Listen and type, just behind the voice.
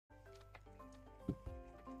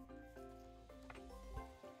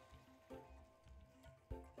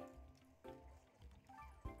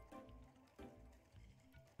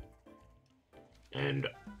And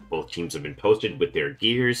both teams have been posted with their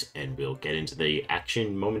gears, and we'll get into the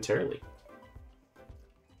action momentarily.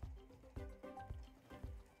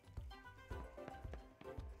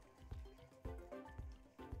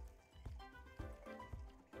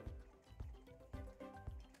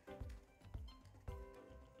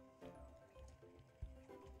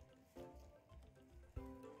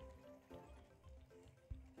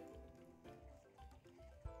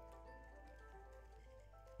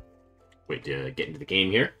 Wait to get into the game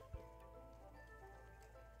here.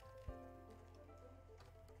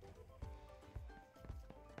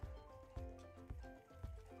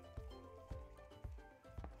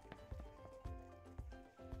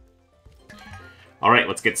 Alright,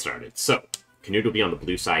 let's get started. So, Canute will be on the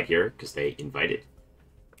blue side here, because they invited.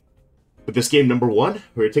 With this game number 1,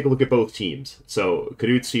 we're going to take a look at both teams. So,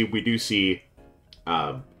 Canute's team, we do see,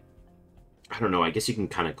 I don't know, I guess you can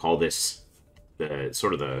kind of call this the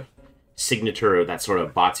sort of the signature of that sort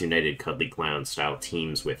of Bots United Cuddly Clown style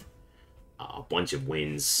teams with a bunch of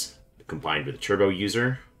wins combined with a turbo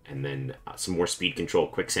user, and then some more speed control,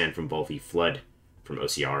 Quicksand from Volfi, Flood from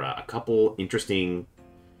Osiara. A couple interesting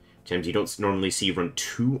gems you don't normally see run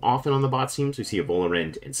too often on the bots teams. We see a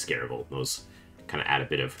Volarend and Scaravel. Those kind of add a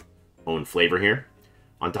bit of own flavor here.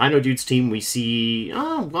 On Dino Dude's team, we see,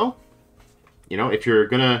 well, you know, if you're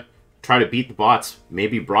going to try to beat the bots,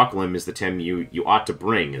 maybe Broccolum is the Tem you ought to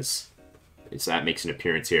bring, as that makes an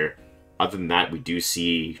appearance here. Other than that, we do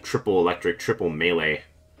see triple electric, triple melee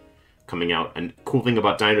coming out. And cool thing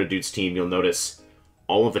about Dino Dude's team, you'll notice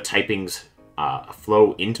all of the typings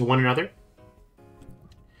flow into one another.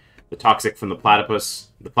 The Toxic from the Platypus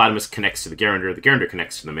connects to the Gyarander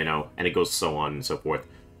connects to the Minnow, and it goes so on and so forth,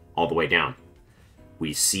 all the way down.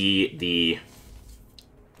 We see the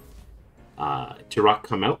Turok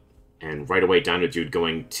come out, and right away Dino Dude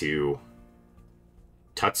going to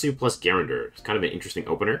Tatsu plus Gyarander. It's kind of an interesting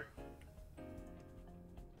opener.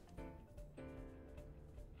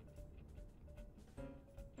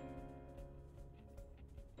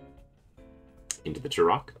 Into the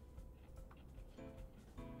Turok.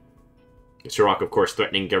 The Turok, of course,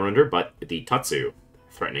 threatening Gyarander, but the Tatsu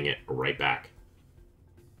threatening it right back.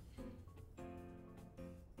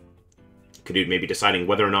 Canute maybe deciding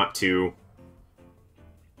whether or not to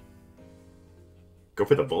go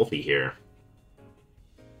for the Volfi here.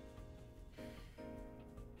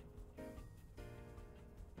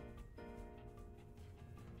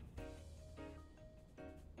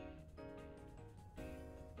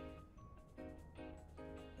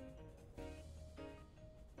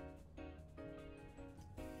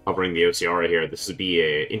 I'll bring the Osiara here. This would be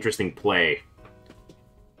an interesting play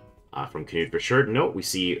from Canute for sure. No, we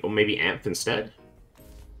see, oh, maybe Amph instead.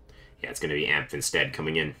 Yeah, it's going to be Amph instead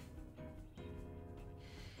coming in.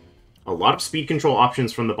 A lot of speed control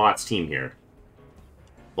options from the bots team here.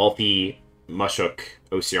 Volfi, Mushuk,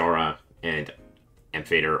 Osiara, and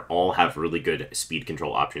Amphader all have really good speed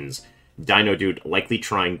control options. Dino Dude likely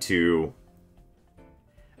trying to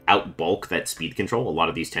outbulk that speed control. A lot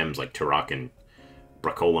of these Tems like Turok and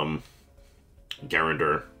Broccolum,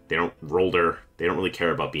 Gyarander, they don't really care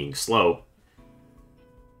about being slow.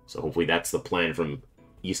 So hopefully that's the plan from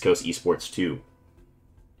Eastcoast Esports 2.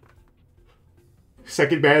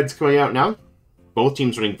 Second bad's coming out now. Both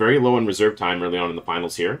teams running very low in reserve time early on in the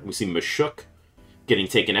finals here. We see Mushuk getting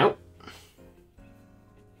taken out.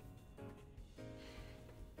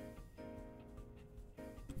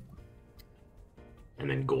 And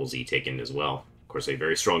then Golzy taken as well. Of course, a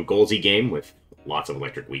very strong Golzy game with lots of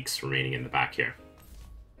electric weeks remaining in the back here.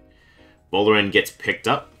 Volarend gets picked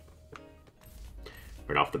up.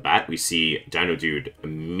 Right off the bat, we see Dino Dude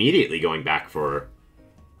immediately going back for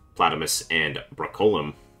Platypus and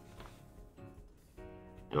Broccolum.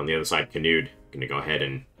 And on the other side, Canute going to go ahead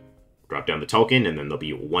and drop down the token, and then there'll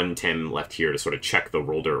be one Tem left here to sort of check the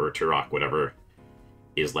Rolder or Turok, whatever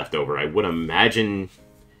is left over. I would imagine,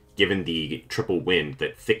 given the triple wind,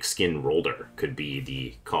 that Thick Skin Rolder could be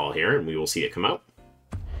the call here, and we will see it come out.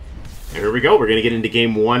 And here we go. We're going to get into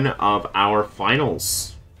Game 1 of our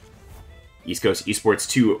finals. Eastcoast Esports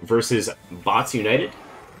 2 versus Bots United.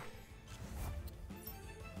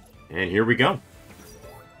 And here we go.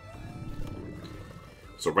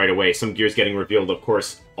 So right away, some gears getting revealed. Of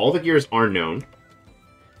course, all the gears are known.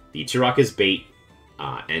 The Turok is bait,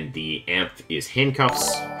 and the Amph is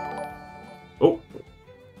handcuffs. Oh,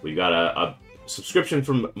 we got a subscription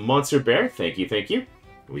from Monster Bear. Thank you, thank you.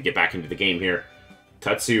 We get back into the game here.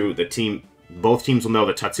 Tatsu, both teams will know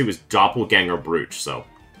that Tatsu is Doppelganger Brooch, so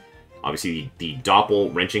obviously the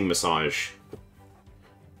Doppel Wrenching Massage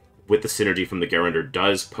with the synergy from the Gyarander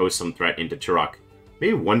does pose some threat into Turok.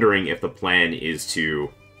 Maybe wondering if the plan is to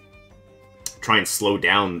try and slow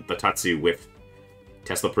down the Tatsu with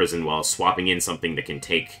Tesla Prison while swapping in something that can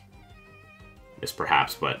take this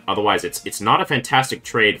perhaps. But otherwise, it's not a fantastic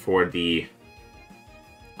trade for the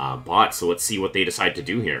bot, so let's see what they decide to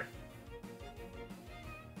do here.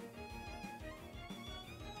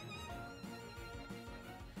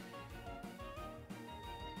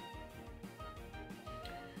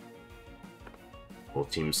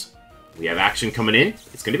 Both teams, we have action coming in.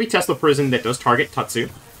 It's going to be Tesla Prison that does target Tatsu.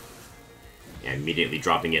 And immediately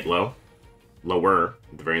dropping it low. Lower,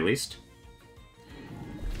 at the very least.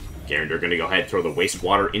 Gyarander going to go ahead and throw the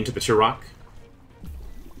Wastewater into the Turok.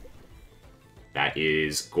 That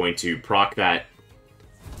is going to proc that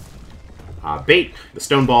bait. The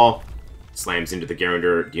Stone Ball slams into the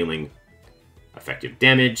Gyarander, dealing effective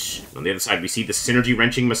damage. On the other side, we see the Synergy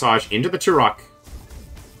Wrenching Massage into the Turok.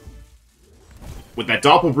 With that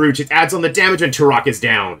Doppelbrooch, it adds on the damage and Turok is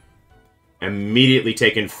down. Immediately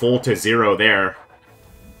taken full to 0 there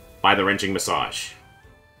by the Wrenching Massage.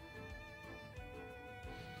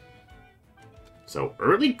 So,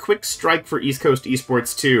 early quick strike for Eastcoast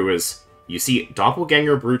Esports 2 is you see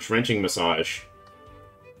Doppelganger Brooch Wrenching Massage.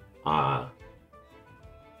 Why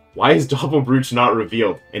is Doppelbrooch not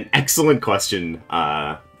revealed? An excellent question,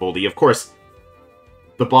 Boldy. Of course,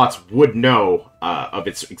 the bots would know of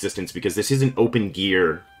its existence because this is an open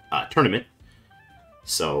gear tournament.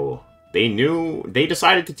 So they knew, they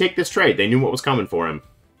decided to take this trade. They knew what was coming for him.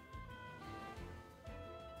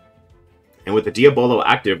 And with the Diabolo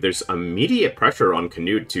active, there's immediate pressure on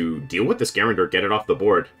Canute to deal with this Gyarander, get it off the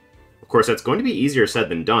board. Of course, that's going to be easier said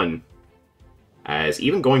than done, as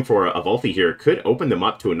even going for a Volphy here could open them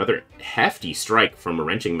up to another hefty strike from a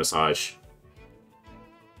Wrenching Massage.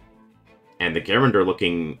 And the Gyarander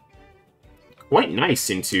looking quite nice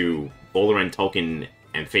into Bolorend, Tulkin,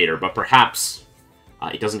 and Fader, but perhaps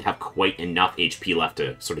it doesn't have quite enough HP left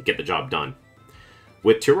to sort of get the job done.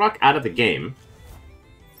 With Turok out of the game,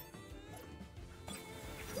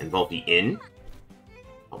 and Volphy in,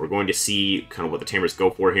 we're going to see kind of what the Tamers go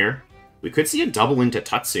for here. We could see a double into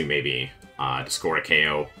Tatsu, maybe, to score a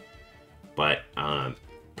KO. But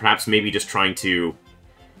perhaps maybe just trying to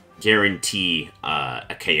guarantee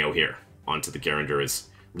a KO here onto the Gyarander is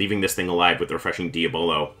leaving this thing alive with the Refreshing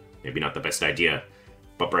Diabolo. Maybe not the best idea.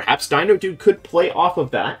 But perhaps Dino Dude could play off of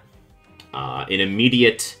that in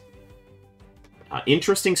immediate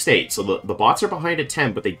interesting state. So the bots are behind at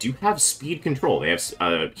 10, but they do have speed control. They have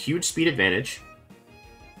a huge speed advantage.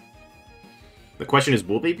 The question is,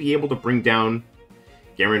 will they be able to bring down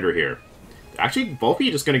Gyarander here? Actually, Volphy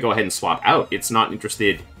is just going to go ahead and swap out. It's not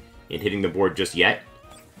interested in hitting the board just yet.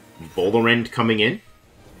 Bolorend coming in,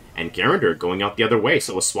 and Gyarander going out the other way.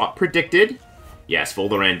 So a swap predicted. Yes,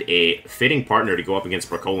 Bolorend, a fitting partner to go up against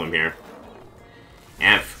Bracolum here.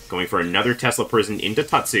 Amph going for another Tesla Prison into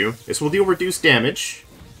Tatsu. This will deal reduced damage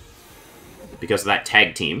because of that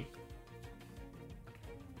tag team.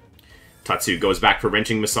 Tatsu goes back for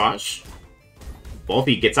Wrenching Massage.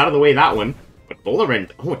 Volphy gets out of the way that one. But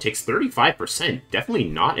Bolorend, oh, it takes 35%. Definitely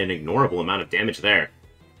not an ignorable amount of damage there.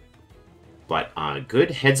 But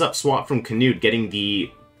good heads-up swap from Canute, getting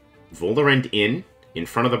the Bolorend in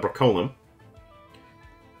front of the Bracolum,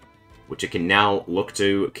 which it can now look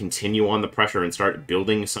to continue on the pressure and start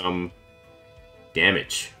building some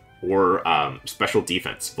damage or special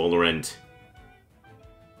defense. Bolorend,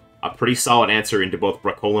 a pretty solid answer into both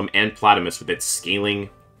Bracolum and Platimus with its scaling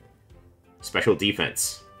special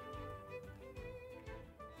defense.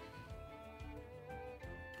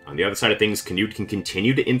 On the other side of things, Canute can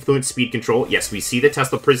continue to influence speed control. Yes, we see the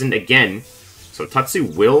Tesla Prison again. So Tatsu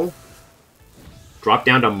will drop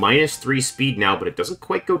down to -3 speed now, but it doesn't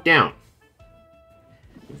quite go down.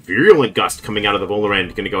 Virulent Gust coming out of the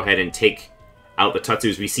Bolorend, going to go ahead and take out the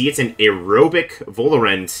Tatsus. We see it's an aerobic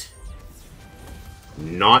Bolorend,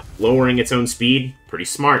 not lowering its own speed. Pretty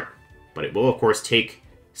smart, but it will, of course, take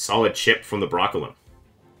solid chip from the Bracolum.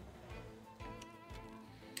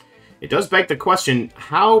 It does beg the question,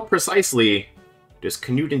 how precisely does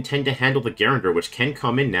Canute intend to handle the Gyarander, which can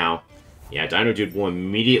come in now? Yeah, Dino Dude will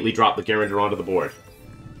immediately drop the Gyarander onto the board.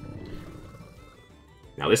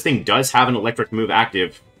 Now, this thing does have an electric move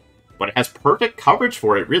active, but it has perfect coverage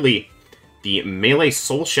for it, really. The melee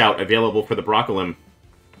Soul Shout available for the Bracolum.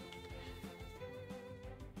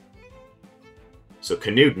 So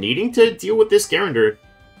Canute needing to deal with this Gyarander,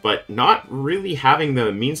 but not really having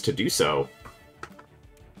the means to do so.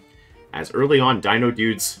 As early on, Dino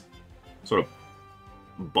Dude's sort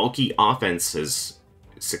of bulky offense has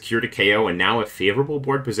secured a KO and now a favorable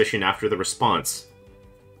board position after the response.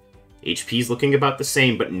 HP's looking about the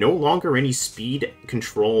same, but no longer any speed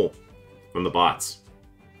control from the bots.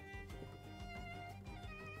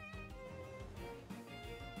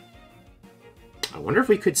 I wonder if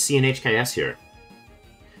we could see an HKS here.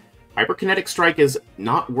 Hyperkinetic Strike is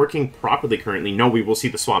not working properly currently. No, we will see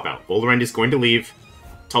the swap out. Volarend is going to leave.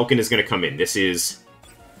 Tulkin is going to come in. This is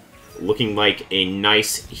looking like a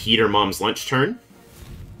nice Heater Mom's Lunch turn.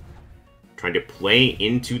 Trying to play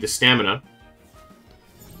into the stamina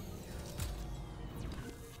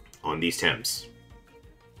on these Tems.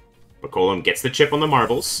 Bacolum gets the chip on the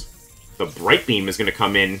marbles. The Bright Beam is going to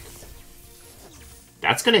come in.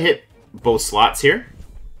 That's going to hit both slots here.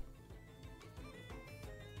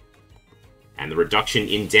 And the reduction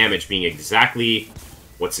in damage being exactly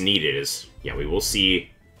what's needed is, yeah, we will see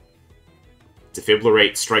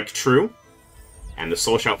Defibrillate strike true. And the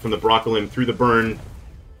Soul Shout from the Broccolim through the burn,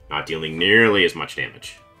 not dealing nearly as much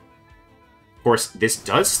damage. Of course, this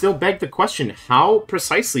does still beg the question, how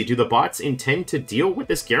precisely do the bots intend to deal with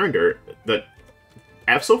this Gyarander? The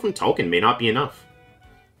F-Soul from Tulkin may not be enough.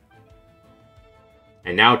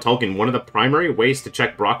 And now Tulkin, one of the primary ways to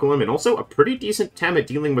check Broccolim, and also a pretty decent Tem at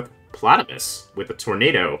dealing with Platypus with a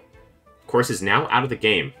Tornado, of course, is now out of the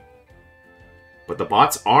game. But the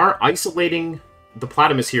bots are isolating the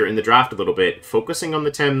Platypus here in the draft a little bit, focusing on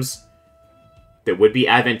the Tems that would be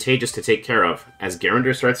advantageous to take care of, as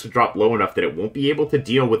Gyarander starts to drop low enough that it won't be able to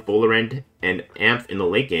deal with Volarend and Amph in the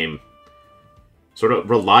late game. Sort of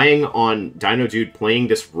relying on Dino Dude playing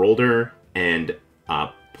this Rolder and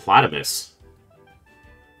Platypus.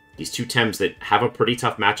 These two Tems that have a pretty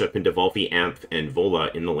tough matchup in Devolphy, Amph, and Vola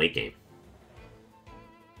in the late game.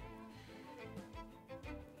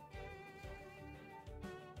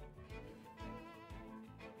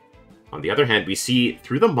 On the other hand, we see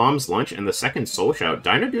through the Mom's Lunch and the second Soul Shout,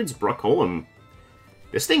 Dino Dude's Broccolim,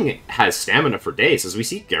 this thing has stamina for days. As we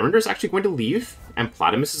see, Gyarander actually going to leave, and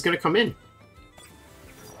Platypus is going to come in.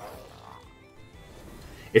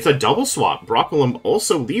 It's a double swap. Broccolim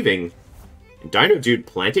also leaving, and Dino Dude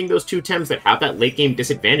planting those two Tems that have that late game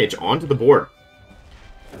disadvantage onto the board.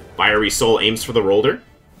 Fiery Soul aims for the Rolder.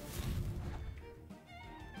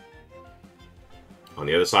 On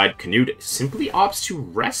the other side, Canute simply opts to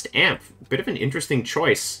rest Amph. Bit of an interesting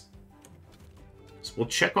choice. So we'll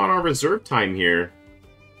check on our reserve time here.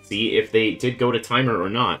 See if they did go to timer or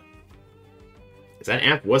not. As that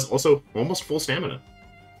Amph was also almost full stamina.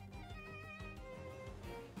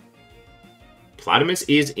 Platypus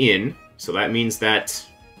is in, so that means that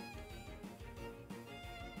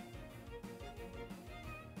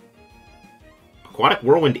Aquatic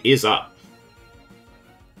Whirlwind is up.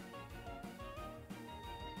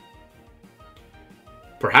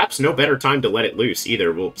 Perhaps no better time to let it loose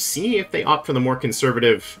either. We'll see if they opt for the more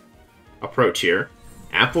conservative approach here.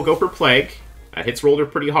 Amph will go for Plague. That hits Rolder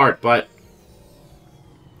pretty hard, but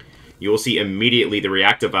you will see immediately the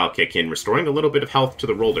Reactive Vial kick in, restoring a little bit of health to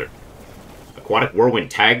the Rolder. Aquatic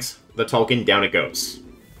Whirlwind tags the Tulkin, down it goes.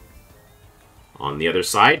 On the other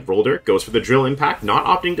side, Rolder goes for the Drill Impact, not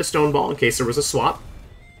opting to Stone Ball in case there was a swap.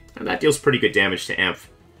 And that deals pretty good damage to Amph.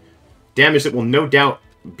 Damage that will no doubt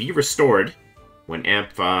be restored when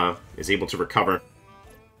Amph is able to recover.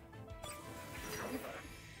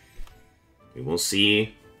 We will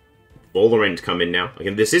see Volarend come in now.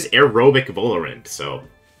 Again, this is aerobic Volarend, so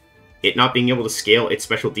it not being able to scale its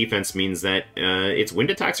special defense means that its wind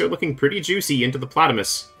attacks are looking pretty juicy into the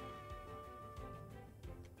Platypus.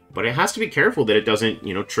 But it has to be careful that it doesn't,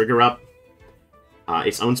 you know, trigger up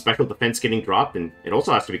its own special defense getting dropped, and it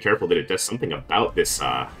also has to be careful that it does something about this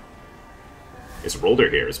this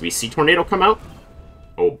Rolder here. As we see Tornado come out,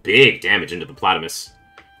 oh, big damage into the Platypus.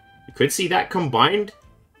 You could see that combined.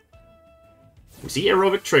 We see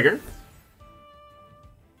Aerobic Trigger.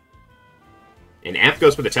 And Amph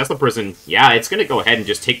goes for the Tesla Prison. Yeah, it's going to go ahead and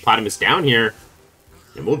just take Platypus down here.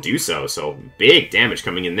 And we'll do so. So, big damage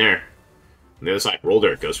coming in there. On the other side,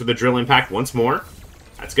 Rolder goes for the Drill Impact once more.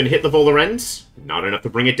 That's going to hit the Volarend. Not enough to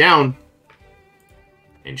bring it down.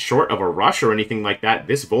 And short of a rush or anything like that,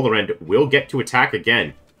 this Volarend will get to attack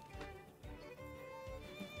again.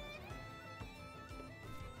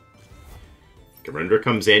 Gyarander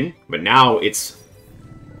comes in, but now it's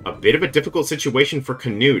a bit of a difficult situation for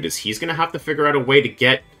Canute, as he's going to have to figure out a way to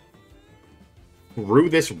get through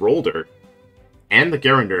this Rolder and the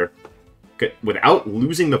Gyarander without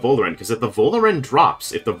losing the Volarend. Because if the Volarend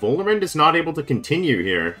drops, if the Volarend is not able to continue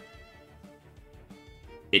here,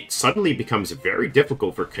 it suddenly becomes very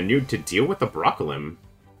difficult for Canute to deal with the Broccolim.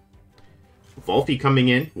 Volphy coming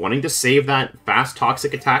in, wanting to save that fast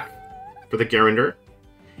Toxic attack for the Gyarander.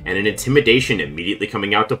 And an Intimidation immediately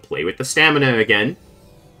coming out to play with the stamina again.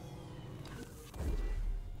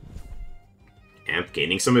 Amph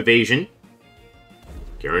gaining some evasion.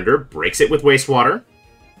 Gyarander breaks it with Wastewater.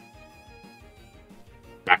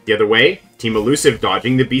 Back the other way.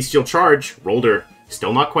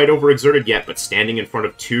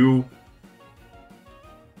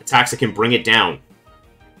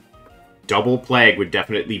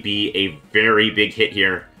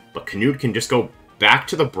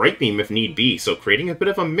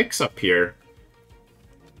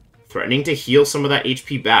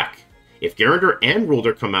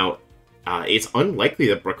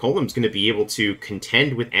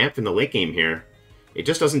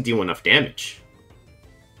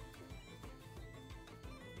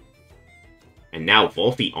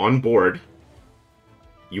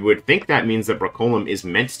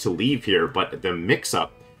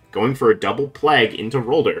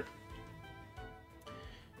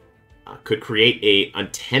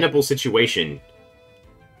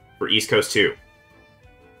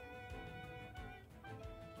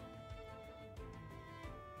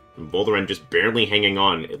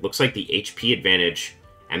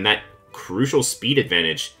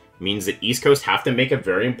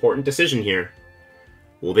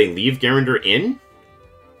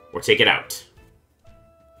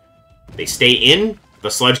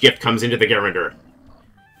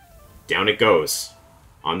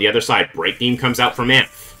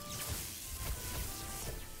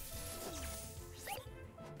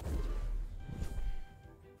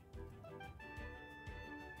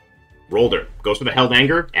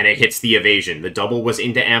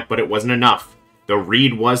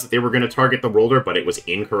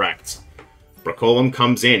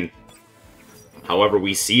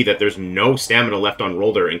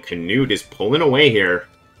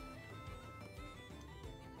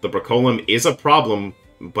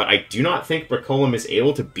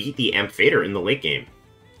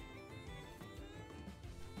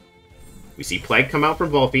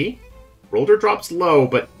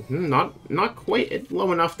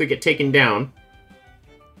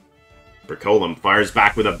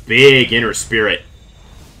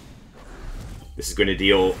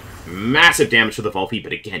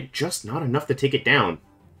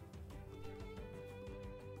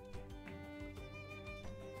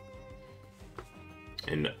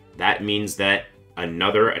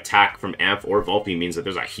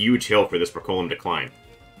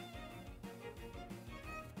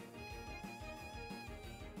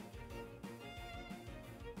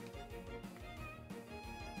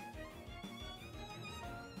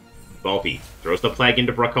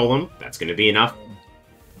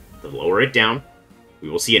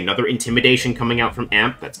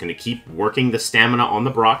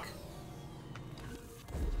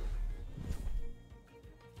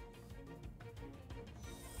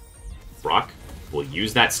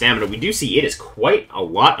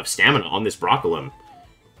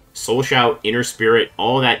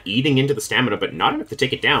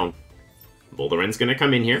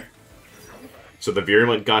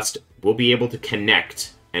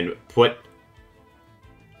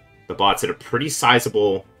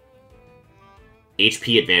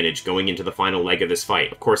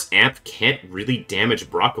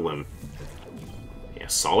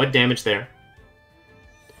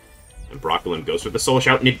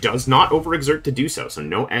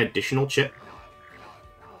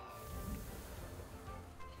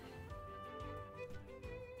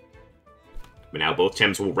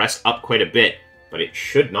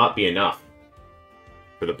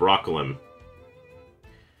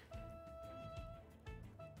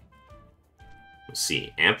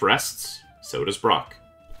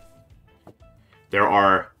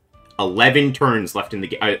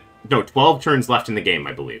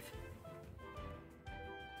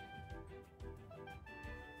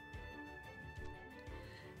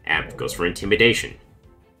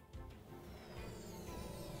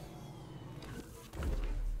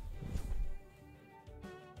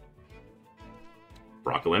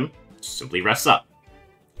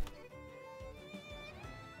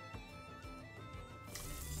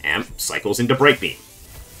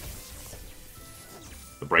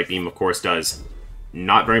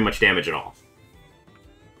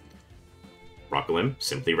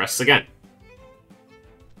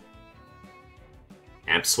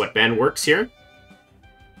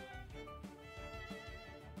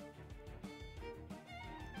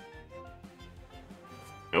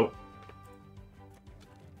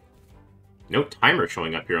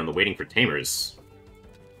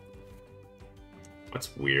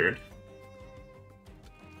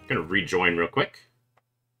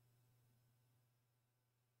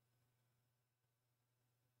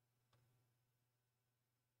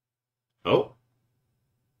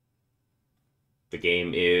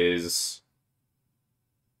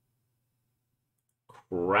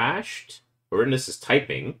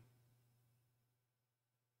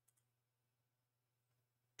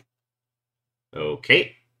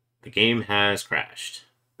 Okay, the game has crashed.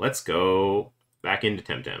 Let's go back into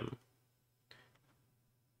Temtem.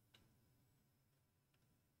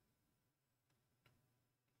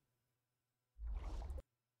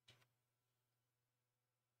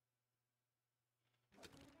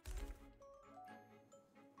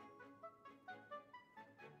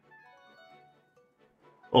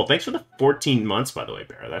 Oh, thanks for the 14 months, by the way,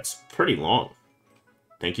 Bear. That's pretty long.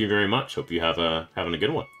 Thank you very much. Hope you have having a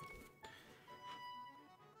good one.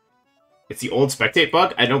 It's the old spectate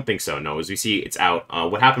bug? I don't think so, no. As we see, it's out.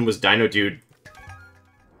 What happened was Dino Dude...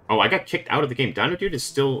 Oh, I got kicked out of the game. Dino Dude is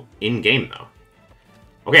still in-game, though.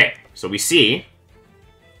 Okay, so we see...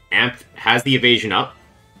 Amp has the evasion up.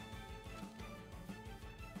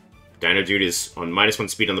 Dino Dude is on -1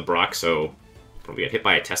 speed on the Brock, so... Probably got hit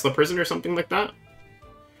by a Tesla prison or something like that.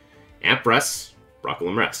 Amp rests.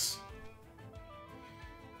 Broccolum rests.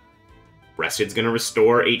 Rested's gonna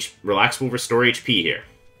restore Relax will restore HP here.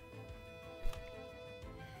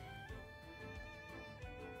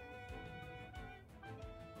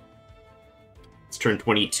 It's turn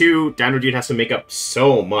 22. Dino Dude has to make up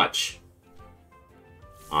so much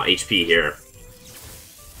HP here.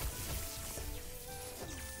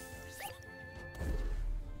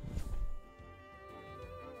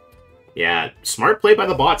 Yeah, smart play by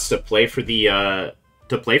the bots to play for the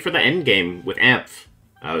end game with Amp.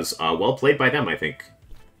 That was well played by them, I think.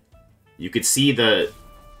 You could see the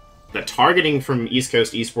targeting from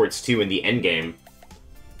Eastcoast Esports 2 in the end game.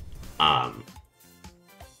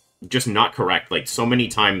 Just not correct. Like, so many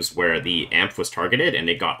times where the Amp was targeted and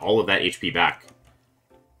it got all of that HP back.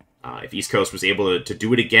 If Eastcoast was able to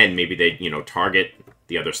do it again, maybe they'd, target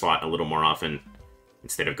the other slot a little more often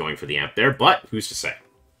instead of going for the Amp there, but who's to say?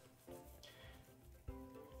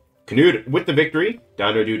 Knud with the victory.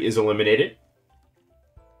 Dino Dude is eliminated.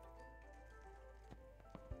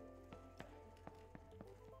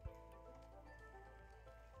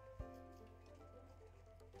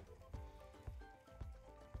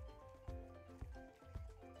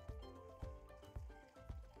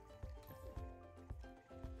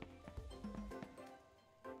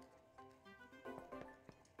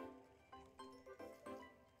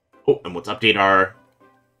 Oh, and let's update our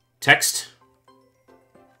text.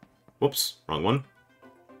 Whoops, wrong one.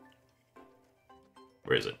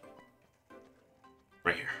 Where is it?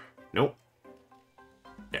 Right here. Nope.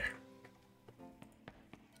 There.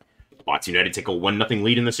 Bots United take a 1-0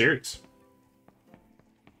 lead in the series.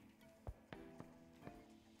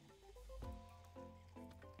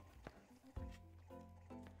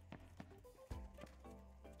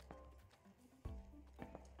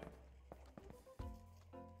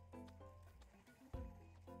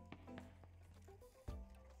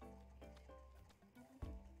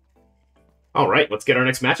 All right, let's get our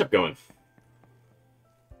next matchup going.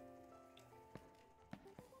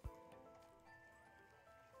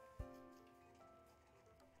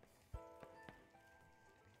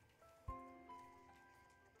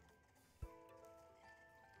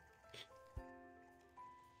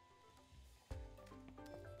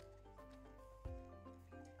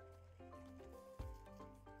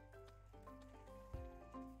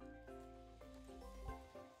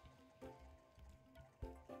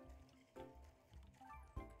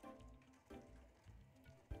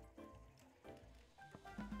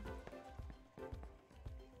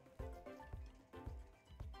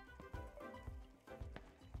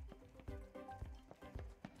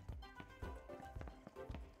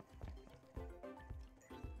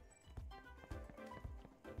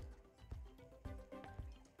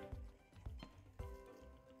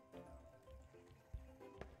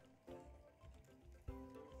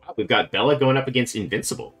 We've got Bella going up against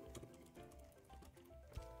Invincible.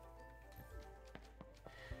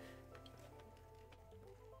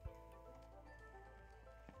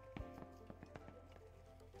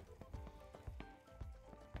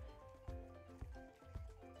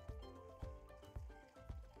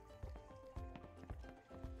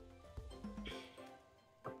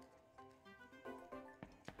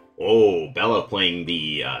 Oh, Bella playing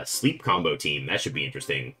the sleep combo team. That should be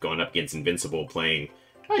interesting. Going up against Invincible playing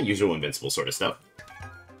usual Invincible sort of stuff.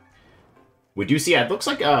 We do see, it looks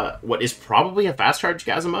like what is probably a fast charge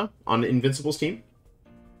Gazuma on Invincible's team.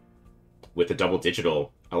 With the double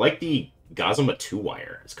digital. I like the Gazuma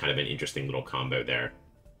 2-wire. It's kind of an interesting little combo there.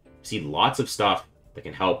 See lots of stuff that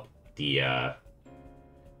can help the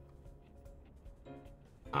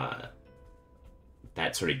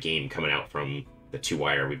that sort of game coming out from the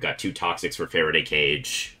 2-wire. We've got 2 Toxics for Faraday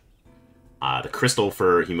Cage. The Crystal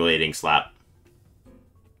for Humiliating Slap.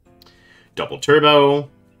 Double Turbo.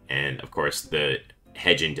 And, of course, the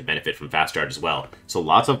Hedgen to benefit from fast charge as well. So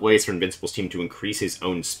lots of ways for Invincible's team to increase his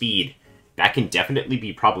own speed. That can definitely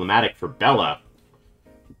be problematic for Bella,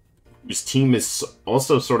 whose team is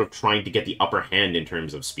also sort of trying to get the upper hand in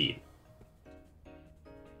terms of speed.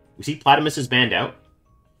 We see Platimus is banned out.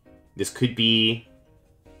 This could be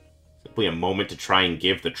simply a moment to try and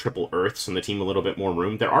give the triple Earths on the team a little bit more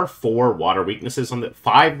room. There are 5 water weaknesses on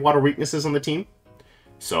the team.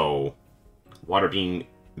 So, water being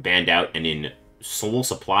banned out and in sole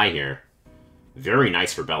supply here. Very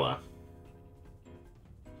nice for Bella.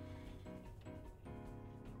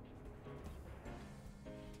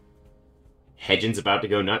 Hedgen's about to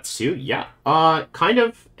go nuts too? Yeah. Kind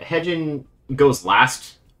of. Hedgen goes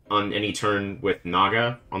last on any turn with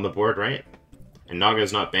Naga on the board, right? And Naga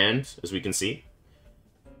is not banned, as we can see.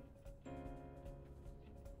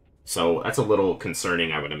 So that's a little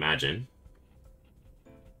concerning, I would imagine.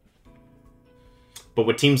 But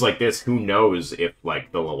with teams like this, who knows if,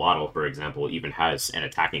 like, the Lawaddle, for example, even has an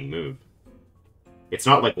attacking move. It's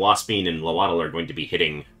not like Waspine and Lawaddle are going to be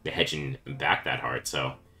hitting the Hedgen back that hard,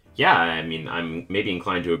 so... Yeah, I mean, I'm maybe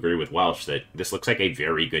inclined to agree with Welsh that this looks like a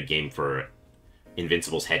very good game for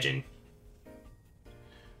Invincible's Hedgen.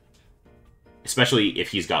 Especially if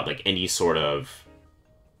he's got, like, any sort of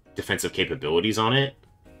defensive capabilities on it.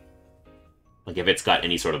 Like, if it's got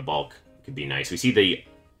any sort of bulk, it could be nice. We see the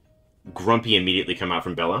Grumpy immediately come out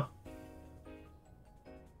from Bella.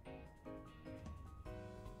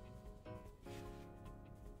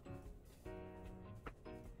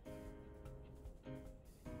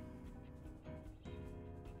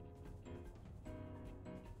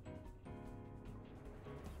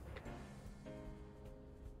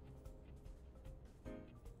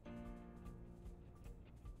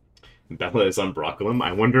 Bella is on Broccolum.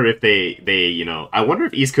 I wonder if I wonder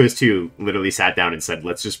if Eastcoast 2 literally sat down and said,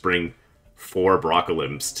 let's just bring 4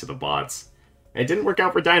 Broccolums to the bots. It didn't work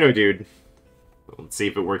out for Dino Dude. Let's see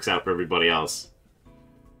if it works out for everybody else.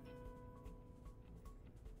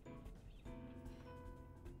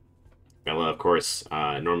 Bella, of course,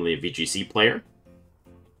 normally a VGC player.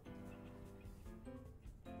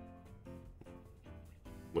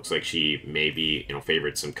 Looks like she maybe,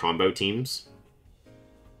 favored some combo teams.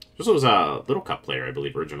 This was a Little Cup player, I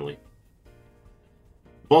believe, originally.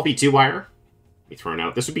 Volpe 2-wire. Be thrown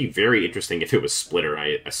out. This would be very interesting if it was Splitter.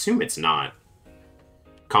 I assume it's not.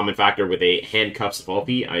 Common factor with a Handcuffs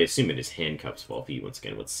Volpe. I assume it is Handcuffs Volpe. Once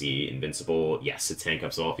again, let's see. Invincible. Yes, it's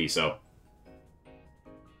Handcuffs Volpe, so...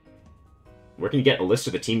 Where can you get a list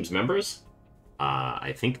of the team's members?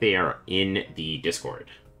 I think they are in the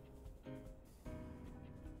Discord.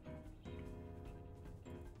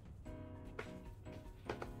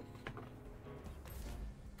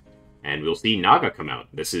 And we'll see Naga come out.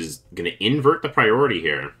 This is going to invert the priority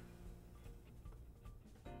here.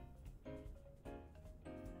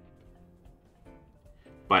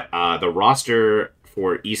 But the roster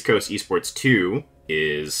for Eastcoast Esports 2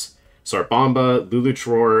 is Sarbamba,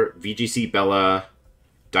 Lulutror, VGC Bella,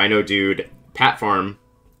 Dino Dude, Pat Farm,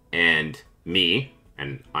 and me.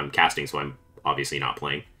 And I'm casting, so I'm obviously not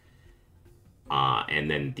playing. And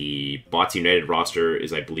then the Bots United roster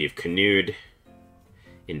is, I believe, Canood,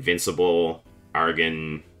 Invincible,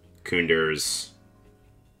 Argon, Kunders,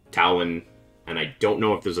 Talon, and I don't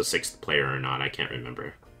know if there's a 6th player or not. I can't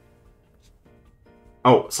remember.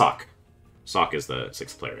 Oh, Sock. Sock is the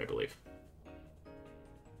 6th player, I believe.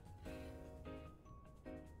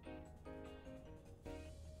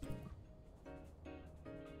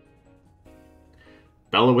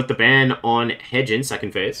 Bella with the ban on Hedgen,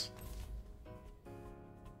 second phase.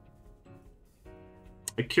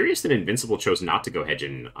 I'm curious that Invincible chose not to go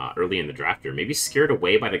Hedgen early in the draft, or maybe scared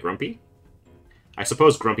away by the Grumpy. I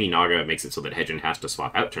suppose Grumpy Naga makes it so that Hedgen has to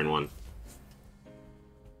swap out turn 1.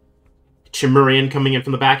 Chimerian coming in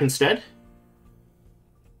from the back instead.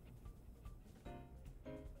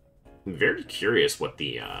 I'm very curious what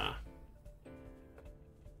the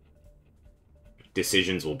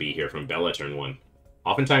decisions will be here from Bella turn 1.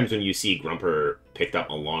 Oftentimes when you see Grumper picked up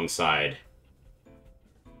alongside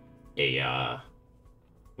a...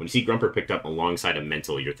 When you see Grumper picked up alongside a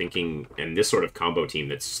Mental, you're thinking, and this sort of combo team,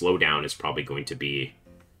 that Slowdown is probably going to be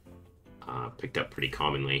picked up pretty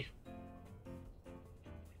commonly.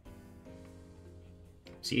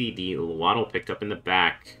 See the Waddle picked up in the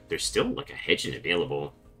back. There's still like a Hedgen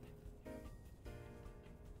available.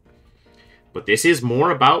 But this is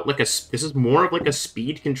more about like this is more of like a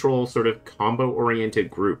speed control sort of combo-oriented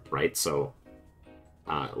group, right? So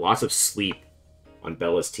lots of sleep on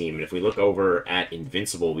Bella's team. And if we look over at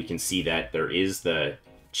Invincible, we can see that there is the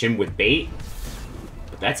Chim with bait.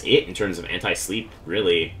 But that's it in terms of anti-sleep,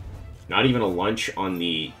 really. Not even a lunch on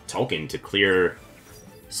the Tulkin to clear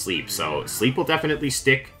Sleep. So Sleep will definitely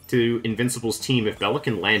stick to Invincible's team if Bella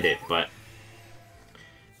can land it, but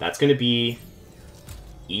that's going to be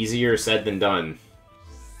easier said than done.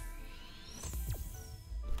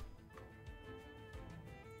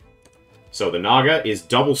 So the Naga is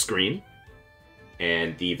double screen,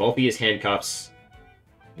 and the Volpe is handcuffs,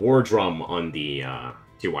 War Drum on the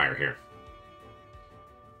 2-wire here.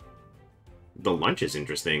 The lunch is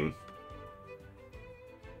interesting.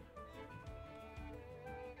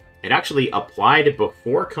 It actually applied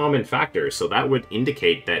before common factor, so that would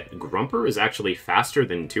indicate that Grumper is actually faster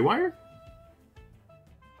than 2-wire?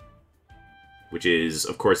 Which is,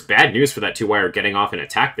 of course, bad news for that 2-wire getting off an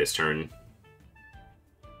attack this turn.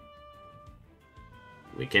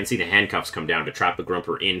 We can see the handcuffs come down to trap the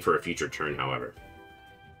Grumper in for a future turn, however.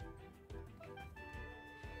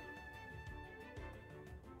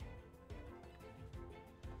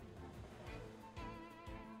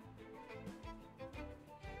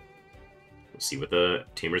 We'll see what the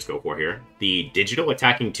Tamers go for here. The digital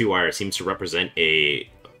attacking 2-wire seems to represent a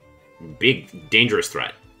big, dangerous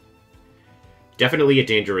threat. Definitely a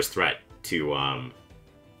dangerous threat to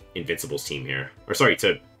Invincible's team here. Or sorry,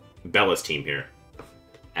 to Bella's team here.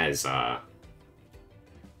 As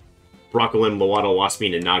Broccolin, Lowaddle,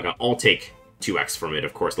 Waspine, and Naga all take 2x from it.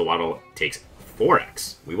 Of course, Lowaddle takes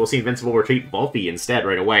 4x. We will see Invincible retreat Volpe instead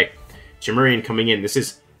right away. Chimerian coming in. This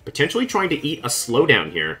is potentially trying to eat a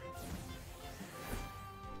slowdown here.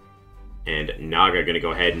 And Naga going to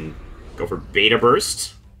go ahead and go for Beta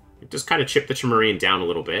Burst. Just kind of chip the Chimerian down a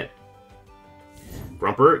little bit.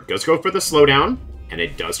 Grumper does go for the slowdown, and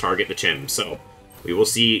it does target the Chim. So we will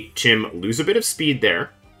see Chim lose a bit of speed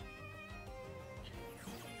there.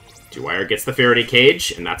 2-wire gets the Faraday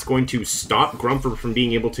Cage, and that's going to stop Grumper from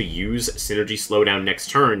being able to use Synergy Slowdown next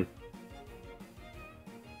turn.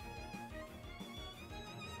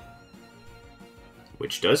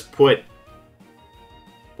 Which does put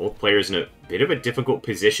both players in a bit of a difficult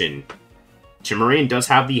position. Chimerian does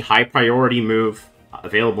have the high priority move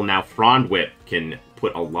available now. Frond Whip can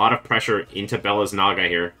put a lot of pressure into Bella's Naga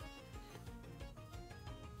here.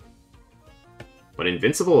 But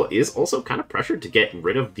Invincible is also kind of pressured to get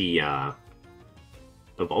rid of the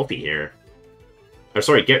Volpe here. Or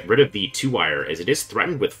sorry, get rid of the 2-wire, as it is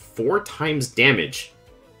threatened with 4 times damage.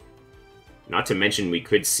 Not to mention we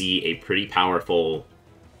could see a pretty powerful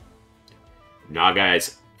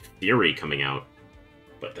Naga's Fury coming out.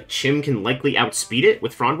 But the Chim can likely outspeed it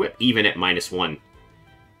with Frond Whip, even at -1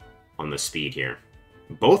 on the speed here.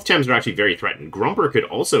 Both Chems are actually very threatened. Grumper could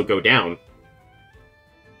also go down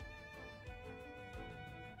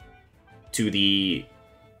to the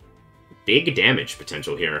big damage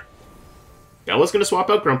potential here. Bella's going to swap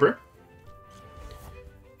out Grumper.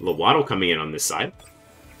 Lowaddle coming in on this side.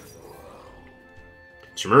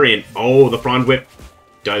 Chimerian. Oh, the Frond Whip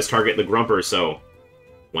does target the Grumper, so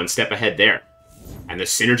one step ahead there. And the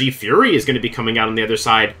Synergy Fury is going to be coming out on the other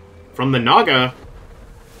side from the Naga.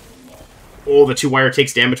 Oh, the 2-wire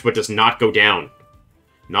takes damage but does not go down.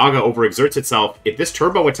 Naga overexerts itself. If this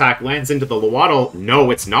turbo attack lands into the Lowaddle, no,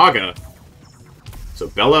 it's Naga. So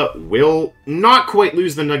Bella will not quite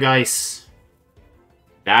lose the Nagais.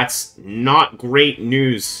 That's not great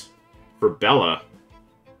news for Bella.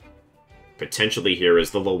 Potentially here, as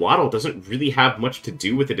the Lowaddle doesn't really have much to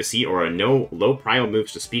do with the Deceit or no low prio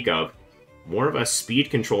moves to speak of. More of a speed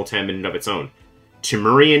control tem in and of its own.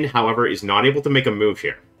 Chimerian, however, is not able to make a move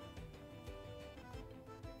here.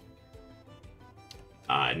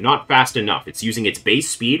 Not fast enough. It's using its base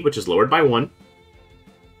speed, which is lowered by 1.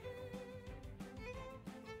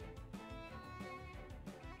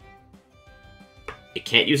 It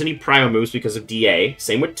can't use any prio moves because of DA.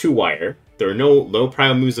 Same with 2-wire. There are no low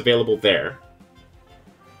prio moves available there.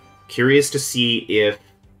 Curious to see if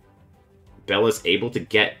Bella's able to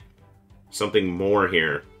get something more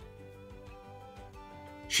here.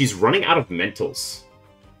 She's running out of mentals.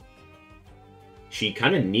 She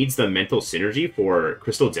kind of needs the mental synergy for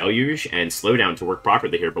Crystal Deluge and Slowdown to work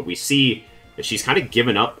properly here, but we see that she's kind of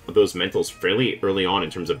given up those mentals fairly early on in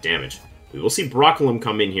terms of damage. We will see Broccolin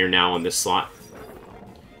come in here now on this slot.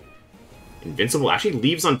 Invincible actually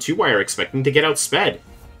leaves on 2-wire expecting to get outsped.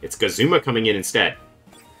 It's Gazuma coming in instead.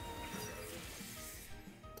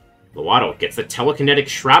 Lowaddle gets the telekinetic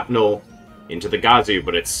shrapnel into the Gazu,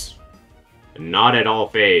 but it's not at all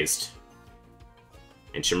phased.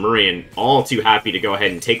 And Chimerian all too happy to go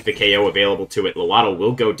ahead and take the KO available to it. Lowaddle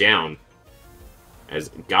will go down as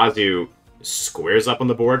Gazu squares up on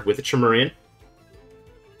the board with a Chimerian.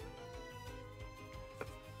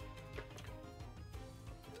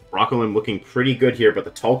 Broccolin looking pretty good here, but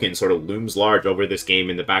the Tulkin sort of looms large over this game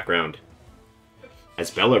in the background. As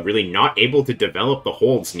Bella really not able to develop the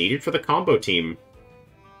holds needed for the combo team.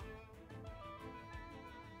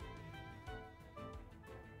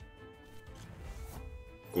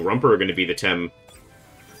 Grumper are going to be the Tem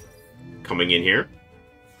coming in here.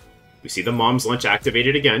 We see the Mom's Lunch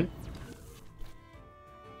activated again.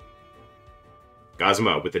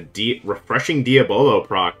 Gazma with a refreshing Diabolo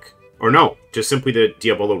proc. Or no, just simply the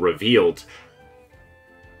Diabolo revealed.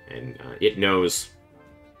 And it knows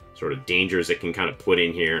sort of dangers it can kind of put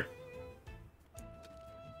in here.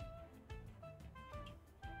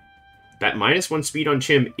 That -1 speed on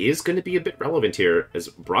Chim is going to be a bit relevant here, as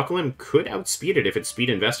Broccolem could outspeed it if it's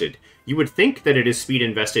speed invested. You would think that it is speed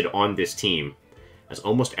invested on this team, as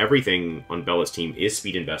almost everything on Bella's team is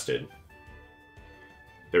speed invested.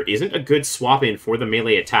 There isn't a good swap in for the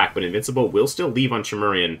melee attack, but Invincible will still leave on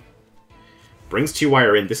Chimerian. Brings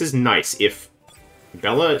 2-wire in. This is nice. If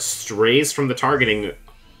Bella strays from the targeting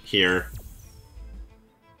here...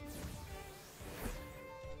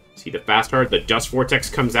 See the fast hard, the Dust Vortex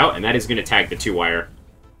comes out, and that is going to tag the 2-wire.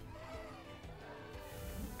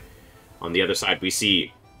 On the other side, we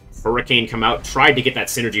see Hurricane come out. Tried to get that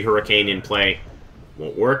Synergy Hurricane in play.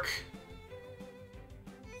 Won't work.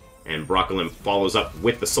 And Broccolem follows up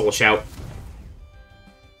with the Soul Shout.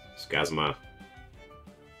 Skazma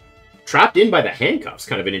trapped in by the handcuffs.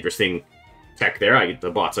 Kind of an interesting tech there.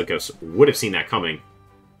 The bots, I guess, would have seen that coming.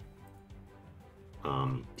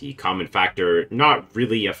 The Common Factor, not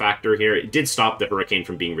really a factor here. It did stop the Hurricane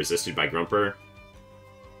from being resisted by Grumper.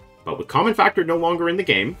 But with Common Factor no longer in the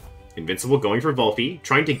game, Invincible going for Vulphy,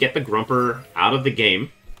 trying to get the Grumper out of the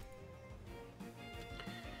game.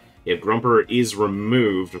 If Grumper is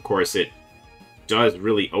removed, of course, it does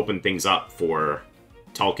really open things up for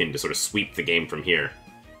Tolkien to sort of sweep the game from here.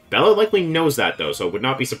 Bella likely knows that, though, so I would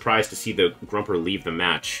not be surprised to see the Grumper leave the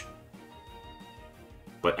match.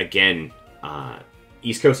 But again,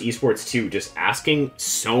 Eastcoast Esports 2 just asking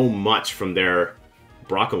so much from their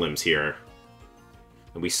Broccolems here.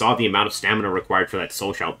 And we saw the amount of stamina required for that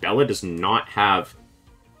Soul Shout. Bella does not have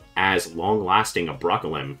as long-lasting a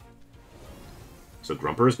Broccolem. So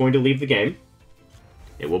Grumper is going to leave the game.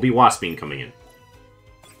 It will be Waspine coming in.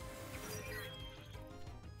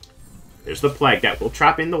 There's the Plague that will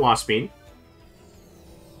trap in the Waspine.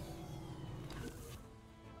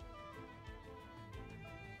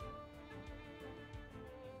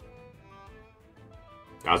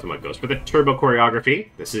 Gazma goes for the Turbo Choreography.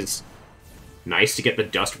 This is nice to get the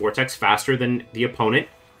Dust Vortex faster than the opponent.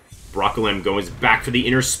 Broccolem goes back for the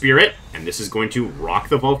Inner Spirit, and this is going to rock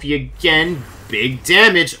the Vulphy again. Big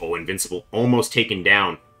damage! Oh, Invincible almost taken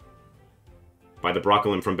down by the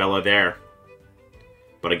Broccolem from Bella there.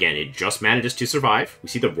 But again, it just manages to survive. We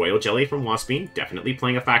see the Royal Jelly from Waspine, definitely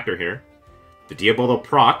playing a factor here. The Diabolo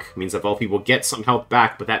proc means that Vulphy will get some health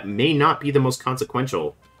back, but that may not be the most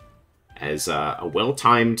consequential, as a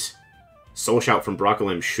well-timed Soul Shout from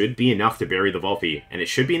Broccolem should be enough to bury the Vulphy, and it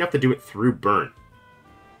should be enough to do it through burn.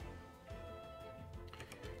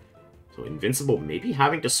 So Invincible maybe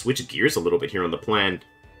having to switch gears a little bit here on the plan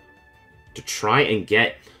to try and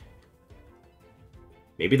get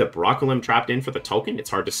maybe the Broccolem trapped in for the token.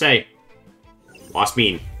 It's hard to say.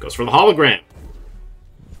 Waspine goes for the Hologram.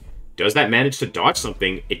 Does that manage to dodge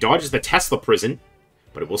something? It dodges the Tesla Prison,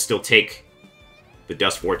 but it will still take the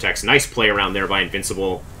Dust Vortex. Nice play around there by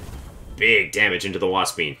Invincible. Big damage into the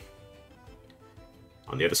Waspine.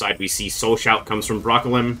 On the other side, we see Soul Shout comes from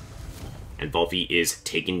Broccolem, and Vulphy is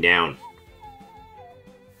taken down.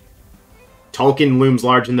 Tolkien looms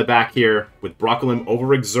large in the back here, with Broccolem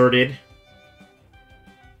overexerted.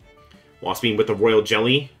 Waspine with the Royal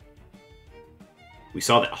Jelly. We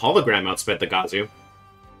saw that Hologram outsped the Gazu.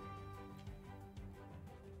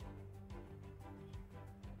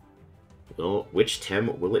 Which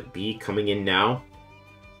Tem will it be coming in now?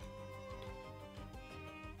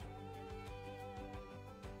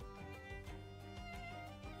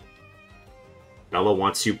 Bella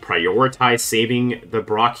wants to prioritize saving the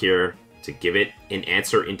Brock here to give it an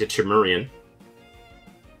answer into Chimerian.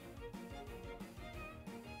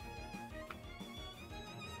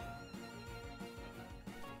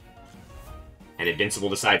 And Invincible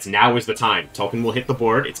decides now is the time. Tolkien will hit the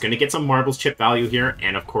board. It's going to get some Marbles chip value here,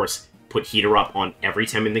 and of course, put Heater up on every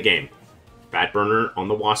Tem in the game. Fat Burner on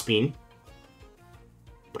the Waspine.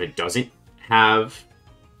 But it doesn't have...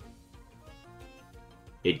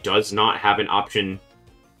 It does not have an option.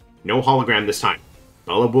 No Hologram this time.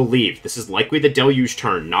 Bella will leave. This is likely the Deluge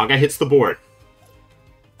turn. Naga hits the board.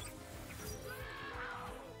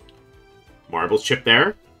 Marbles chip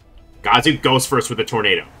there. Gazu goes first with the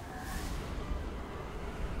Tornado.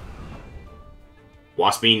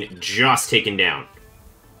 Waspine just taken down.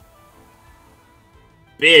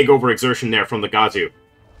 big overexertion there from the Gazu.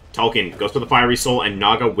 Tolkien goes for the Fiery Soul, and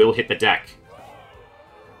Naga will hit the deck.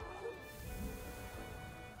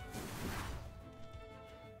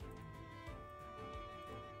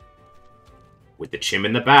 With the Chim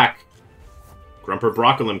in the back. Grumper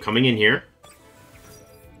Broccolum coming in here.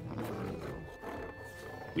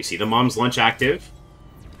 We see the Mom's Lunch active.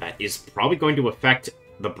 That is probably going to affect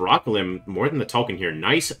the Broccolum more than the Tolkien here.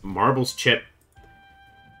 Nice Marbles chip.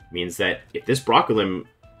 Means that if this Broccolum...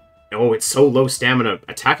 Oh, it's so low stamina.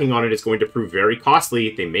 Attacking on it is going to prove very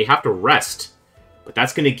costly. They may have to rest. But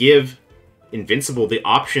that's going to give Invincible the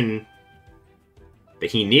option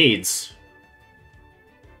that he needs.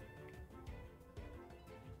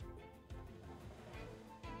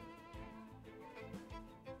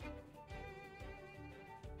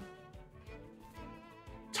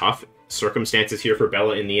 Tough circumstances here for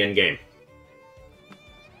Bella in the endgame.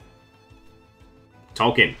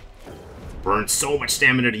 Tolkien burned so much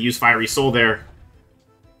stamina to use Fiery Soul there.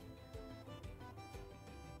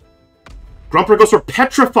 Grumper goes for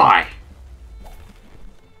Petrify.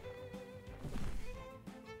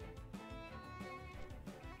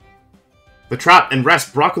 The trap and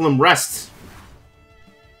rest. Broccolum rests.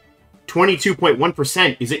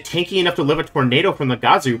 22.1%. Is it tanky enough to live a tornado from the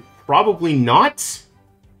Gazu? Probably not.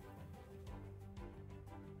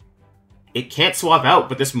 It can't swap out,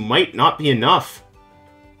 but this might not be enough.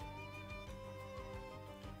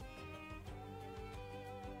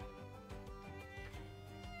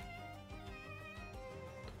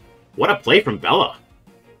 What a play from Bella.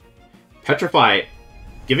 Petrify,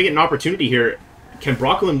 giving it an opportunity here. Can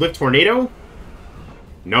Broccolum live Tornado?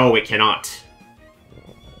 No, it cannot.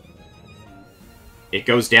 It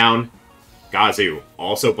goes down. Gazu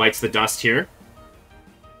also bites the dust here.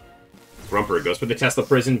 Grumper goes for the Tesla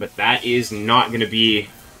Prison, but that is not going to be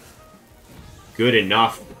good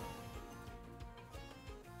enough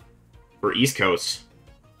for Eastcoast.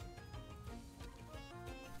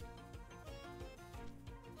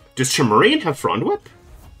 Does Chimerian have Frond Whip?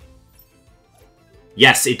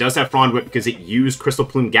 Yes, it does have Frond Whip because it used Crystal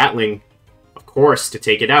Plume Gatling, of course, to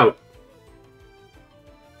take it out.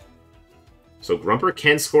 So Grumper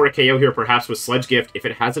can score a KO here, perhaps with Sledge Gift, if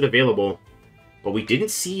it has it available. But we didn't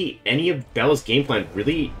see any of Bella's game plan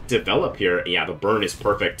really develop here. Yeah, the burn is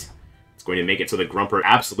perfect. It's going to make it so that Grumper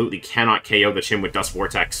absolutely cannot KO the Chim with Dust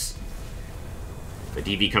Vortex. The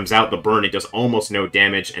DV comes out, the burn, it does almost no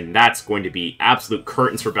damage, and that's going to be absolute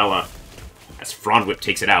curtains for Bella as Frond Whip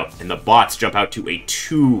takes it out, and the bots jump out to a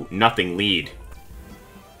 2-0 lead.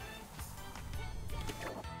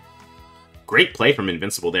 Great play from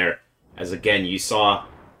Invincible there, as again, you saw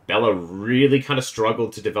Bella really kind of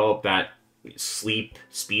struggled to develop that sleep,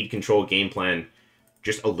 speed control game plan.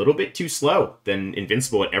 Just a little bit too slow than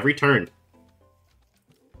Invincible at every turn.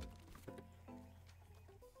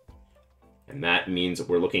 And that means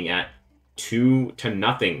we're looking at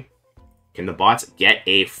 2-0. Can the bots get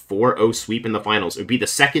a 4-0 sweep in the finals? It would be the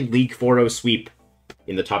second league 4-0 sweep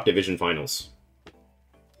in the top division finals.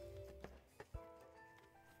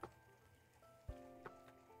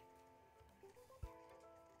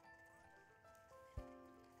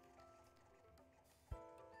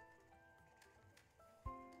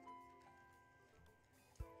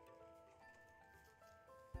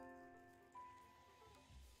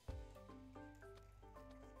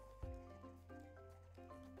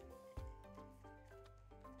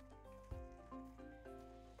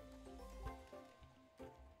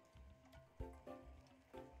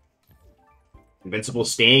 Invincible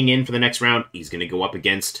staying in for the next round. He's going to go up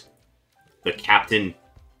against the captain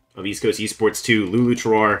of East Coast Esports 2, Lulu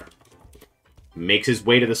Tror. Makes his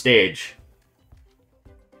way to the stage.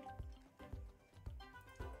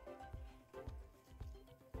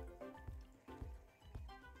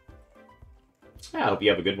 I hope you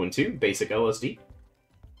have a good one too, Basic LSD.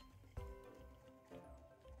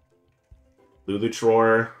 Lulu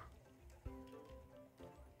Tror.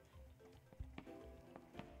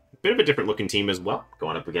 Bit of a different looking team as well,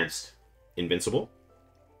 going up against Invincible.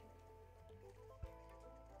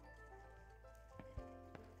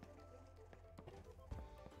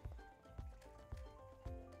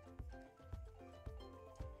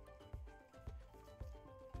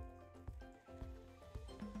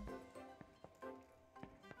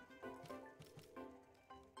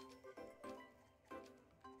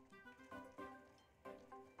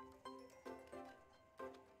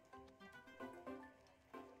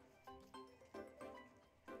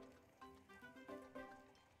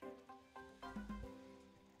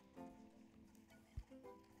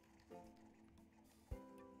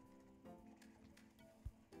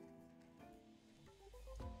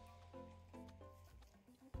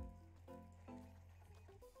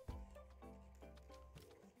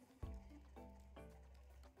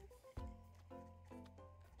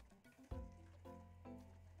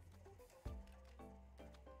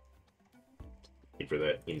 for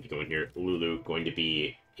the game to be going here. Lulu going to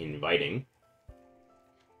be inviting.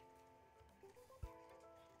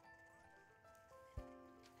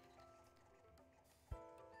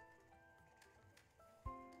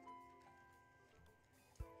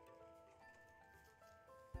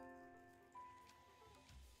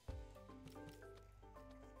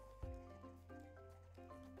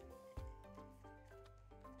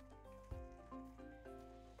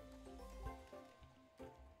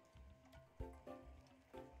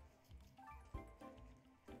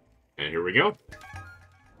 And here we go.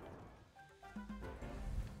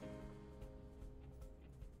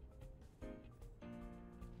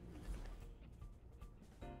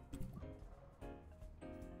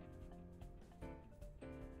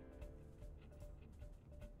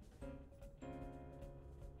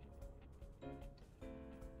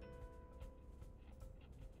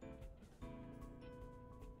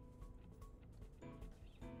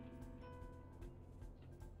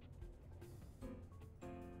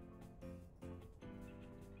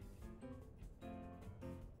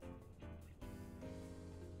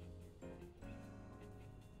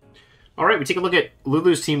 All right, we take a look at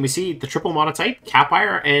Lulu's team. We see the triple monotype,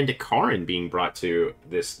 Capire, and Karin being brought to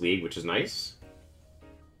this league, which is nice.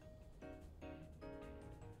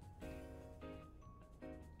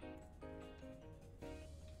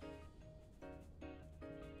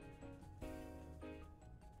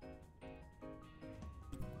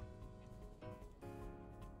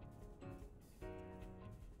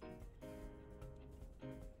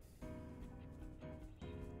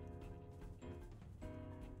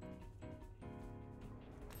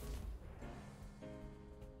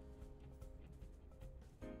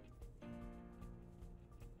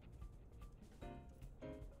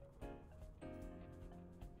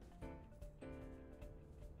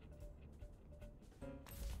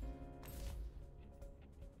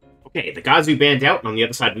 Okay, the Gazu banned out, and on the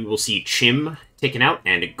other side we will see Chim taken out,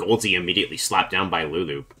 and Goldsy immediately slapped down by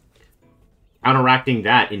Lulu. Counteracting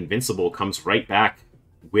that, Invincible comes right back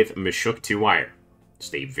with Mashuk 2-wire.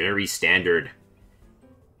 Just a very standard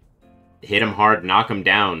hit him hard, knock him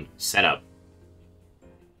down setup.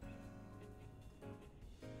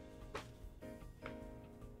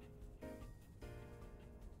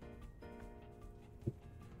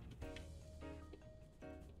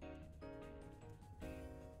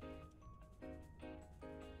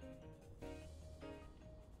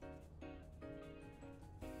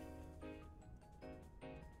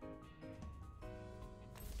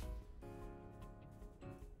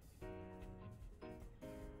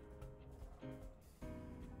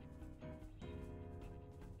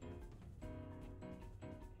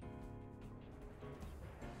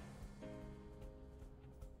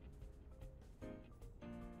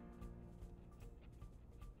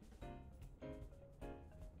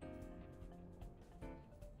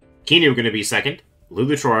 Kinu going to be second.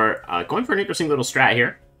 Lulutor going for an interesting little strat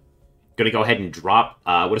here. Going to go ahead and drop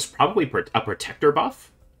what is probably a Protector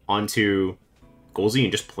buff onto Goldsy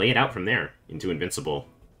and just play it out from there into Invincible.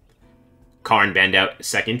 Karn banned out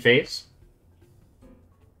second phase.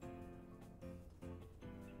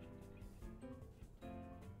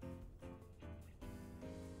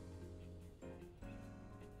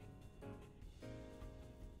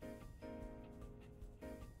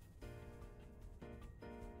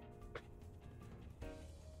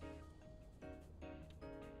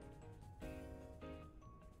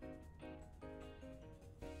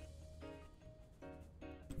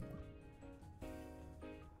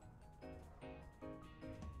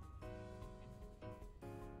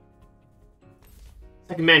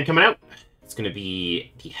 Second man coming out. It's going to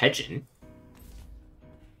be the Hedgen.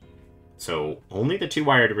 So only the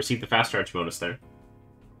 2-wire to receive the fast charge bonus there.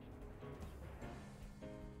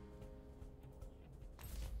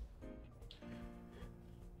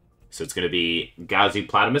 So it's going to be Gazu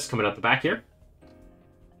Platimus coming out the back here.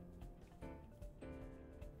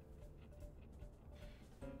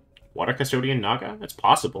 Water Custodian Naga? That's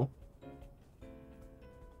possible.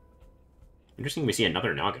 Interesting we see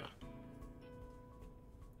another Naga.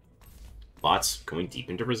 Lots going deep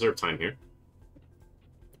into reserve time here.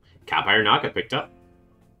 Capire Naga picked up.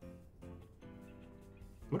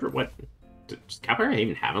 I wonder what... Does Capire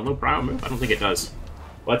even have a low prio move? I don't think it does.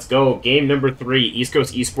 Let's go. Game number 3. East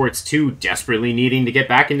Coast Esports 2. Desperately needing to get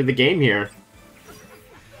back into the game here.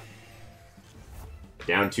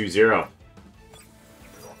 Down 2-0.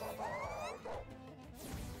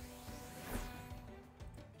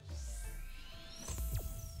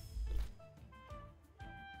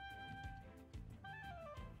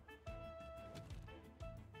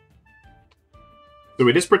 So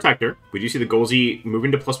it is Protector. We do see the Goldsy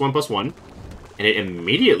moving to +1/+1. And it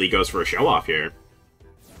immediately goes for a show-off here.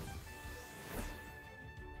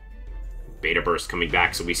 Beta Burst coming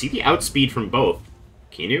back, so we see the outspeed from both.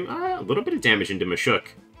 Kinu, a little bit of damage into Mashuk.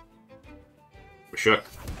 Mashuk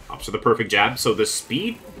opts for the perfect jab, so the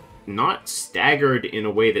speed not staggered in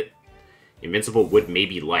a way that Invincible would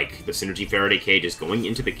maybe like. The Synergy Faraday Cage is going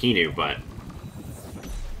into the Kinu, but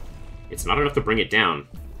it's not enough to bring it down.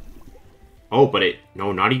 Oh, but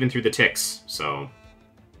no, not even through the ticks, so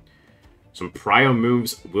some prio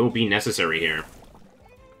moves will be necessary here.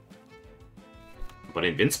 But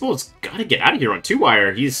Invincible's got to get out of here on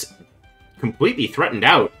 2-wire. He's completely threatened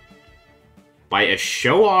out by a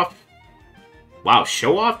show-off. Wow,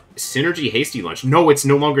 show-off Synergy Hasty Lunge. No, it's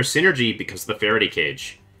no longer Synergy because of the Faraday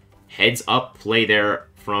Cage. Heads up play there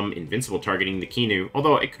from Invincible targeting the Kinu,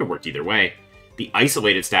 although it could have worked either way. The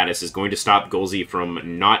isolated status is going to stop Golzy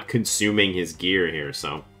from not consuming his gear here,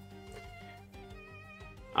 so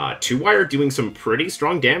 2-wire doing some pretty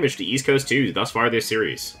strong damage to Eastcoast 2 thus far this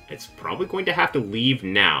series. It's probably going to have to leave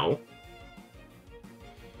now,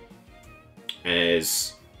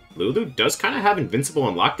 as Lulu does kind of have Invincible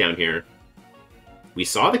on lockdown here. We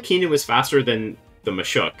saw the Kinu was faster than the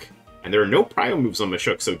Mashuk, and there are no prio moves on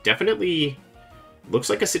Mashuk, so definitely looks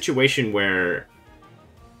like a situation where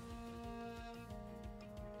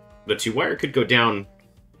the 2-wire could go down.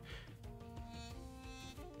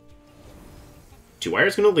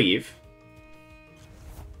 2-wire's going to leave.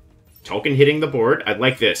 Token hitting the board. I'd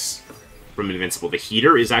like this from Invincible. The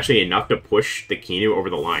heater is actually enough to push the Kinu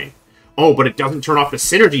over the line. Oh, but it doesn't turn off the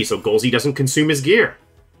Synergy, so Golzy doesn't consume his gear.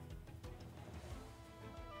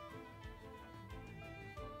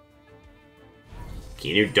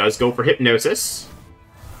 Kinu does go for Hypnosis.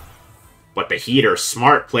 But the heater,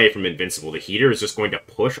 smart play from Invincible. The heater is just going to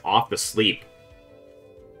push off the sleep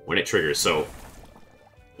when it triggers. So,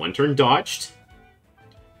 one turn dodged.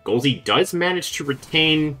 Golzy does manage to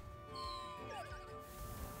retain...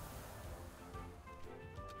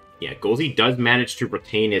 Yeah, Golzy does manage to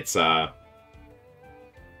retain its Adrenaline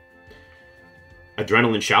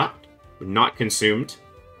Shot. Not consumed.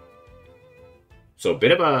 So a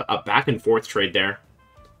bit of a back and forth trade there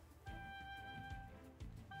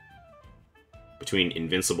between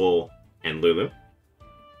Invincible and Lulu.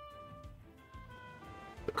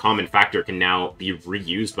 The common factor can now be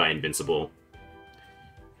reused by Invincible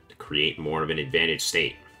to create more of an advantage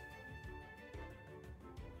state.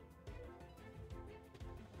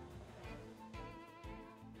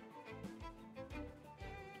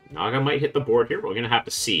 Naga might hit the board here. We're going to have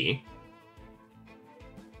to see.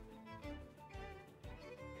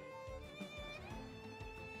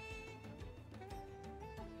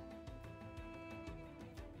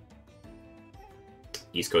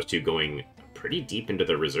 Eastcoast 2 going pretty deep into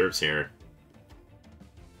the reserves here.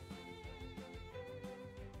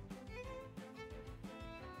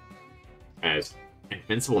 As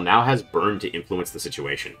Invincible now has Burn to influence the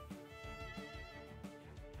situation.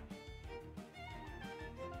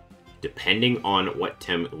 Depending on what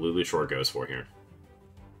Tem Lulu Shore goes for here.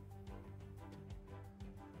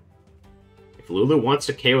 If Lulu wants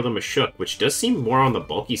to KO the Mashuk, which does seem more on the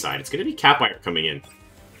bulky side, it's going to be Catfire coming in.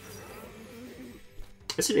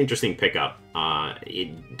 It's an interesting pickup.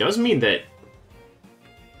 It does mean that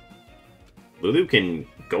Lulu can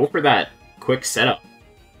go for that quick setup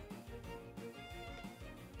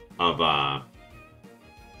of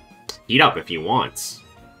heat up if he wants.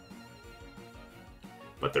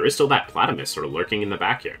 But there is still that Platymus sort of lurking in the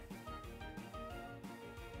back here.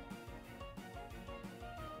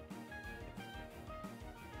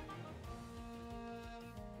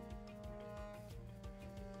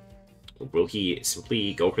 Will he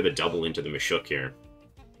simply go for the double into the Mashuk here?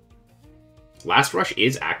 Last Rush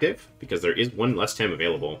is active, because there is one less Tem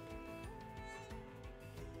available.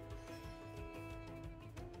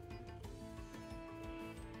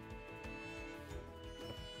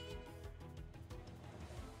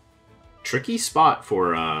 Tricky spot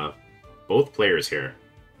for both players here.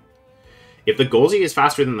 If the Golzy is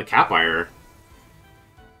faster than the Catfire,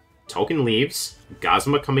 Token leaves.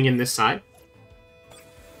 Gazma coming in this side.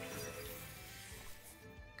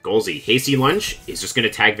 Golzy, Hasty Lunge is just going to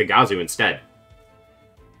tag the Gazu instead.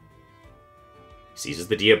 Seizes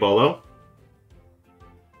the Diabolo.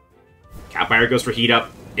 Catfire goes for Heat Up.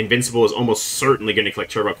 Invincible is almost certainly going to click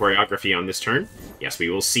Turbo Choreography on this turn. Yes, we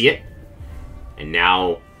will see it. And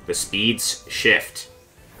now the speeds shift.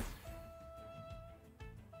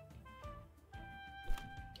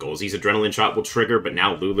 Golzy's Adrenaline Shot will trigger, but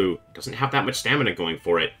now Lulu doesn't have that much stamina going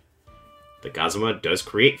for it. The Gazma does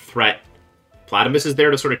create threat. Platymus is there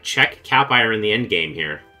to sort of check Catfire in the endgame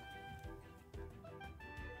here.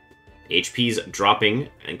 HP's dropping,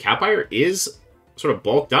 and Catfire is sort of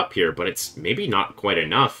bulked up here, but it's maybe not quite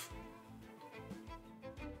enough.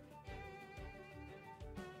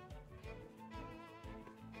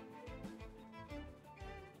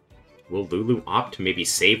 Will Lulu opt to maybe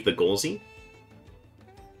save the Golzy?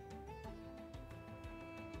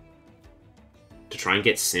 To try and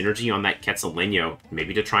get synergy on that Quetzaleno.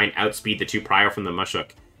 Maybe to try and outspeed the 2 Prio from the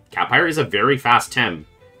Mushuk. Catpire is a very fast Tem.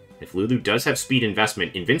 If Lulu does have speed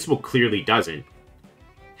investment, Invincible clearly doesn't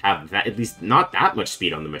have that, at least not that much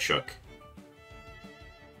speed on the Mushuk.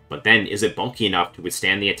 But then, is it bulky enough to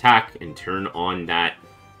withstand the attack and turn on that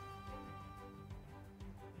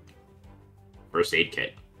first aid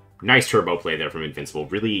kit? Nice turbo play there from Invincible.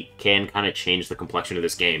 Really can kind of change the complexion of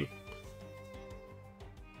this game.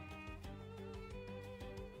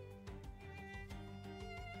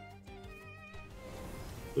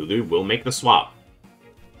 Lulu will make the swap.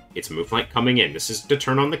 It's Moonflank coming in. This is to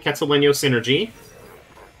turn on the Quetzaleno synergy.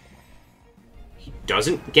 He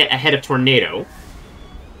doesn't get ahead of Tornado.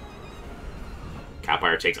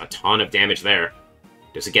 Catpire takes a ton of damage there.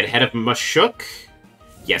 Does it get ahead of Mushuk?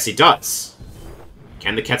 Yes, it does.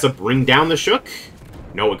 Can the Quetzal bring down the Shuk?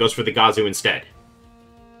 No, it goes for the Gazu instead.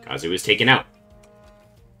 Gazu is taken out.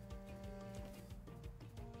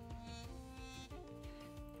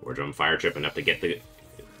 War Drum Fire Trip enough to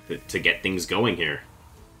get things going here.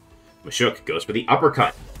 Mushuk goes for the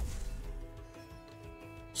uppercut.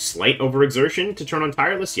 Slight overexertion to turn on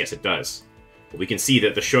Tireless? Yes, it does. But we can see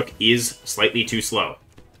that the Shuk is slightly too slow.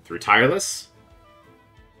 Through Tireless,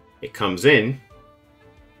 it comes in.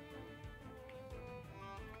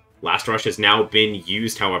 Last Rush has now been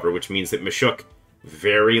used, however, which means that Mushuk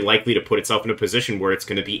very likely to put itself in a position where it's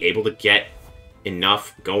going to be able to get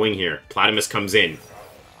enough going here. Platymus comes in.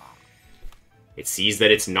 It sees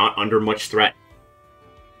that it's not under much threat.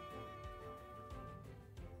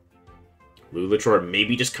 Luluchor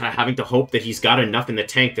maybe just kind of having to hope that he's got enough in the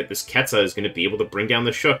tank that this Quetzal is going to be able to bring down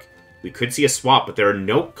the Shuk. We could see a swap, but there are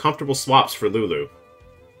no comfortable swaps for Lulu.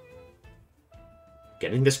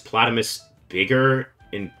 Getting this Platymus bigger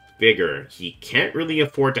and bigger. He can't really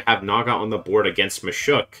afford to have Naga on the board against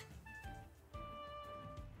Mushuk.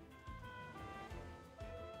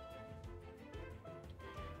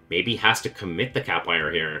 Maybe has to commit the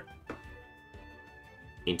Catpire here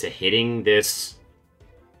into hitting this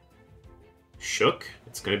Shuk.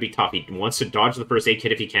 It's going to be tough. He wants to dodge the first aid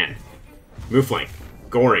kit if he can. Move flank.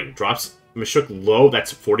 Goring drops Mushuk low.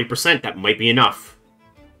 That's 40%. That might be enough.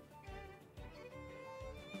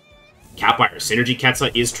 Catpire. Synergy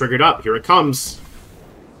Quetzal is triggered up. Here it comes.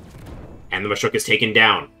 And the Mushuk is taken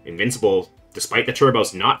down. Invincible, despite the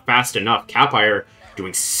turbos, not fast enough. Catpire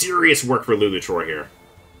doing serious work for Luluchor here.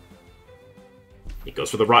 He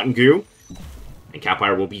goes for the Rotten Goo. And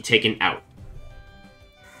Catpire will be taken out.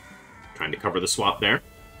 Trying to cover the swap there.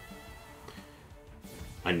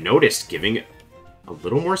 Unnoticed, giving a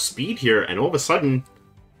little more speed here, and all of a sudden,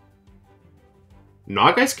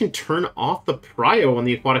 Nagas can turn off the Prio on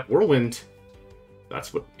the Aquatic Whirlwind.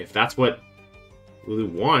 If that's what Lulu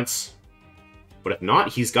wants. But if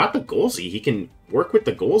not, he's got the Golzy. He can work with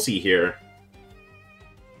the Golzy here.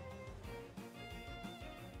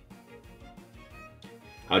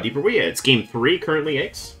 How deep are we at? It's game 3 currently,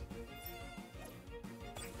 Ace.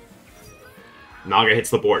 Naga hits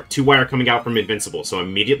the board. 2-wire coming out from Invincible, so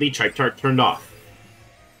immediately Chipe Tart turned off.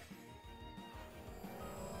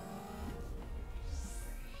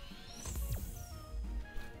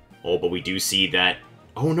 Oh, but we do see that...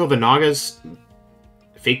 Oh no, the Naga's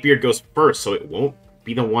Fake Beard goes first, so it won't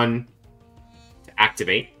be the one to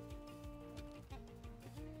activate.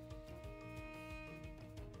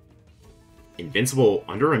 Invincible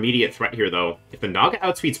under immediate threat here, though. If the Naga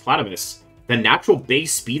outspeeds Platymus, the natural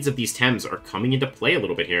base speeds of these Tems are coming into play a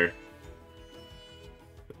little bit here.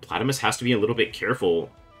 But Platymus has to be a little bit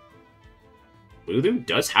careful. Lulu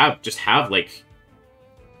does have like,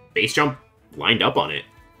 base jump lined up on it.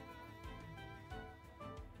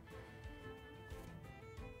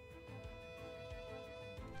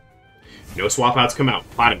 No swap outs come out.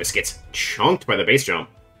 Platymus gets chunked by the base jump.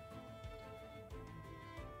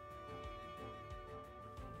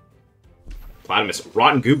 Platymus,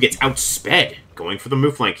 Rotten Goo gets outsped, going for the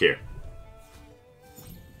move flank here.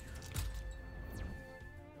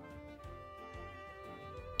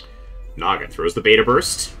 Naga throws the Beta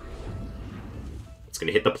Burst. It's going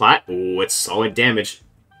to hit the Plat. Oh, it's solid damage.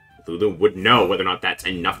 Lulu would know whether or not that's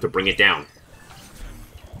enough to bring it down.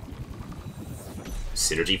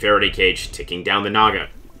 Synergy Faraday Cage, ticking down the Naga.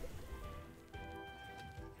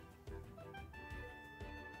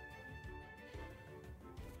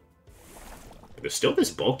 There's still this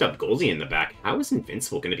bulked up Golzy in the back. How is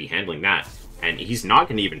Invincible going to be handling that? And he's not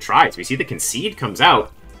going to even try. So we see the concede comes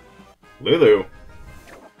out. Lulu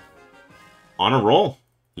on a roll.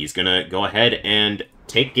 He's going to go ahead and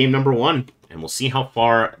take game number 1. And we'll see how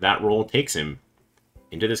far that roll takes him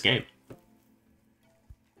into this game.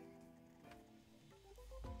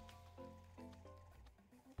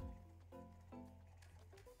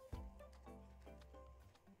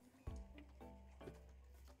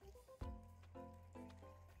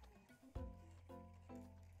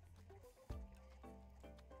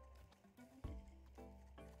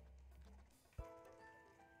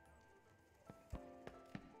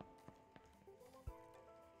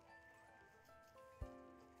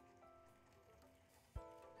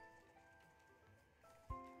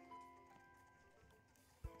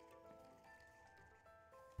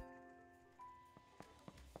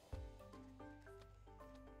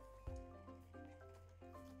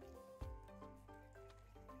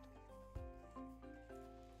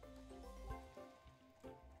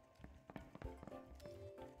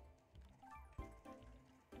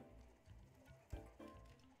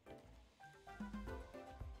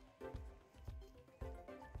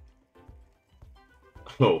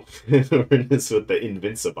 Oh, we're just with the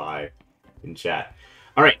Invincibi in chat.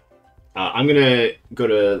 All right, I'm gonna go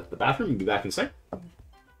to the bathroom and be back in a sec.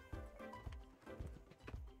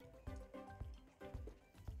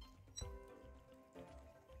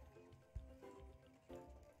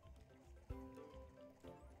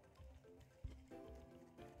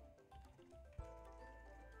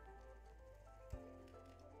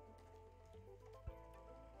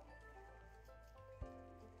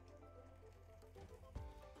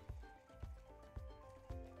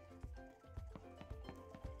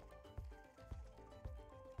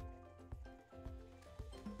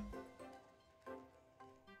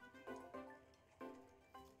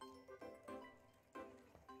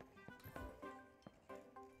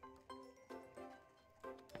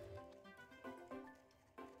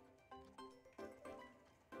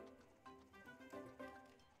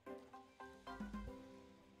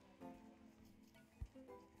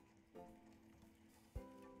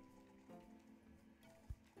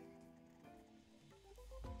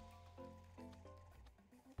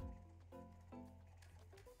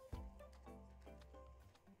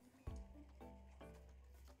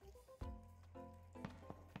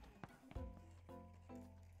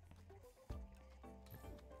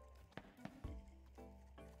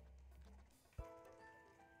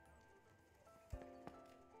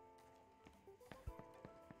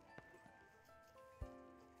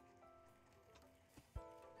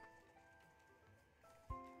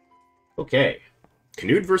 Okay,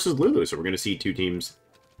 Canute versus Lulu. So we're going to see two teams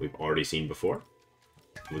we've already seen before.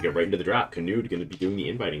 We'll get right into the draft. Canute going to be doing the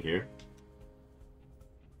inviting here.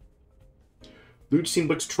 Lulu's team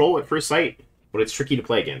looks troll at first sight, but it's tricky to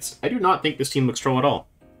play against. I do not think this team looks troll at all.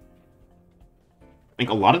 I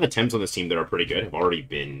think a lot of the Tems on this team that are pretty good have already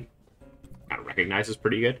been kind of recognized as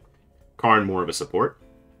pretty good. Karn more of a support.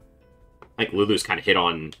 I think Lulu's kind of hit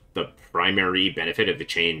on the primary benefit of the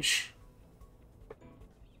change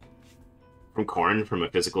from Karn from a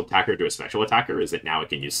physical attacker to a special attacker, is that now it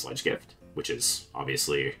can use Sledge Gift, which is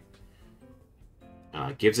obviously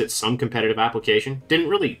gives it some competitive application. Didn't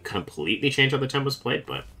really completely change how the Tem was played,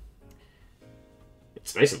 but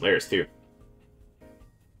it's nice in layers too.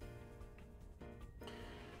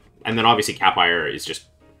 And then obviously Capire is just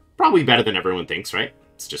probably better than everyone thinks, right?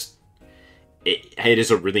 It's just it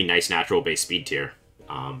is a really nice natural base speed tier.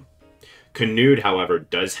 Canute, however,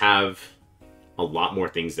 does have a lot more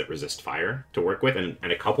things that resist fire to work with, and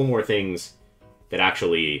a couple more things that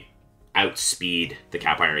actually outspeed the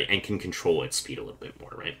Capire and can control its speed a little bit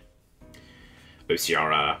more, right?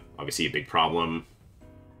 Ociara, obviously a big problem,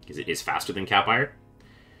 because it is faster than Capire.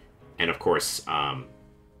 And of course,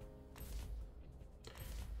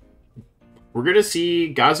 we're going to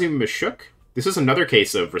see Gazu Mashuk. This is another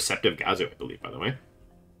case of receptive Gazu, I believe, by the way.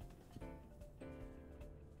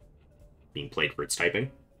 Being played for its typing.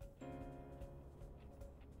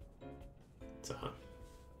 It's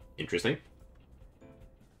interesting.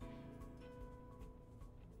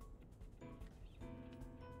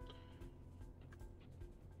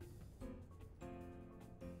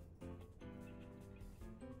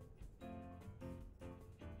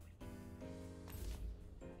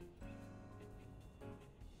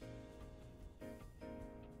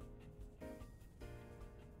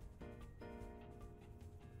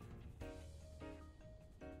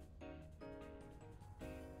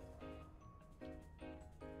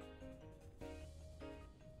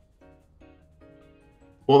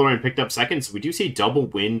 Boulderine picked up second, so we do see double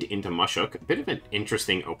wind into Mushuk. A bit of an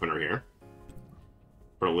interesting opener here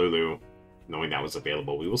for Lulu, knowing that was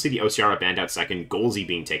available. We will see the Ociara banned out second, Golzy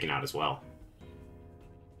being taken out as well.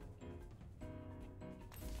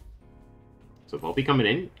 So Volpe coming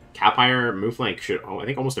in. Capire move flank should, I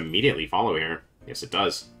think, almost immediately follow here. Yes, it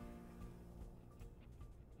does.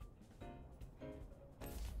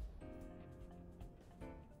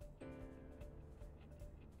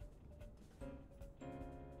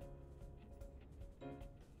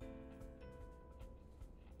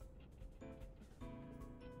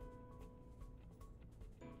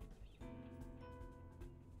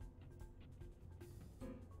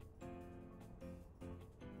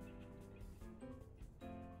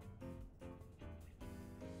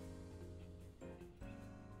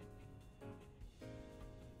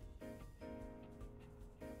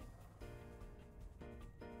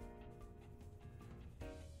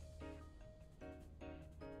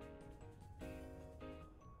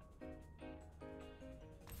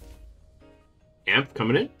 Amp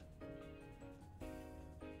coming in.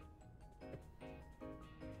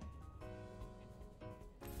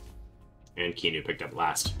 And Kinu picked up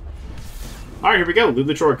last. Alright, here we go.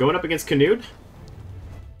 Luluchor going up against Canute.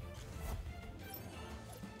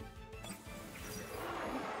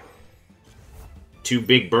 two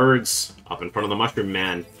big birds up in front of the Mushroom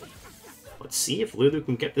Man. Let's see if Lulu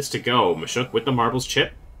can get this to go. Mashuk with the Marbles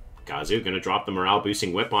chip. Gazu gonna drop the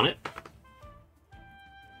morale-boosting whip on it.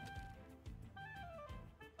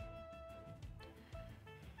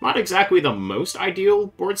 Not exactly the most ideal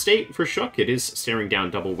board state for Shook. It is staring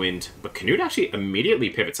down Double Wind, but Canute actually immediately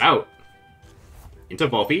pivots out into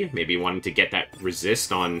Volpe, maybe wanting to get that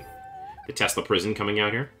resist on the Tesla Prison coming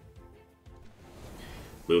out here.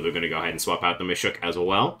 Lulu going to go ahead and swap out the Mashuk as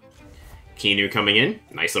well. Kinu coming in.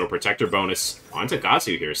 Nice little protector bonus onto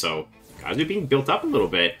Gazu here, so Gazu being built up a little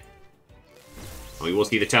bit. We will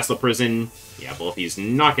see the Tesla Prison. Yeah, Volpe's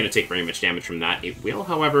not going to take very much damage from that. It will,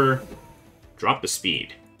 however, drop the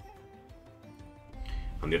speed.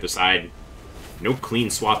 On the other side, no clean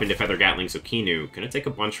swap into Feather Gatling, so Kinu gonna take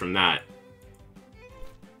a bunch from that.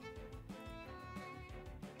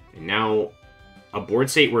 And now, a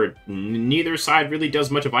board state where neither side really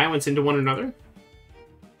does much violence into one another.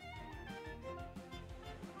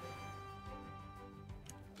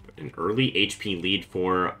 An early HP lead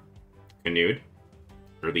for Canute.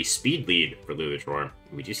 Early speed lead for Luluchor.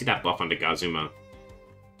 We do see that buff onto Gazuma.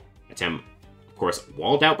 Temtem, of course,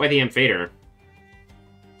 walled out by the Amphader.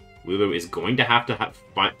 Lulu is going to have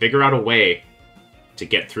figure out a way to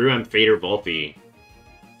get through Amphader Volpe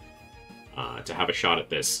to have a shot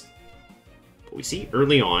at this. But we see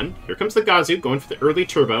early on, here comes the Gazu going for the early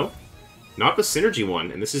turbo. Not the synergy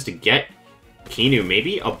one, and this is to get Kinu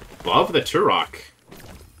maybe above the Turok.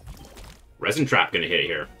 Resin Trap going to hit it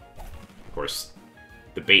here. Of course,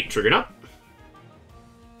 the bait triggered up.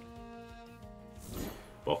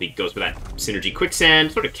 Volpe goes for that synergy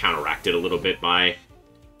quicksand, sort of counteracted a little bit by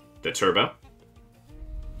the turbo.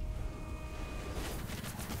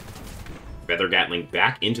 Feather Gatling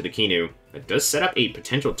back into the Kinu. That does set up a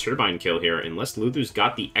potential turbine kill here, unless Lulu's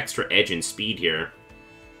got the extra edge in speed here.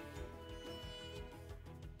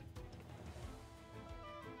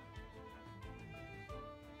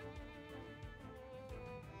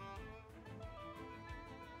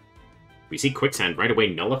 We see Quicksand right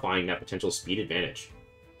away nullifying that potential speed advantage.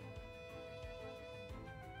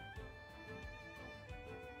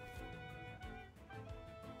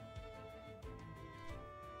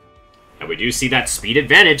 And we do see that speed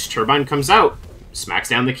advantage. Turbine comes out. Smacks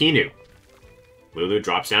down the Kinu. Lulu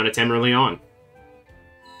drops down to 10 early on.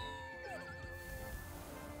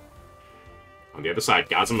 On the other side,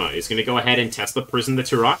 Gazuma is going to go ahead and test the Prison the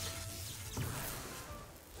Turok.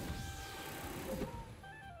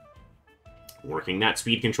 Working that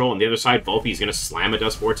speed control. On the other side, Volpe is going to slam a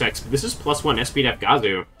Dust Vortex. This is +1 SPDF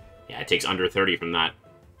Gazu. Yeah, it takes under 30 from that.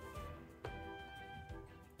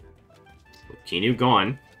 Kinu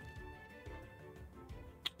gone.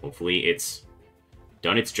 Hopefully it's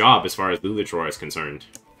done its job as far as Luluchor is concerned.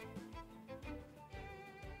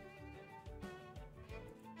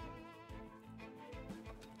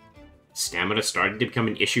 Stamina started to become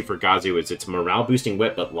an issue for Gazu as its morale-boosting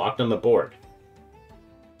whip, but locked on the board.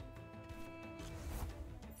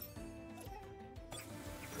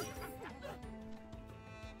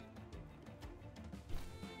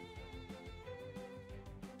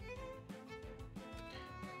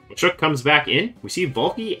 Mashuk comes back in. We see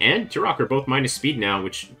Volpe and Turok are both minus speed now,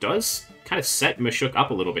 which does kind of set Mashuk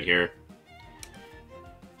up a little bit here.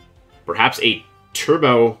 Perhaps a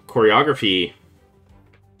turbo choreography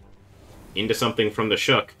into something from the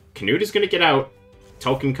Shook. Canute is going to get out.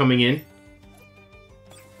 Tolkien coming in.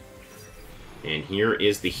 And here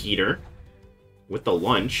is the heater with the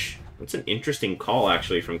lunch. That's an interesting call,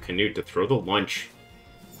 actually, from Canute to throw the lunch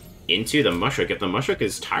into the Mushuk. If the Mushuk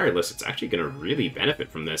is tireless, it's actually going to really benefit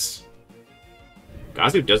from this.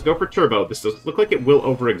 Gazu does go for turbo. This does look like it will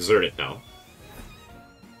overexert it, though.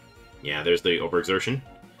 Yeah, there's the overexertion.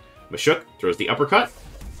 Mashuk throws the uppercut,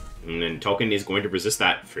 and then Tolkien is going to resist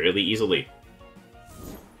that fairly easily.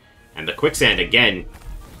 And the quicksand, again,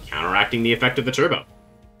 counteracting the effect of the turbo.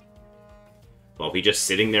 Volpe just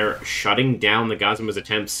sitting there, shutting down the Gazuma's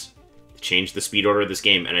attempts to change the speed order of this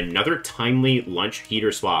game. And another timely lunch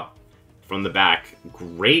heater swap from the back.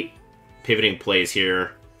 Great pivoting plays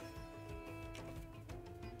here.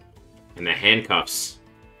 And the handcuffs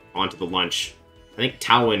onto the lunch. I think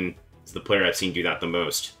Talwin is the player I've seen do that the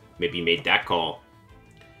most. Maybe made that call.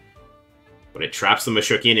 But it traps the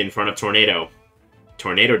Mashuk in front of Tornado.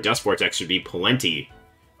 Tornado Dust Vortex should be plenty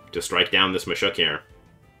to strike down this Mashuk here.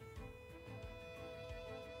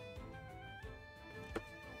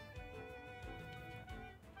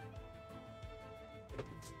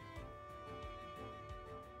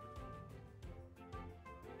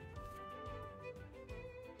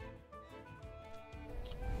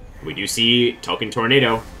 We do see Tolkien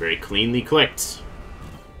Tornado very cleanly clicked.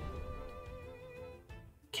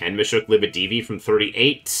 Can Mashuk live a DV from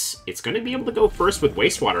 38? It's going to be able to go first with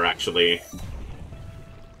Wastewater, actually.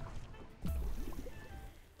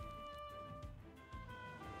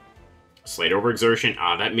 Slight overexertion.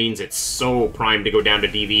 Ah, that means it's so primed to go down to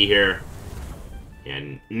DV here.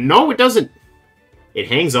 And no, it doesn't. It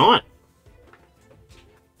hangs on.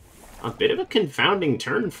 A bit of a confounding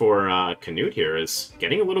turn for Canute here, is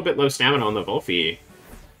getting a little bit low stamina on the Volphy.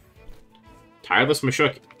 Tireless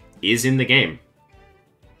Mashuk is in the game.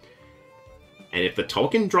 And if the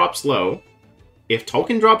Tulkin drops low,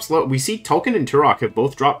 we see Tulkin and Turok have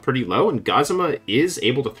both dropped pretty low, and Gazuma is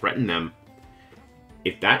able to threaten them.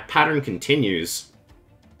 If that pattern continues,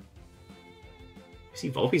 I see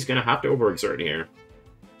Volpy's going to have to overexert here.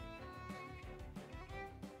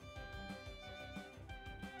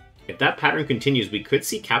 If that pattern continues, we could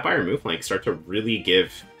see Capire Mooflank start to really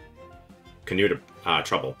give Canute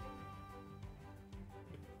trouble.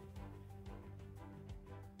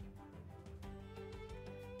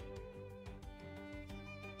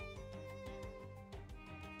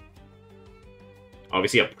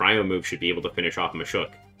 Obviously, a Prio move should be able to finish off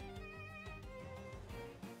Mashuk.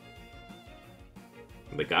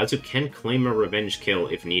 The Gazu can claim a revenge kill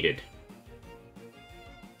if needed.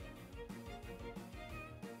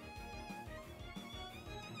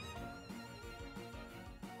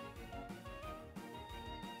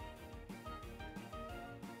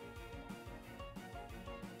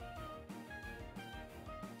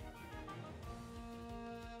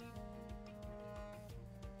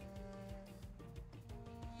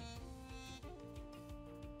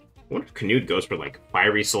 I wonder if Canute goes for, like,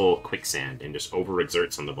 Fiery Soul Quicksand and just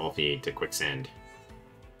overexerts on the Volphy to Quicksand.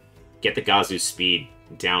 Get the Gazu's speed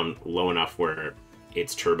down low enough where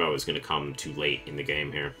its turbo is going to come too late in the game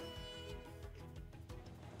here.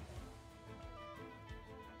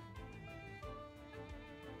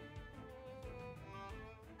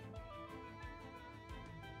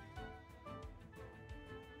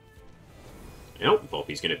 Nope,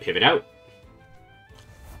 Volpy's going to pivot out.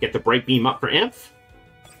 Get the Bright Beam up for Amph.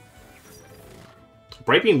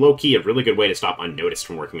 Bright Beam low-key, a really good way to stop Unnoticed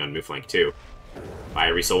from working on Mooflank, too.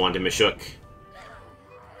 Fiery Soul onto Mashuk.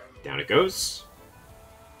 Down it goes.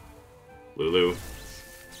 Lulu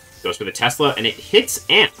goes for the Tesla, and it hits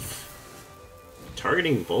Amph.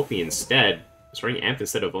 Targeting Volpy instead. Starting Amph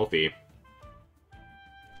instead of Volpy.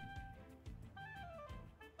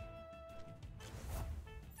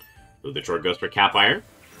 Luthor goes for Capire.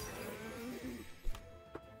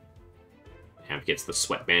 Amph gets the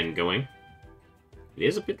Sweatband going. It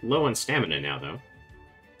is a bit low on stamina now, though.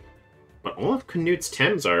 But all of Canute's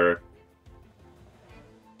Tems are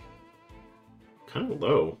kind of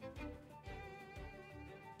low.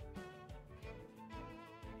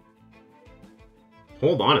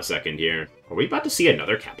 Hold on a second here. Are we about to see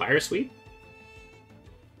another Capire sweep?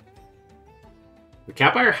 The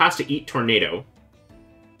Capire has to eat Tornado.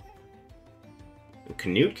 And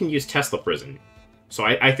Canute can use Tesla Prison. So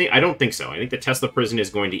I don't think so. I think the Tesla Prison is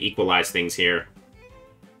going to equalize things here.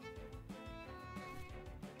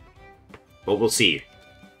 But we'll see.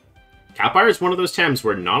 Capire is one of those Tems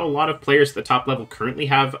where not a lot of players at the top level currently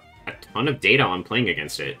have a ton of data on playing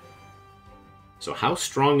against it. So how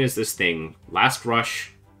strong is this thing? Last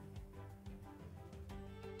Rush.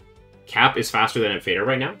 Cap is faster than Invader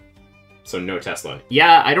right now. So no Tesla.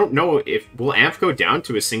 Yeah, I don't know if... Will Amph go down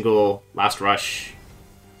to a single Last Rush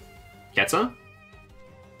Ketsa?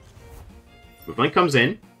 Mooflank comes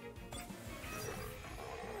in.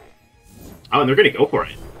 Oh, and they're going to go for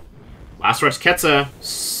it. Last Rush Ketsa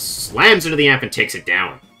slams into the Amph and takes it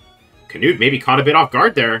down. Canute maybe caught a bit off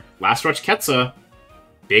guard there. Last Rush Ketsa.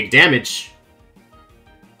 Big damage.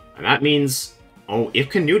 And that means... Oh, if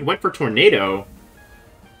Canute went for Tornado...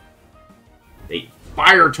 They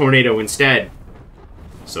fire Tornado instead.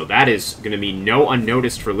 So that is going to be no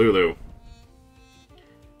Unnoticed for Lulu.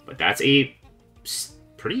 But that's a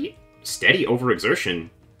pretty steady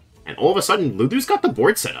overexertion. And all of a sudden, Lulu's got the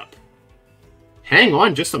board set up. Hang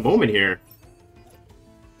on just a moment here.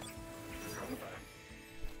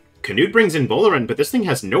 Canute brings in Volaran, but this thing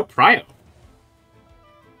has no prio.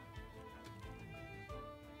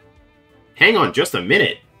 Hang on just a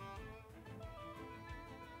minute.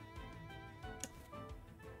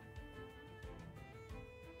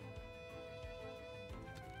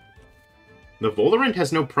 The Volaran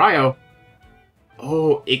has no prio.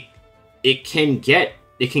 Oh, it can get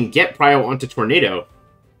prio onto Tornado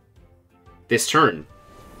this turn.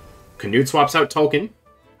 Canute swaps out Tulkin.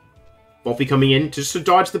 Volphy coming in just to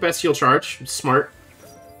dodge the best heal charge. Smart.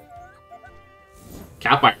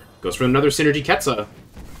 Capire goes for another Synergy Ketsa.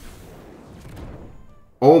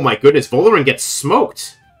 Oh my goodness, Volaran gets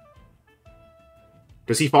smoked.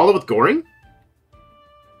 Does he follow with Goring?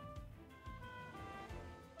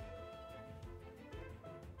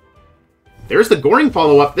 There's the Goring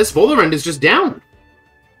follow-up. This Volarend is just down.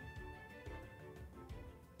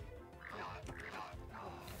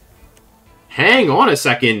 Hang on a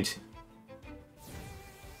second.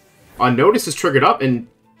 Unnotice is triggered up, and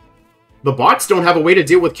the bots don't have a way to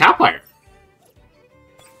deal with Catfire.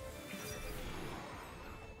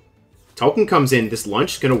 Tolkien comes in. This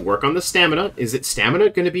lunch is going to work on the stamina. Is it stamina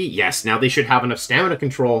going to be? Yes, now they should have enough stamina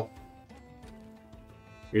control.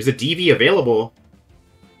 There's a DV available.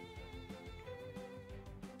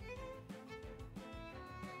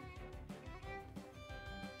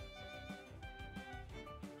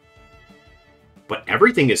 But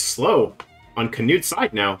everything is slow on Canute's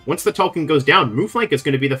side now. Once the Tolkien goes down, Mooflank is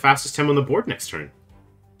going to be the fastest Tem on the board next turn.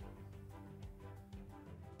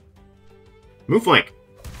 Mooflank.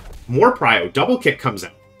 More prio. Double kick comes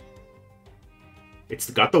out. It's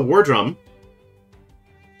got the War Drum.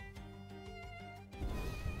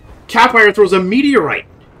 Catfire throws a Meteorite.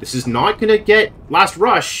 This is not going to get Last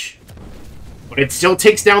Rush. But it still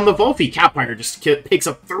takes down the Volphy. Catfire just picks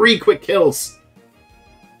up 3 quick kills.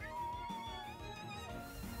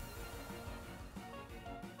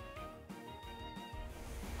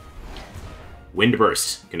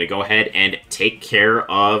 Windburst. Gonna go ahead and take care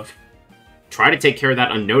of... Try to take care of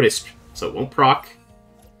that Unnoticed, so it won't proc.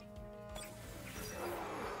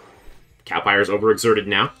 Catfire's overexerted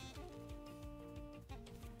now.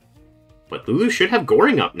 But Lulu should have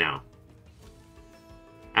Goring up now.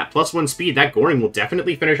 At +1 speed, that Goring will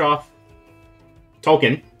definitely finish off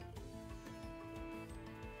Tolkien.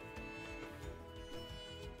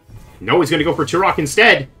 No, he's gonna go for Turok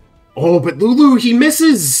instead. Oh, but Lulu, he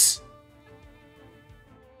misses!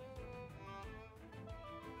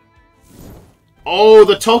 Oh,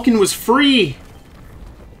 the Tolkien was free!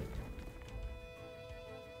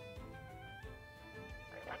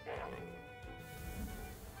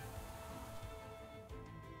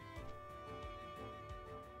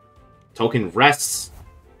 Tolkien rests.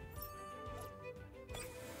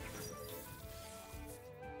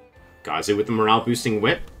 Gazu with the morale-boosting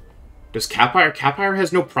whip. Does Catfire? Catfire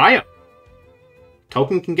has no prio.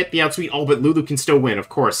 Tolkien can get the outsweep. Oh, but Lulu can still win, of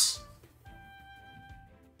course.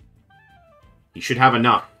 He should have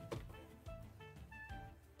enough.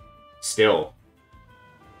 Still.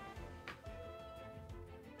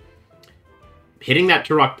 Hitting that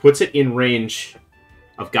Turok puts it in range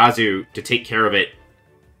of Gazu to take care of it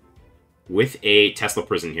with a Tesla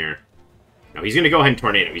Prison here. Now he's going to go ahead and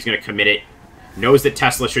Tornado. He's going to commit it. Knows that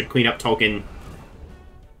Tesla should clean up Tolkien.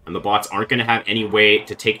 And the bots aren't going to have any way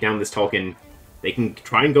to take down this Tolkien. They can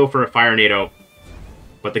try and go for a Fire Nado.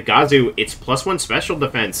 But the Gazu, it's +1 special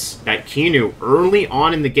defense. That Kinu early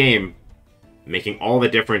on in the game, making all the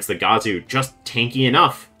difference. The Gazu just tanky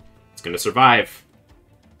enough. It's going to survive.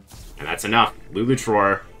 And that's enough.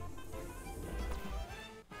 Lulutror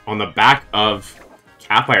on the back of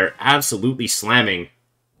Catfire absolutely slamming.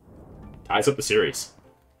 Ties up the series.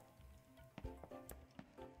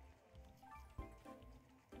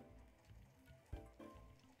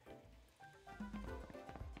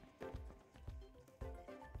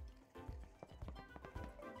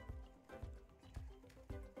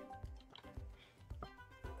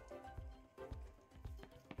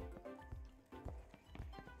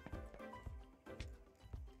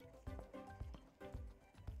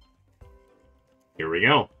 Here we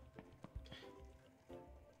go.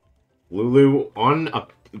 Lulu on a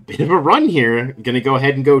bit of a run here. Gonna go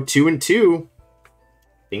ahead and go 2-2.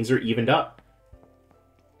 Things are evened up.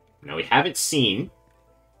 Now we haven't seen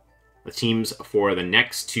the teams for the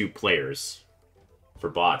next 2 players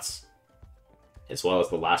for bots, as well as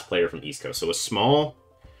the last player from Eastcoast. So a small,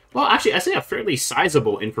 well, actually, I say a fairly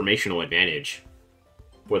sizable informational advantage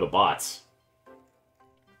for the bots.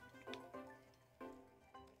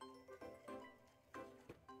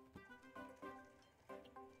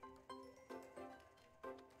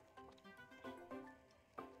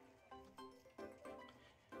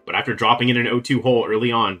 But after dropping in an 0-2 hole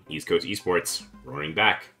early on, Eastcoast Esports roaring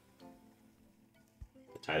back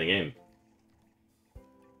to tie the game.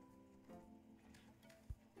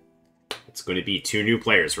 It's going to be 2 new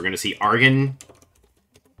players. We're going to see Argon,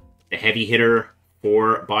 the heavy hitter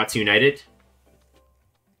for Bots United.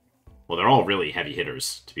 Well, they're all really heavy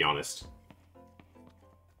hitters, to be honest.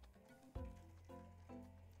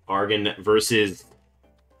 Argon versus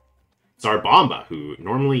Zarbomba, who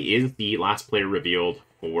normally is the last player revealed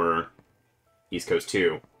for Eastcoast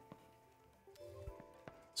 2.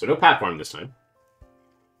 So no platform this time.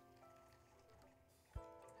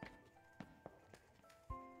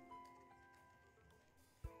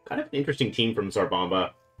 kind of an interesting team from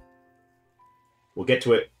Zarbamba. We'll get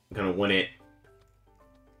to it kind of when it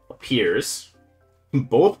appears.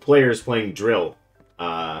 Both players playing Drill.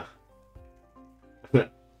 Argon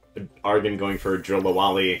going for Drill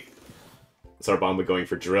Lawali. Zarbamba going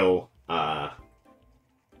for Drill on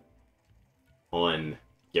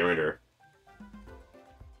Garinder.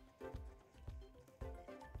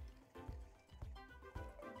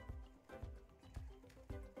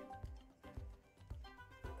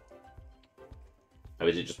 I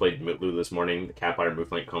just played Mutlu this morning. The Catfire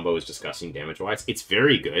Moonlight combo is disgusting damage-wise. It's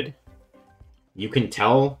very good. You can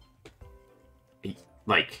tell,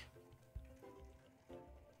 like,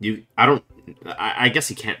 I guess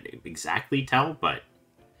you can't exactly tell, but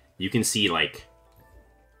you can see, like,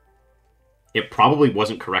 it probably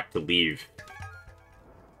wasn't correct to leave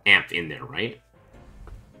Amp in there, right?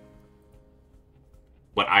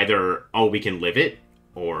 But either, oh, we can live it,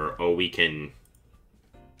 or, oh, we can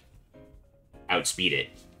outspeed it,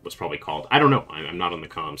 was probably called. I don't know. I'm not on the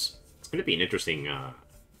comms. It's going to be an interesting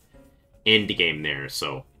end game there,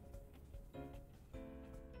 so.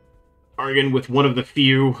 Argon with one of the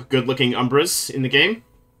few good-looking Umbras in the game,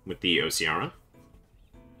 with the Osiara.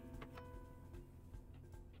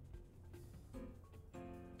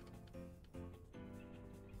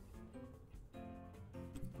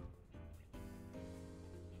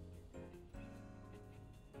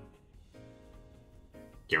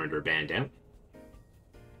 Garinder banned out.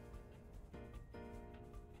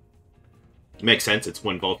 Makes sense, it's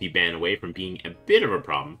one Volpi ban away from being a bit of a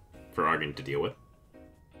problem for Argon to deal with.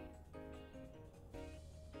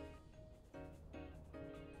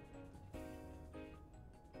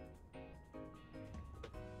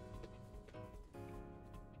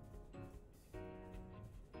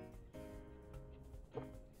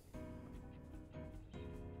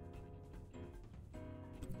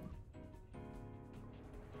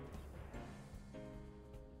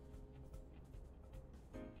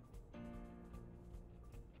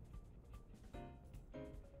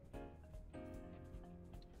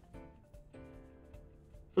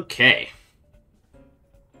 Okay.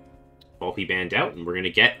 Volpi banned out, and we're going to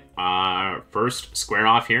get our first square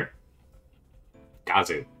off here.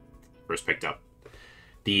 Gazu, first picked up.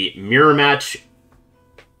 The mirror match,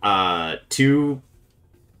 two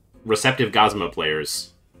receptive Gazma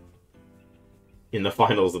players in the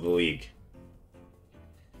finals of the league.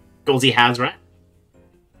 Golzi Hazrat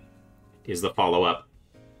is the follow-up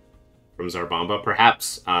from Zarbamba.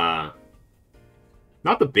 Perhaps,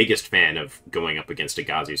 not the biggest fan of going up against a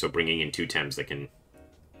Gazi, so bringing in two Tems that can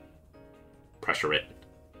pressure it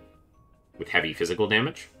with heavy physical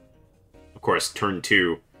damage. Of course, turn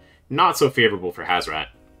 2, not so favorable for Hazrat.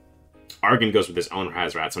 Argon goes with his own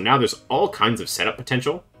Hazrat, so now there's all kinds of setup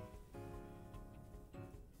potential.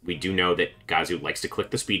 We do know that Gazu likes to click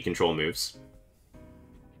the speed control moves.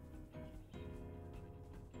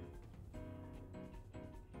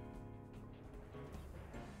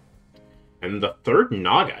 And the third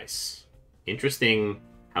Nagice. Interesting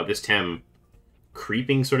how this Tem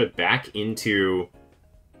creeping sort of back into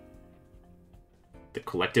the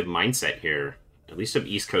collective mindset here, at least of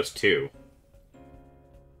Eastcoast 2.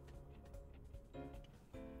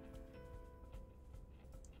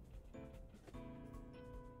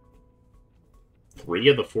 Three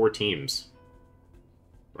of the 4 teams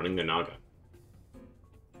running the Naga.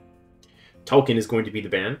 Tolkien is going to be the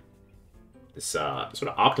ban. This sort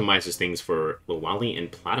of optimizes things for Lawali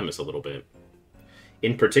and Platimus a little bit.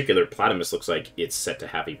 In particular, Platimus looks like it's set to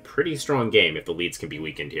have a pretty strong game if the leads can be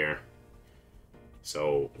weakened here.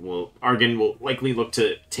 So, Argon will likely look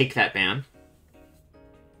to take that ban.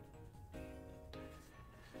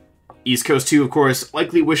 East Coast 2, of course,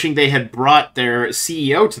 likely wishing they had brought their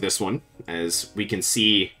CEO to this one, as we can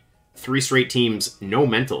see 3 straight teams, no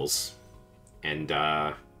mentals. And,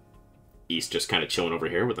 East just kind of chilling over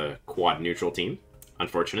here with a quad neutral team.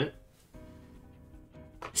 Unfortunate.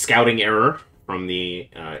 Scouting error from the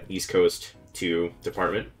East Coast 2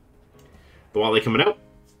 department. Lawali coming out.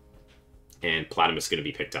 And Platimus is going to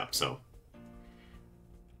be picked up, so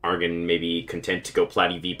Argon maybe content to go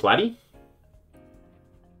Platy v Platy.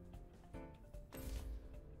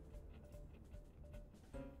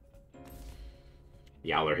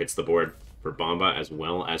 Yowler hits the board for Bomba as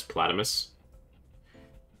well as Platimus.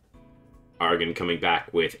 Argon coming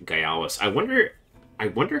back with Gaialis. I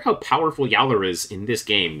wonder how powerful Yowler is in this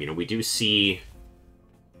game. You know, we do see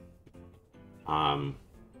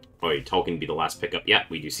Tolkien be the last pickup. Yeah,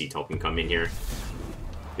 we do see Tolkien come in here.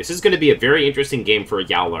 This is going to be a very interesting game for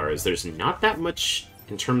Yowler, as there's not that much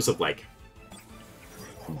in terms of, like,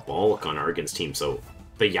 bulk on Argon's team. So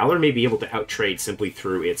the Yowler may be able to outtrade simply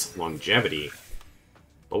through its longevity.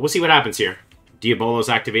 But we'll see what happens here. Diabolo's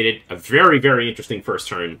activated. A very, very interesting first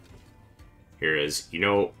turn. Here is, you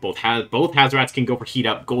know, both Hazrats can go for heat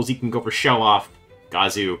up. Golzy can go for show off.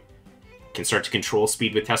 Gazu can start to control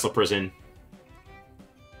speed with Tesla Prison.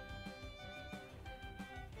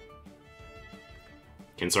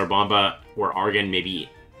 Can Sarbamba or Argon maybe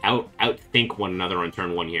outthink one another on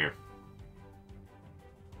turn 1 here?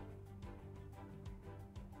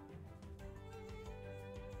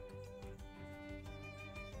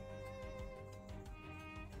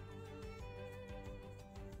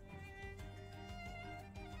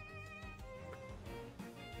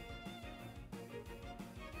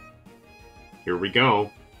 Here we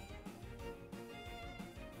go.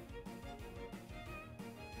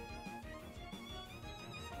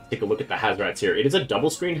 Take a look at the Hazrats here. It is a double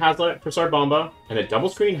screen Hazrat for Sarbamba, and a double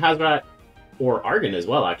screen Hazrat for Argon as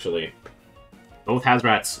well, actually. Both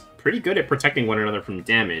Hazrats pretty good at protecting one another from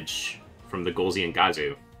damage from the Golzy and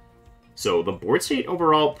Gazu. So the board state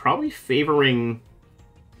overall probably favoring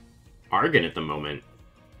Argon at the moment.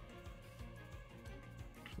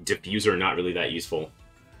 Diffuser not really that useful.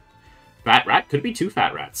 Fat Rat could be 2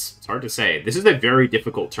 Fat Rats. It's hard to say. This is a very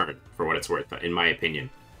difficult turn, for what it's worth, in my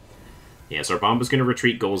opinion. Yeah, Sarbamba's going to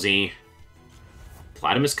retreat Golzy.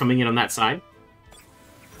 Platymus coming in on that side.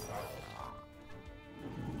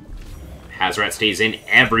 Hazrat stays in.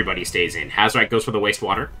 Everybody stays in. Hazrat goes for the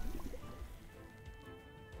Wastewater.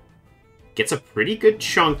 Gets a pretty good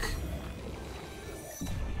chunk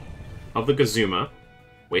of the Gazuma.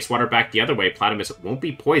 Wastewater back the other way. Platymus won't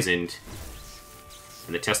be poisoned.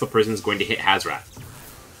 And the Tesla Prison is going to hit Hazrat.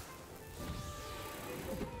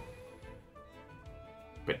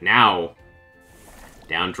 But now,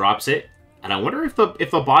 down drops it. And I wonder if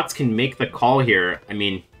the bots can make the call here. I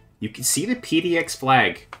mean, you can see the PDX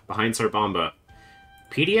flag behind Sarbamba.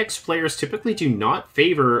 PDX players typically do not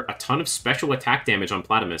favor a ton of special attack damage on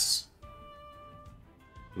Platymus.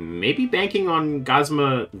 Maybe banking on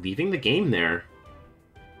Gazma leaving the game there.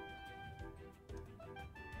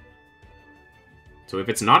 So if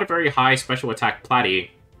it's not a very high special attack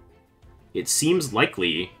Platy, it seems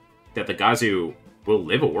likely that the Gazu will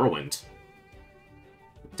live a Whirlwind.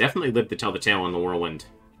 Definitely live to tell the tale on the Whirlwind.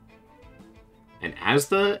 And as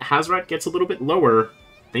the Hazrat gets a little bit lower,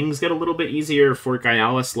 things get a little bit easier for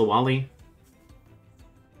Gaialis Lawali.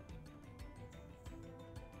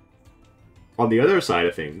 On the other side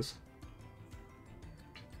of things,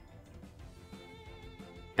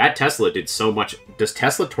 that Tesla did so much. Does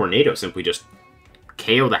Tesla Tornado simply just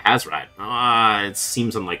KO the Hazrat? It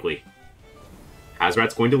seems unlikely.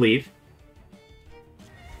 Hazrat's going to leave.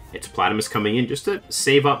 It's Platymus coming in just to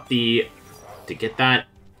save up to get that,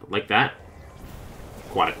 like that.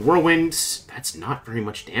 Aquatic Whirlwind. That's not very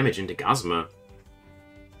much damage into Gazma.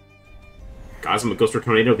 Gazma goes for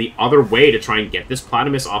Tornado the other way to try and get this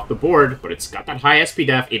Platymus off the board, but it's got that high SP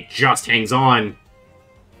def. It just hangs on.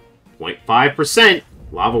 0.5%.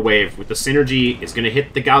 Lava Wave with the Synergy is going to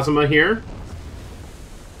hit the Gazma here.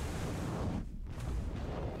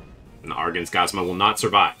 And the Argon's Gazma will not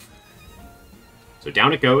survive. So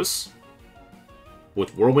down it goes.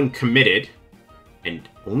 With Whirlwind committed. And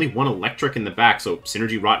only one Electric in the back, so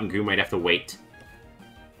Synergy Rotten Goo might have to wait.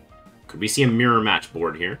 Could we see a mirror match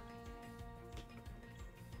board here?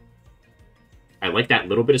 I like that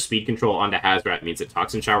little bit of speed control onto Hazrat. Means that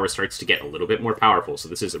Toxin Shower starts to get a little bit more powerful. So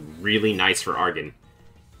this is really nice for Argon.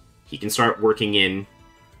 He can start working in,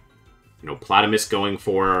 Platymus going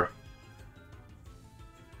for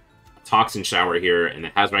a Toxin Shower here, and the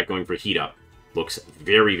Hazrat going for Heat Up. Looks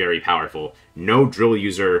very, very powerful. No Drill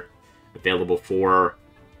User available for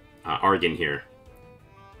Argon here.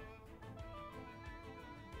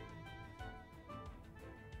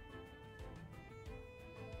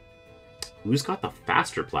 Who's got the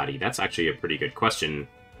faster Platy? That's actually a pretty good question.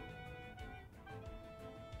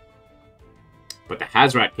 But the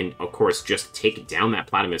Hazrat can, of course, just take down that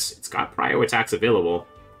Platymus. It's got Prio attacks available.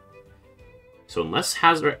 So unless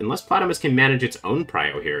Platymus can manage its own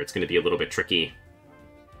Prio here, it's going to be a little bit tricky.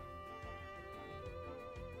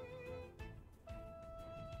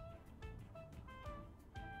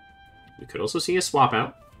 We could also see a swap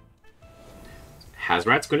out.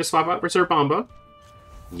 Hazrat's going to swap out for Sarbamba.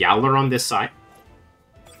 Yowler on this side.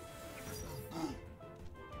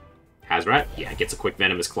 Hazrat, yeah, gets a quick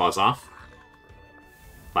Venomous Claws off.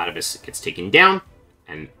 Platypus gets taken down.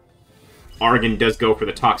 And Argon does go for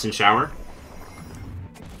the Toxin Shower.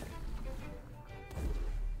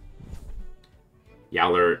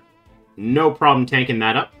 Yowler, no problem tanking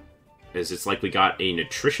that up, as it's likely got a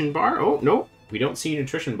Nutrition Bar. Oh, no, we don't see a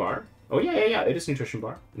Nutrition Bar. Oh, yeah, it is Nutrition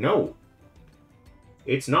Bar. No,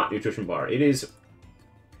 it's not Nutrition Bar. It is...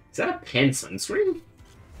 Is that a Pen Sunscreen?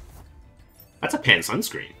 That's a pan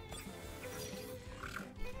sunscreen.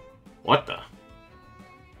 What the?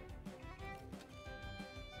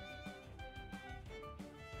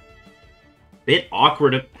 Bit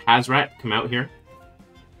awkward of Hazrat come out here.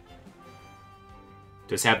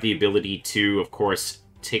 Does have the ability to, of course,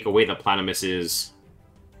 take away the Platimus's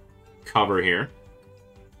cover here.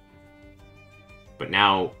 But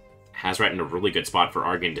now, Hazrat in a really good spot for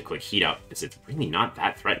Argon to click Heat Up. Is it really not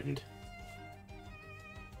that threatened?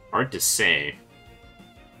 Hard to say.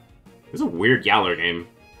 This is a weird Yowler game.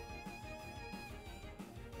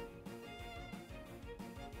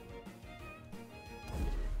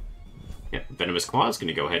 Yep, Venomous Claw is going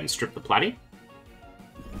to go ahead and strip the Platy.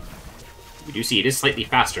 We do see it is slightly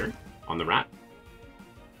faster on the Rat.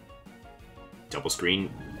 Double screen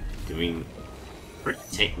doing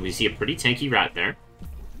pretty we see a pretty tanky Rat there.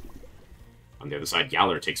 On the other side,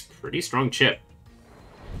 Yowler takes pretty strong chip.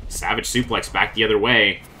 Savage Suplex back the other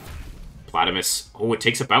way. Platimus, oh, it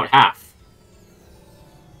takes about half.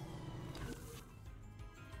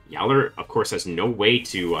 Yowler, of course, has no way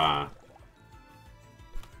to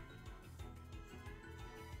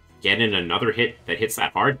get in another hit that hits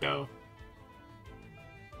that hard, though.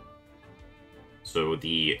 So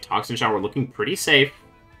the Toxin Shower looking pretty safe.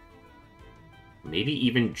 Maybe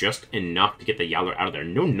even just enough to get the Yowler out of there.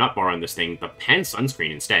 No nut bar on this thing, but Pan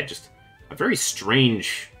Sunscreen instead. Just a very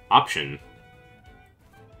strange option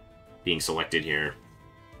being selected here.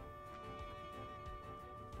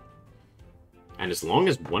 And as long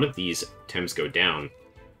as one of these Tems go down,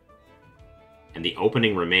 and the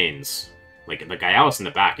opening remains, like, the Gaialis in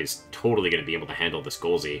the back is totally going to be able to handle this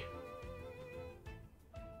Golzi.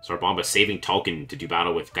 Sarbomba saving Tolkien to do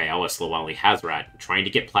battle with Gaialis, Lawali, Hazrat, trying to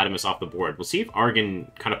get Platimus off the board. We'll see if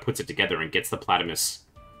Argon kind of puts it together and gets the Platimus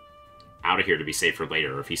out of here to be safe for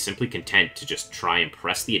later, or if he's simply content to just try and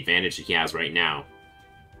press the advantage that he has right now.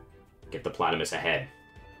 Get the Platimus ahead.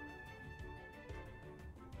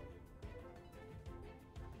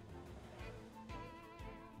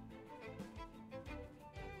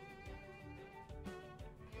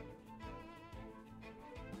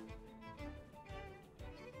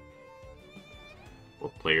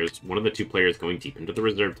 Both players, one of the two players going deep into the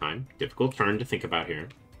reserve time. Difficult turn to think about here.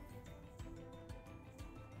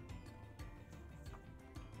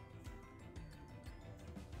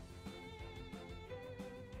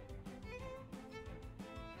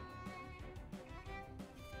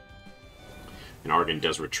 And Argon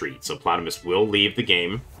does retreat, so Platimus will leave the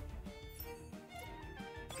game.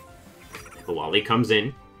 Lawali comes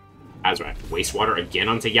in. Azrat, Wastewater again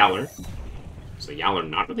onto Yowler. So Yowler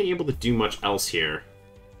not really able to do much else here.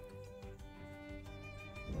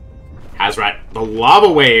 Hazrat, the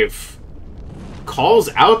Lava Wave, calls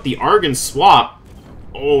out the Argon swap.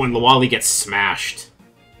 Oh, and Lawali gets smashed.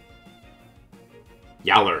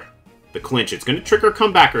 Yowler, the clinch. It's going to trigger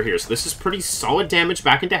comebacker here, so this is pretty solid damage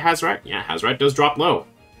back into Hazrat. Yeah, Hazrat does drop low.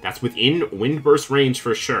 That's within Windburst range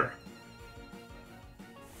for sure.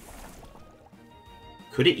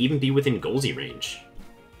 Could it even be within Golzi range?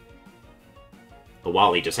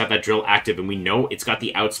 Lawali just have that drill active, and we know it's got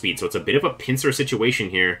the outspeed, so it's a bit of a pincer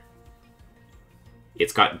situation here.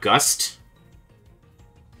 It's got Gust.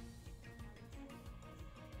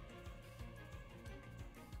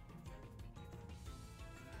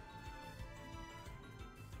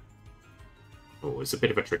 Oh, it's a bit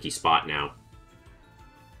of a tricky spot now.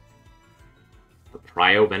 The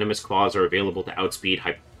Prio Venomous Claws are available to outspeed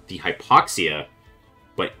the Hypoxia,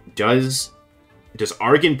 but does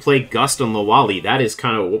Argon play Gust on Lawali? That is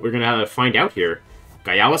kind of what we're going to find out here.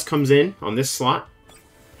 Gaialis comes in on this slot.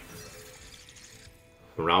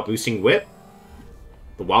 Morale boosting whip.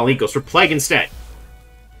 Lawali goes for Plague instead.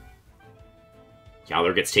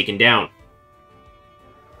 Yowler gets taken down.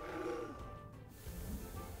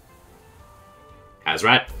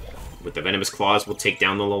 Hazrat, with the Venomous Claws, will take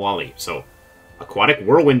down the Lawali. So, Aquatic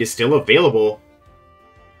Whirlwind is still available.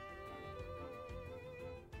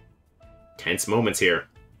 Tense moments here.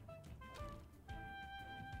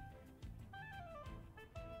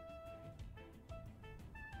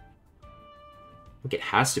 Look, it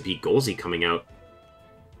has to be Golzi coming out.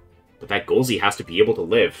 But that Golzi has to be able to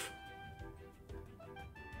live.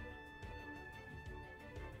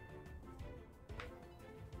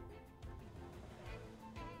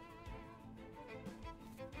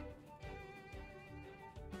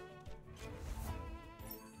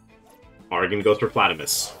 Argon goes for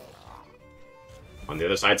Platimus. On the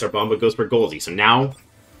other side, Sarbomba goes for Golzi. So now,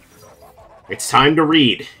 it's time to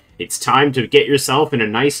read. It's time to get yourself in a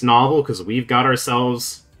nice novel, because we've got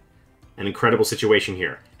ourselves an incredible situation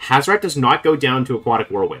here. Hazrat does not go down to Aquatic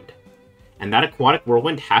Whirlwind. And that Aquatic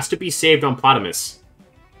Whirlwind has to be saved on Platimus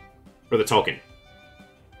or the Tulkun.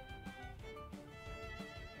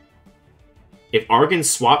 If Argon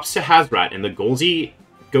swaps to Hazrat and the Golzi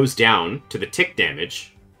goes down to the tick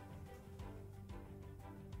damage,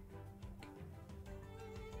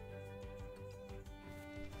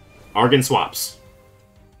 Argon swaps.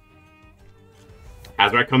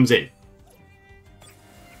 Hazrat comes in.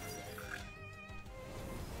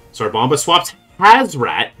 Sarbomba swaps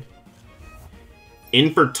Hazrat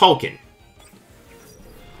in for Tulkun.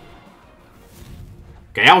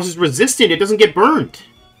 Gyaos is resistant, it doesn't get burned.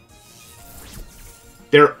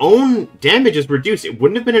 Their own damage is reduced. It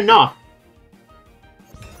wouldn't have been enough.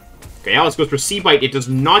 Gyaos goes for Seabite. It does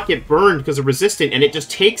not get burned because of resistant, and it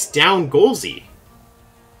just takes down Golzi.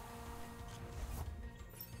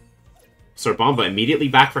 Sarbomba immediately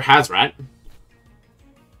back for Hazrat.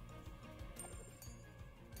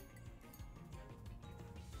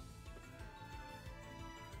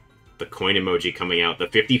 The coin emoji coming out. The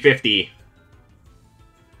 50-50.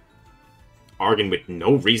 Argon with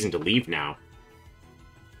no reason to leave now.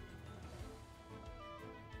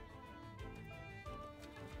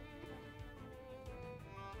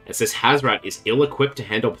 As this Hazrat is ill-equipped to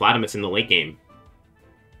handle Platimus in the late game.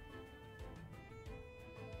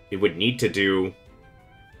 It would need to do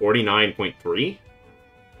 49.3.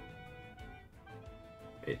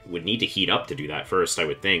 It would need to heat up to do that first, I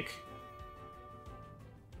would think.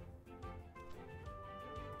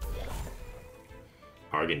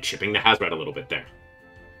 Argon chipping the Hazrat a little bit there.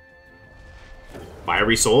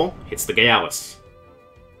 Fiery Soul hits the Gyalis.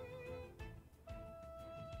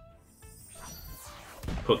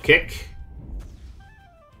 Hook kick.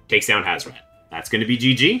 Takes down Hazrat. That's going to be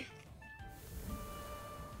GG.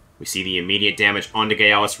 We see the immediate damage onto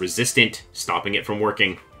Gyalis. Resistant, stopping it from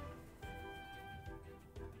working.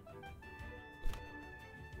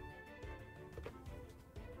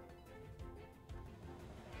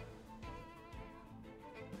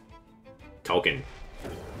 Tulkun.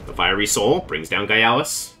 The Fiery Soul brings down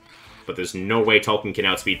Gyalis. But there's no way Tulkun can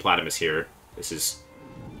outspeed Platimus here. This is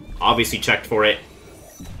obviously checked for it.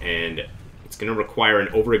 And it's going to require an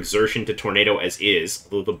overexertion to Tornado as is.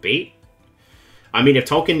 Although the bait... I mean, if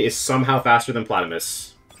Tulkun is somehow faster than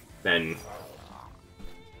Platimus, then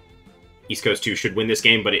Eastcoast 2 should win this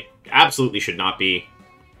game, but it absolutely should not be.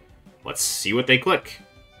 Let's see what they click.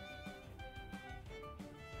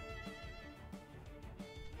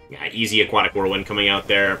 Yeah, easy Aquatic Whirlwind coming out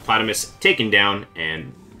there. Platimus taken down,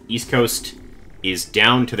 and Eastcoast is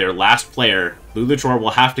down to their last player. Luluchor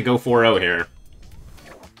will have to go 4-0 here.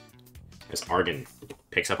 As Argon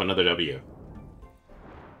picks up another W.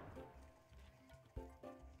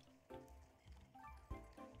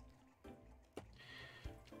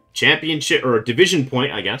 Championship, or division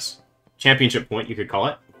point, I guess. Championship point, you could call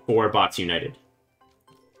it, for Bots United.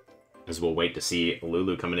 As we'll wait to see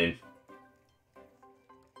Lulu coming in.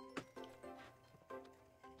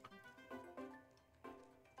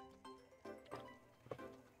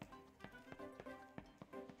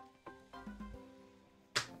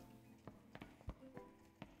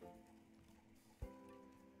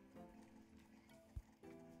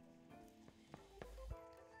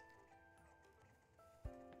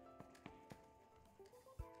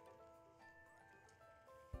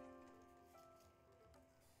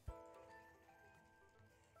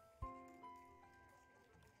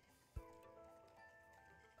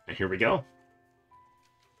 And here we go.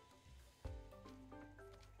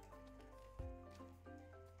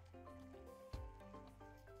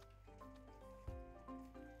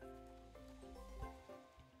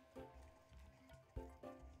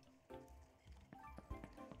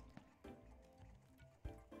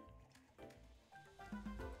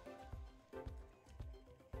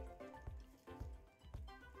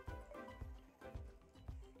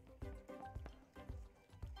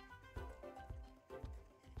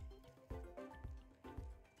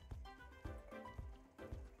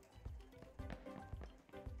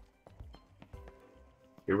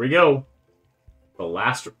 Here we go. The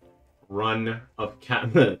last run of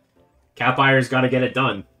Capire's got to get it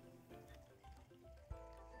done.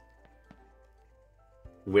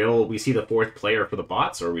 Will we see the fourth player for the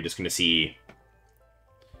bots, or are we just going to see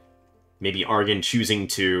maybe Argon choosing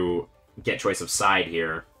to get choice of side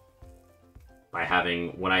here by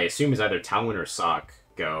having what I assume is either Talwin or Sock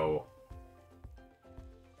go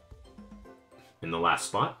in the last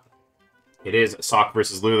spot? It is Sock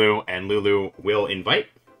versus Lulu, and Lulu will invite.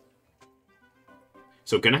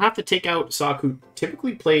 So gonna have to take out Sock, who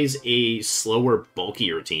typically plays a slower,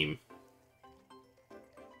 bulkier team.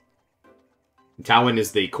 Talwin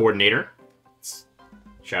is the coordinator.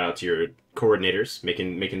 Shout out to your coordinators,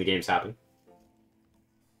 making the games happen.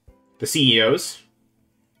 The CEOs.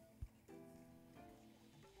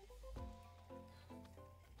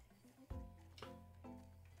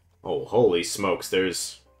 Oh, holy smokes,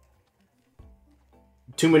 there's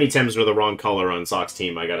too many Tems are the wrong color on Sock's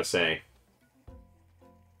team, I gotta say.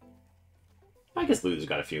 I guess Lulu's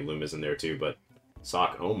got a few Lumas in there too, but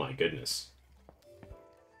Sock, oh my goodness.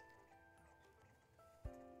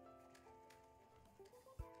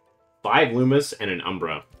 Five Lumas and an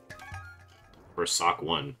Umbra for Sock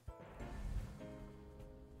 1.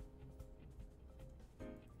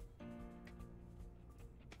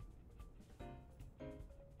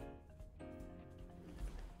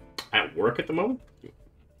 At work at the moment?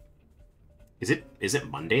 Is it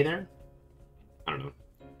Monday there? I don't know.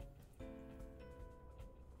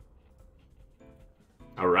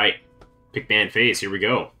 Alright. Pick band phase, here we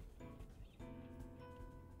go.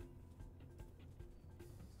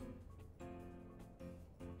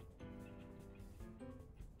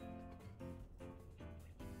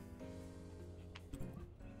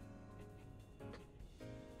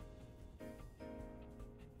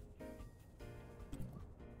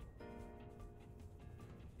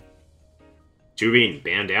 Juvine,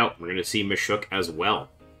 banned out. We're going to see Mashuk as well.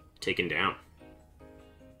 Taken down.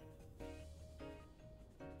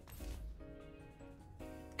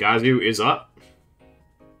 Gazu is up.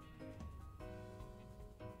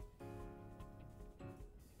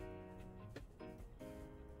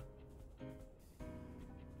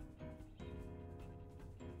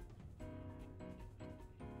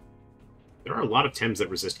 There are a lot of Tems that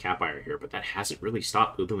resist Capire here, but that hasn't really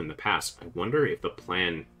stopped Lulu in the past. I wonder if the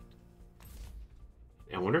plan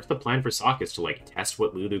for Sock is to, like, test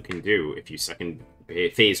what Lulu can do if you second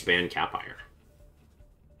phase ban Capire.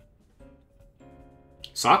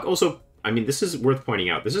 Sock also, I mean, this is worth pointing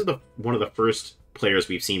out. This is one of the first players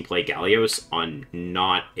we've seen play Gallios on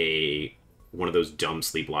not one of those dumb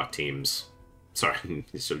sleep block teams. Sorry,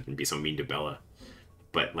 this shouldn't be so mean to Bella.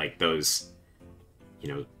 But, like, those, you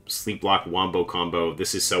know, sleep block wombo combo,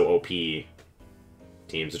 this is so OP teams,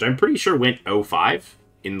 which I'm pretty sure went 0-5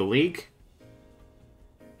 in the league.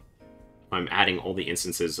 I'm adding all the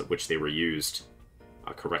instances of which they were used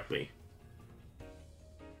correctly.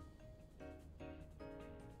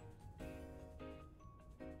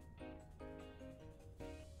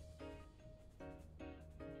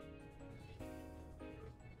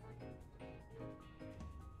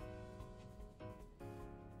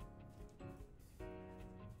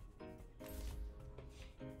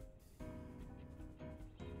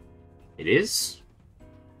 It is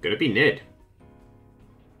gonna be Nid.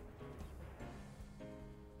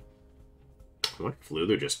 I wonder if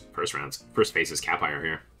Lulu just first faces Capire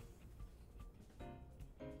here.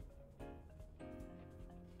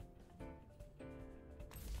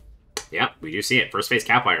 Yeah, we do see it. First face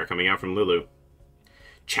Capire coming out from Lulu.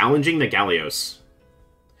 Challenging the Gallios.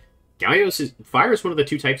 Fire is one of the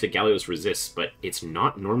two types that Gallios resists, but it's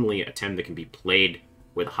not normally a Tem that can be played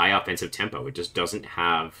with high offensive tempo. It just doesn't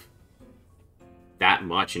have that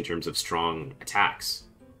much in terms of strong attacks.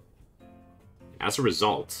 As a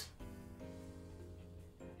result,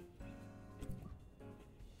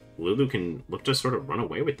 Lulu can look to sort of run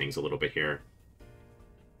away with things a little bit here.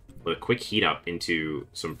 With a quick heat up into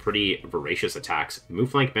some pretty voracious attacks.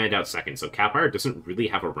 Move flank banned out second, so Capire doesn't really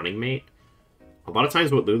have a running mate. A lot of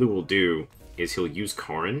times what Lulu will do is he'll use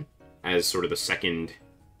Karin as sort of the second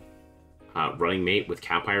running mate with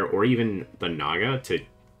Capire, or even the Naga to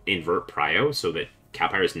invert Prio so that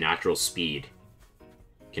Capire's natural speed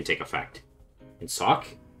can take effect. And Sock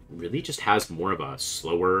really just has more of a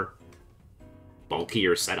slower,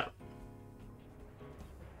 bulkier setup.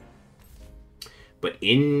 But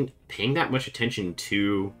in paying that much attention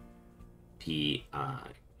to the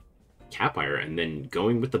Capire and then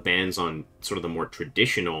going with the bans on sort of the more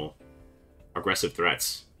traditional aggressive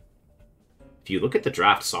threats, if you look at the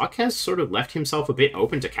draft, Sock has sort of left himself a bit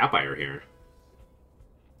open to Capire here.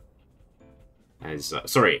 As,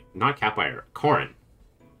 sorry, not Capire, Karin.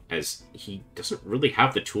 As he doesn't really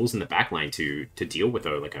have the tools in the backline to deal with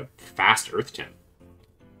a fast Earth Tem.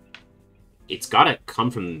 It's gotta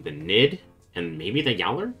come from the Nid and maybe the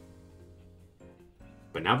Yowler.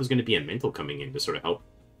 But now there's going to be a Mental coming in to sort of help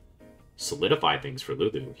solidify things for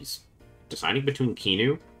Lulu. He's deciding between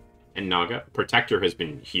Kinu and Naga. Protector has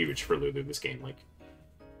been huge for Lulu this game. Like,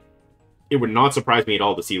 it would not surprise me at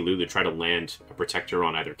all to see Lulu try to land a Protector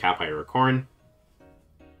on either Capire or Karin.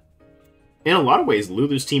 In a lot of ways,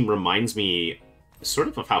 Lulu's team reminds me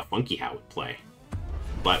sort of how Funky Hat would play.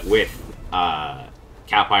 But with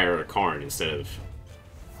Capire or Karin instead of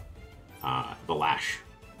the Lash.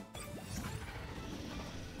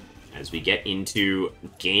 As we get into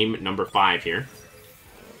game number 5 here.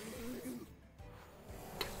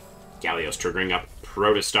 Gallios triggering up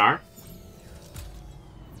Protostar.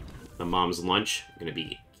 The Mom's Lunch going to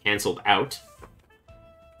be canceled out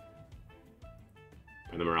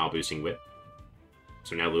by the morale boosting whip.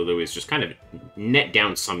 So now Lulu is just kind of net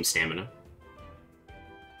down some stamina.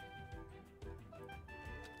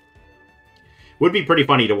 Would be pretty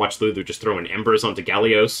funny to watch Lulu just throwing embers onto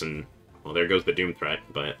Gallios, and, well, there goes the Doom threat,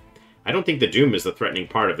 but I don't think the Doom is the threatening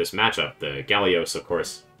part of this matchup. The Gallios, of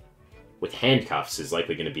course, with handcuffs, is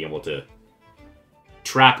likely going to be able to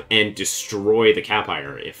trap and destroy the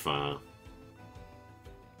Capire if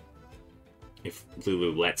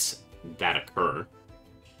Lulu lets that occur.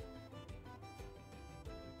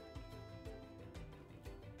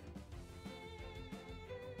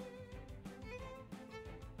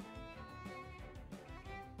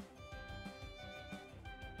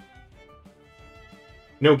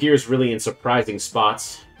 No gears really in surprising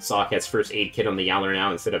spots. Sock has first aid kit on the Yowler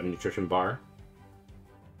now instead of nutrition bar.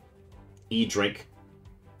 E-drink.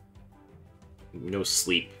 No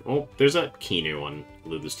sleep. Oh, there's a Kinu on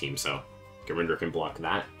Lulu's team, so Garinder can block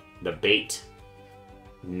that. The bait.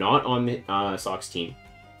 Not on the Sock's team.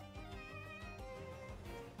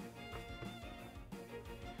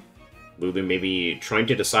 Lulu maybe trying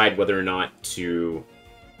to decide whether or not to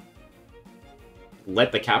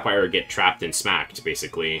let the Capire get trapped and smacked,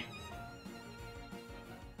 basically.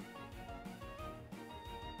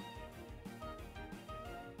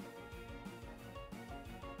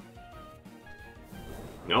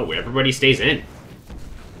 No, everybody stays in.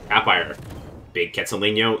 Capire. Big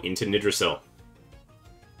Quetzalino into Nidrasil.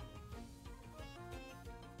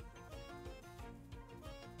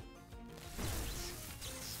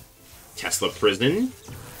 Tesla Prison.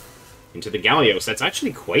 Into the Gallios. That's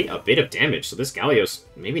actually quite a bit of damage. So this Gallios,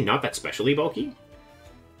 maybe not that specially bulky.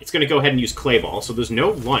 It's going to go ahead and use Clay Ball. So there's no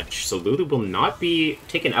lunch. So Lulu will not be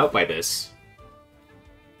taken out by this.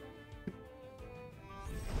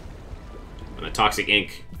 And the Toxic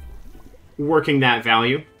Ink working that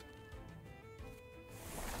value.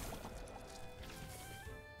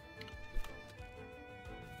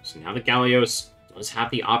 So now the Gallios does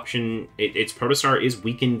have the option. Its Protostar is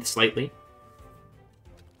weakened slightly.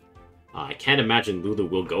 I can't imagine Lulu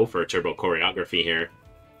will go for a turbo choreography here.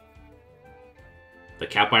 The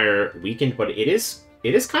Capire weakened, but it is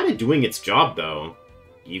kind of doing its job, though.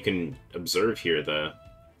 You can observe here the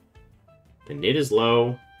Nid is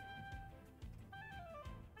low,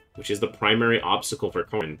 which is the primary obstacle for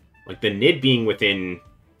Corrin. Like, the Nid being within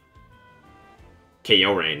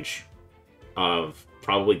KO range of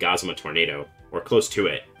probably Gazma Tornado, or close to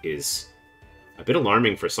it, is a bit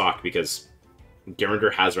alarming for Sock, because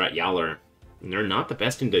Garinder, Hazrat, Yowler, and they're not the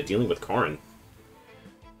best into dealing with Corrin.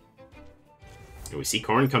 And we see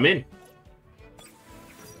Corrin come in.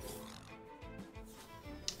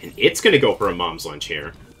 And it's going to go for a mom's lunch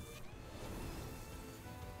here.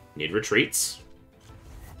 Nid retreats.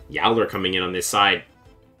 Yowler coming in on this side.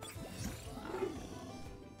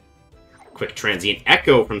 Quick transient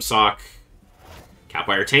echo from Sock.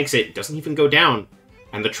 Capire tanks it, doesn't even go down.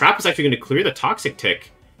 And the trap is actually going to clear the Toxic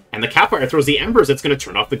Tick. And the Capire throws the Embers, that's going to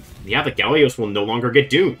turn off the... Yeah, the Gallios will no longer get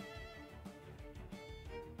Doom.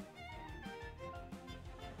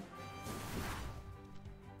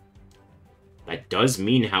 That does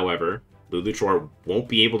mean, however, Luluchor won't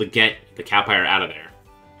be able to get the Capire out of there.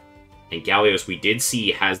 And Gallios, we did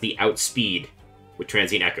see, has the outspeed with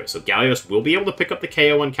Transient Echo. So Gallios will be able to pick up the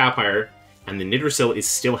KO on Capire, and the Nidrasil is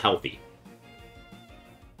still healthy.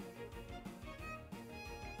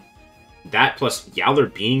 That plus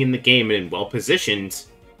Yowler being in the game and well-positioned,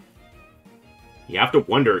 you have to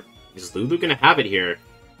wonder, is Lulu going to have it here?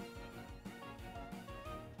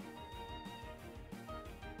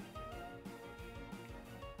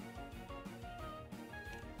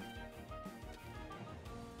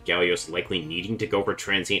 Gallios likely needing to go for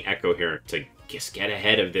Transient Echo here to just get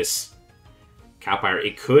ahead of this Capire.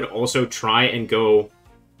 It could also try and go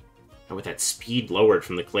with that speed lowered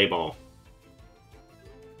from the Clay Ball.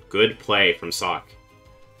 Good play from Sock.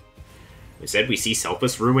 I said we see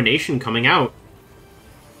Selfless Ruination coming out.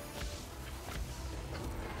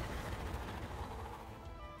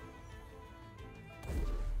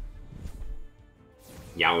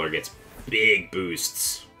 Yowler gets big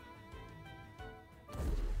boosts.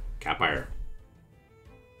 Capire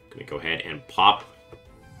gonna go ahead and pop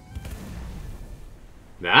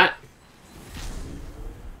that.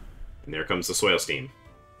 And there comes the Soil Steam.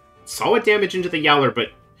 Solid damage into the Yowler,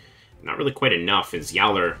 but not really quite enough, as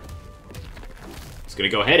Yowler is going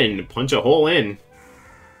to go ahead and punch a hole in.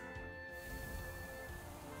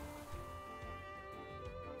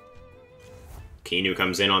 Kinu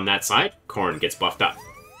comes in on that side. Corrin gets buffed up.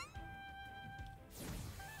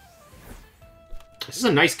 This is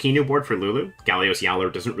a nice Kinu board for Lulu. Gallios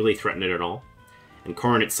Yowler doesn't really threaten it at all. and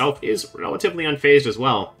Corrin itself is relatively unfazed as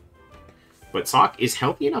well. But Sock is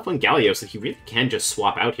healthy enough on Gallios that he really can just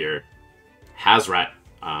swap out here. Hazrat,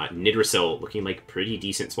 Nidrasil looking like pretty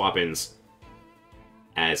decent swap-ins,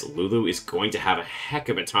 as Lulu is going to have a heck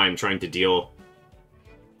of a time trying to deal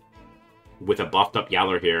with a buffed-up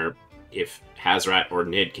Yowler here if Hazrat or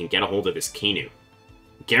Nid can get a hold of this Kinu.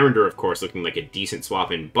 Garender, of course, looking like a decent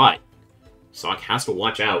swap-in, but Sock has to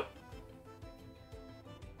watch out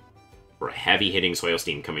for a heavy-hitting Soil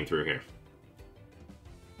Steam coming through here.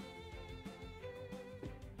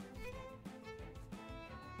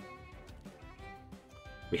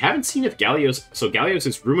 We haven't seen if Gallios... So Gallios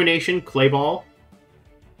is Rumination, Clay Ball,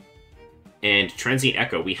 and Transient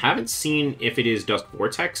Echo. We haven't seen if it is Dusk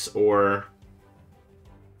Vortex or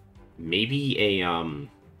maybe a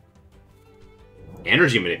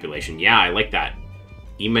Energy Manipulation. Yeah, I like that.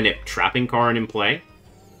 E-Manip trapping Corrin in play.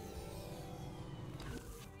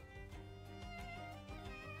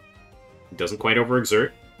 Doesn't quite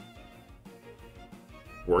overexert.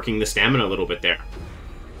 Working the stamina a little bit there.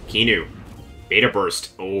 Kinu. Beta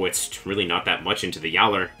Burst. Oh, it's really not that much into the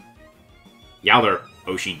Yowler. Yowler.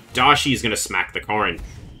 Oshidashi is going to smack the Corrin.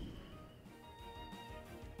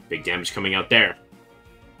 Big damage coming out there.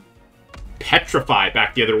 Petrify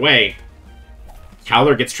back the other way.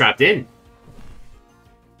 Yowler gets trapped in.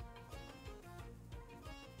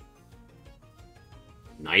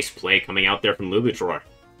 Nice play coming out there from Lulutror.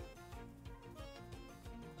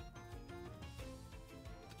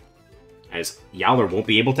 As Yowler won't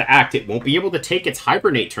be able to act, it won't be able to take its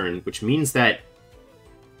Hibernate turn, which means that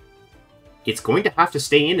it's going to have to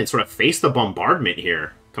stay in and sort of face the bombardment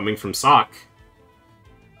here, coming from Sock.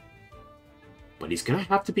 But he's going to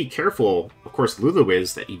have to be careful, of course Lulu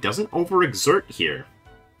is, that he doesn't overexert here.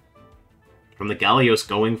 From the Gallios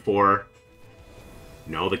going for...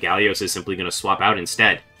 No, the Gallios is simply going to swap out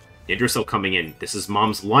instead. Yggdrasil coming in. This is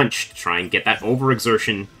Mom's lunch to try and get that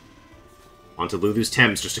overexertion onto Lulu's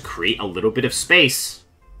Thames just to create a little bit of space.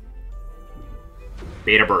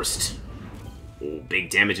 Beta Burst. Oh, big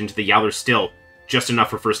damage into the Yowler still. Just enough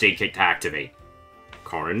for First Aid Kit to activate.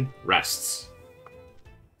 Corrin rests.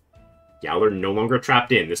 Yowler no longer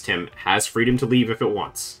trapped in. This Tem has freedom to leave if it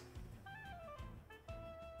wants.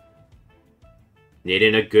 Nid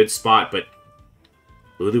in a good spot, but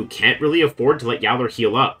Lulu can't really afford to let Yowler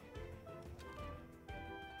heal up.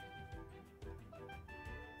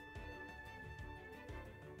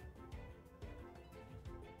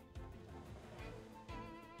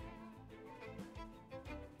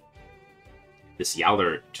 This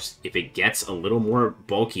Yowler, just if it gets a little more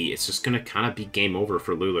bulky, it's just going to kind of be game over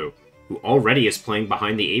for Lulu, who already is playing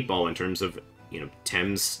behind the 8-ball in terms of, you know,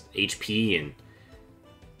 Tem's HP and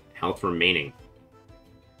health remaining.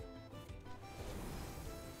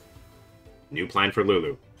 New plan for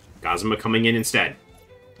Lulu. Gazuma coming in instead.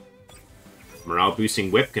 Morale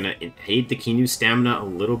boosting whip, gonna aid the Kinu's stamina a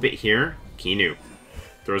little bit here. Kinu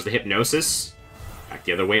throws the Hypnosis back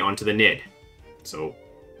the other way onto the Nid. So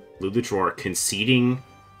Lulutror conceding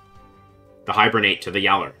the Hibernate to the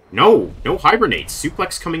Yowler. No! No Hibernate!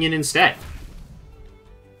 Suplex coming in instead.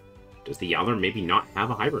 Does the Yowler maybe not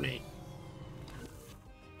have a Hibernate?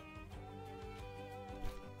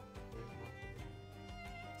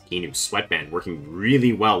 Kinu, Sweatband, working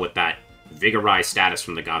really well with that Vigorize status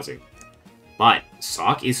from the Gazu. But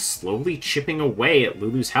Sock is slowly chipping away at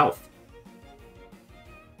Lulu's health.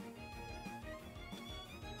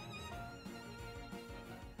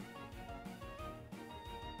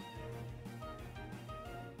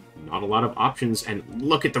 Not a lot of options, and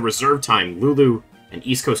look at the reserve time. Lulu and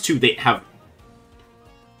Eastcoast 2, they have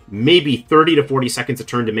maybe 30 to 40 seconds a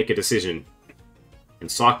turn to make a decision.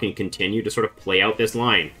 And Sock can continue to sort of play out this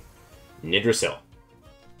line. Nidrasil.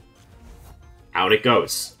 Out it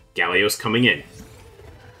goes. Gallios coming in.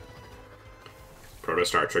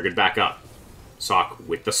 Protostar triggered back up. Sock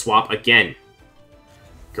with the swap again.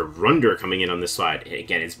 Garunder coming in on this side.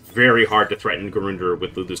 Again, it's very hard to threaten Garunder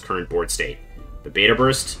with Lulu's current board state. The Beta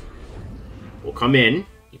Burst will come in.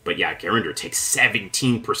 But yeah, Garunder takes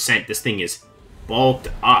 17%. This thing is bulked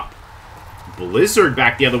up. Blizzard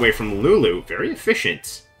back the other way from Lulu. Very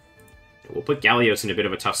efficient. We'll put Gallios in a bit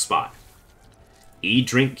of a tough spot.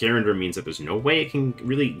 E-Drink Garunder means that there's no way it can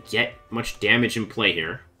really get much damage in play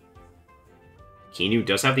here. Kinu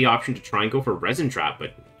does have the option to try and go for Resin Trap,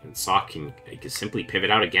 but Sock can simply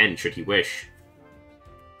pivot out again should he wish.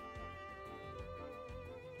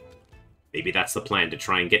 Maybe that's the plan, to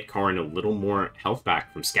try and get Corrin a little more health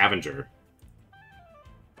back from Scavenger.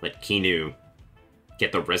 Let Kinu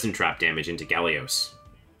get the Resin Trap damage into Gallios.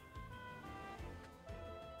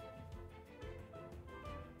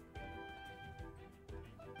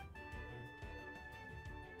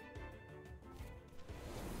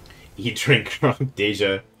 Eat drink from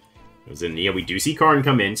Deja. Yeah, we do see Karn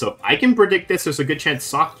come in, so if I can predict this, there's a good chance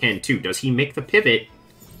Sok can too. Does he make the pivot?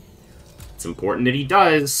 It's important that he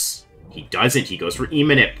does. He doesn't. He goes for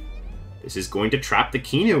E-Manip. This is going to trap the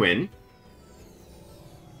Kinu in.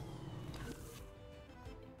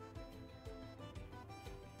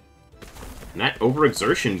 And that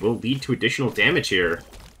overexertion will lead to additional damage here.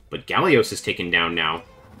 But Gallios is taken down now.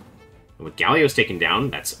 And with Gallios taken down,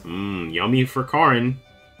 that's yummy for Karn.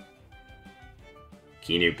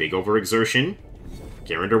 Kinu, big overexertion.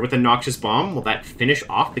 Garinder with a Noxious Bomb. Will that finish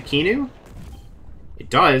off the Kinu? It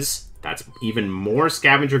does. That's even more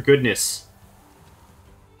scavenger goodness.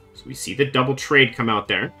 So we see the double trade come out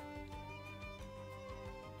there.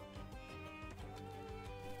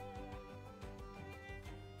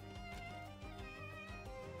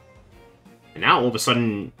 And now, all of a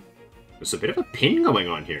sudden, there's a bit of a pin going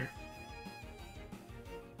on here.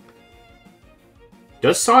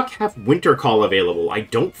 Does Sok have Winter Call available? I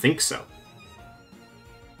don't think so.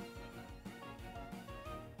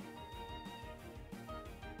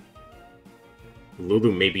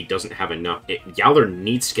 Lulu maybe doesn't have enough. Yowler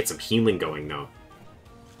needs to get some healing going, though.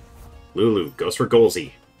 Lulu goes for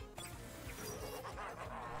Golzy.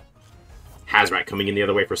 Hazrat coming in the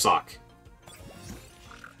other way for Sok.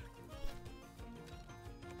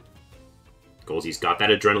 Golzy's got that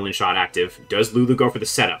adrenaline shot active. Does Lulu go for the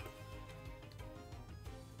setup?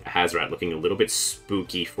 Hazrat looking a little bit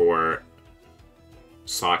spooky for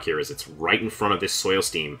Sok here as it's right in front of this Soil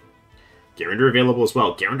Steam. Garinder available as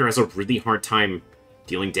well. Garinder has a really hard time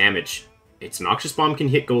dealing damage. Its Noxious Bomb can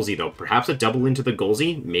hit Golzy though. Perhaps a double into the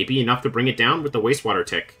Golzy, maybe enough to bring it down with the Wastewater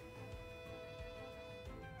Tick.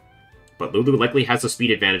 But Lulu likely has the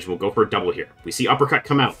speed advantage and will go for a double here. We see Uppercut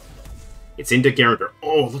come out. It's into Garinder.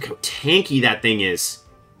 Oh, look how tanky that thing is.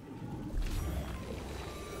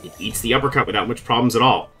 It eats the Uppercut without much problems at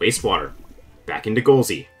all. Wastewater. Back into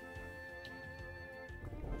Golzy.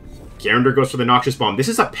 Garinder goes for the Noxious Bomb. This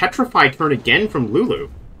is a Petrify turn again from Lulu.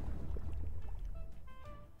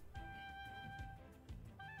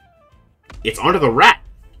 It's onto the Rat.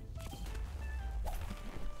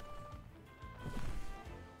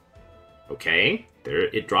 Okay. There,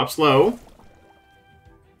 it drops low.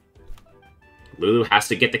 Lulu has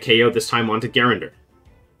to get the KO this time onto Garinder.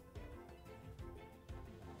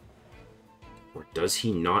 Or does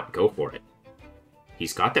he not go for it?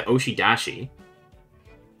 He's got the Oshidashi.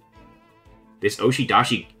 This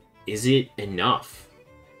Oshidashi, is it enough?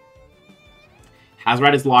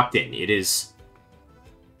 Hazrat is locked in. It is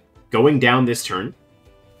going down this turn,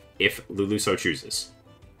 if Lulu so chooses.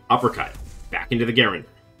 Uppercut. Back into the Garinder.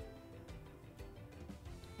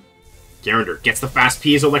 Garinder gets the fast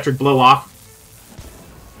Piezo Electric Blow off.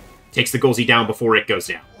 Takes the Golzy down before it goes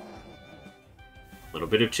down. A little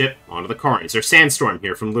bit of chip onto the Karn. Is there Sandstorm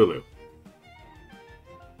here from Lulu?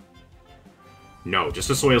 No, just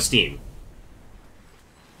a Soil Steam.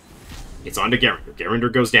 It's onto Garinder.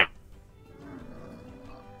 Garinder goes down.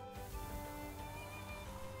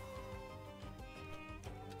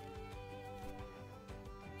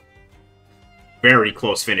 Very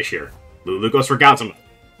close finish here. Lulu goes for Gazuma.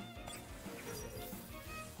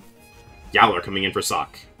 Yowler coming in for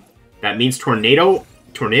Sok. That means Tornado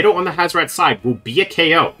on the Hazrat side will be a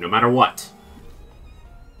KO, no matter what.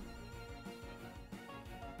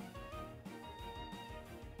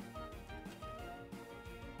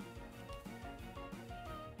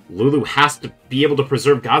 Lulu has to be able to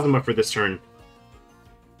preserve Gazuma for this turn.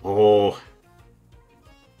 Oh.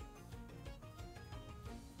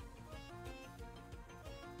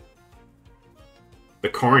 The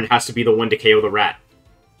Karn has to be the one to KO the Rat.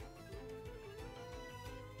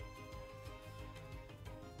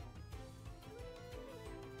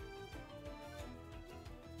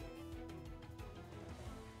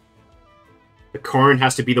 The Karn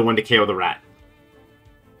has to be the one to KO the Rat.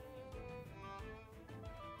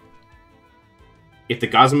 If the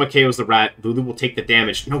Gazuma KOs the Rat, Lulu will take the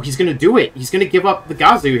damage. No, he's going to do it. He's going to give up the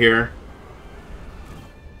Gazu here.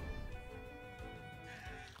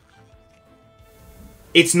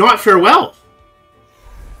 It's not Farewell.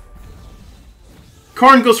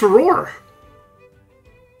 Karn goes for Roar.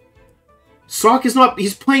 Sok is not...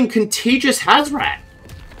 He's playing Contagious Hazrat.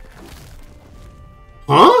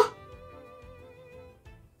 Huh?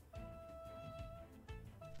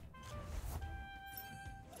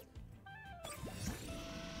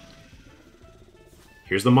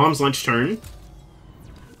 Here's the Mom's Lunch turn.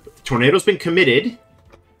 Tornado's been committed.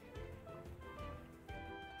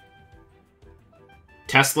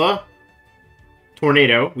 Tesla.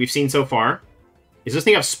 Tornado, we've seen so far. Does this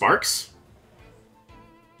thing have Sparks?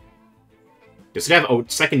 Does it have a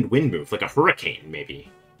second wind move, like a Hurricane,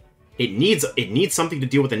 maybe? It needs something to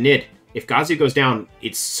deal with the Nid. If Gazu goes down,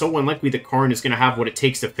 it's so unlikely that Karn is going to have what it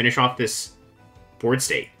takes to finish off this board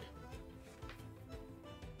state.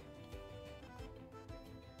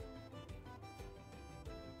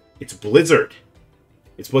 It's Blizzard.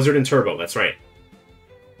 It's Blizzard and Turbo, that's right.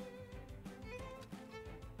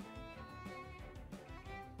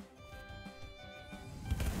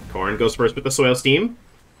 Karn goes first with the Soil Steam.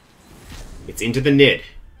 It's into the Nid.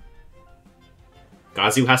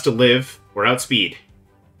 Gazu has to live or outspeed.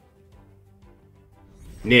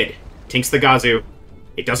 Nid tinks the Gazu.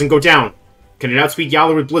 It doesn't go down. Can it outspeed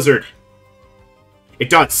Yowler with Blizzard? It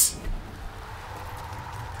does.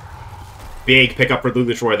 Big pickup for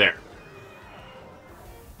Luluchor there.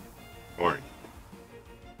 Karn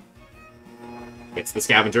hits the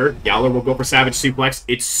Scavenger. Yowler will go for Savage Suplex.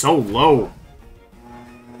 It's so low.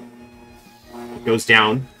 It goes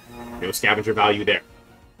down. No Scavenger value there.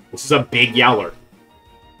 This is a big Yowler.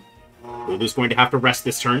 Lulu's going to have to rest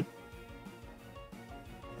this turn.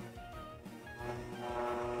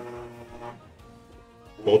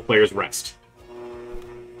 Both players rest.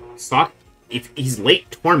 Stock, if he's late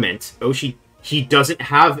Torment, he doesn't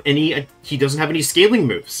have any scaling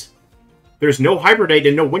moves. There's no Hybridite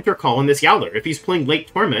and no Winter Call in this Yowler. If he's playing late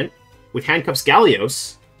Torment with Handcuffs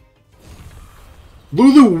Gallios,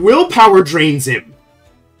 Lulu willpower drains him.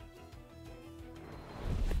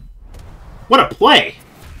 What a play!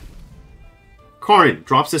 Karn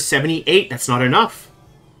drops to 78. That's not enough.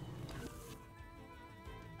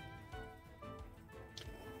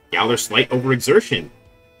 Yowler slight overexertion.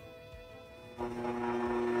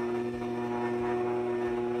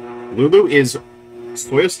 Lulu is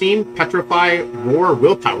Soil Steam, Petrify, Roar,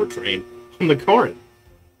 Willpower Drain on the Karn.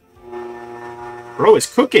 Bro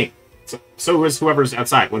is cooking. So is whoever's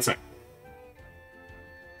outside. One sec.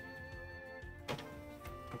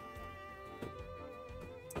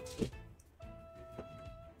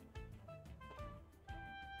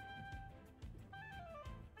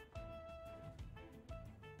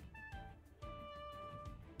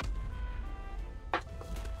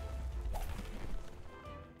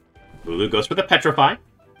 Lulu goes for the Petrify.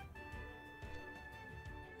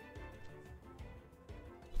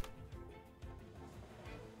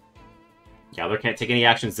 Yowler can't take any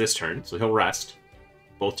actions this turn, so he'll rest.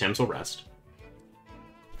 Both Gems will rest.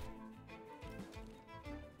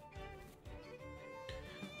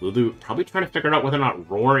 Lulu probably trying to figure out whether or not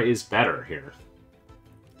Roar is better here.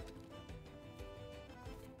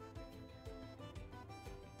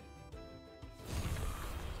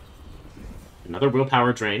 Another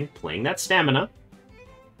Willpower Drain, playing that Stamina.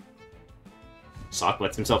 Sock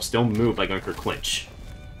lets himself still move by going for Clinch.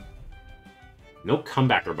 No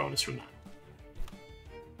comebacker bonus from that.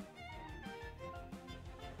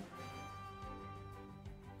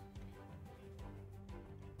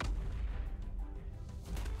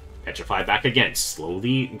 Petrify back again,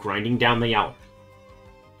 slowly grinding down the Yowler.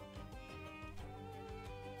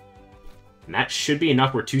 And that should be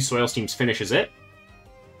enough where 2 Soil Steams finishes it.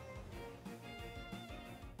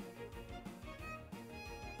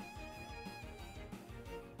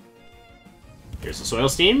 Here's the Soil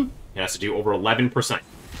Steam. It has to do over 11%.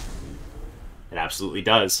 It absolutely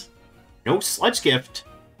does. No Sludge Gift.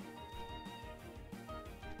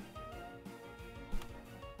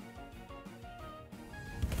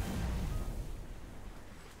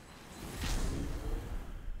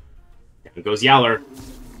 Down goes Yowler.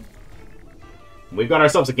 We've got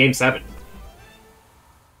ourselves a Game 7.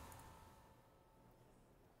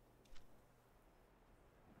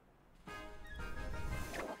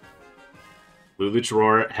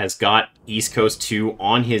 Luluchor has got Eastcoast 2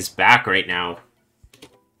 on his back right now.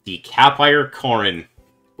 The Capfire Karn.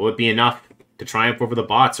 Will it be enough to triumph over the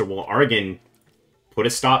bots, or will Argon put a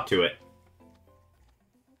stop to it?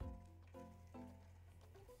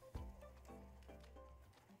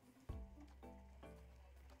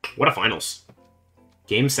 What a finals.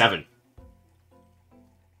 Game 7.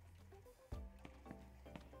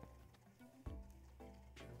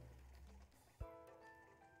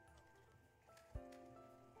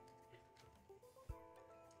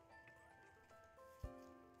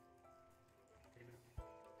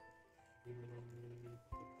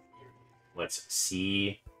 Let's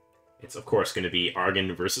see. It's, of course, going to be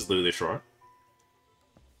Argon versus Luluchor.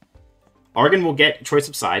 Argon will get choice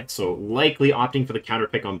of side, so likely opting for the counter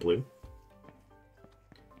pick on blue.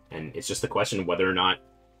 And it's just a question of whether or not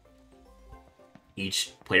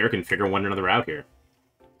each player can figure one another out here.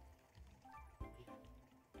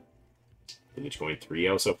 Each going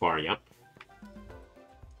 3-0 so far, yep.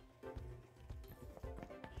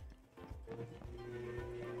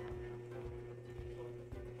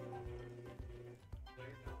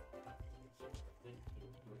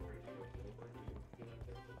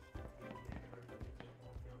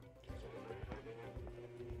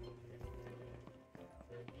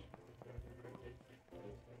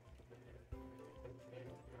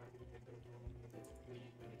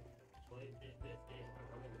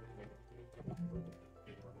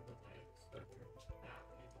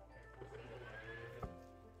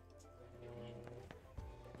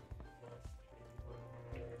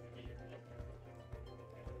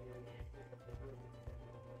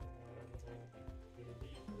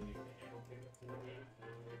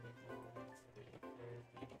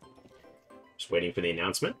 Just waiting for the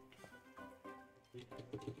announcement.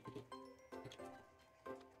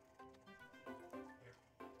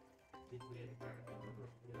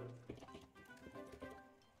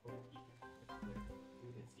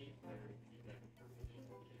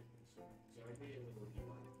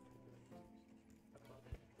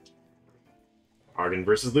 Argon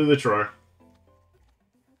versus Lulutror.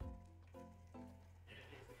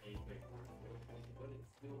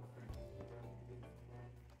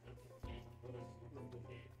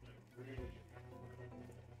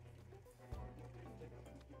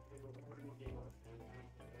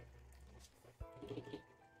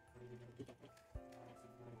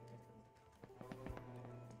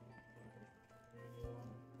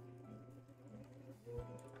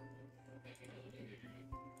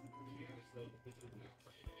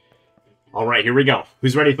 All right, here we go.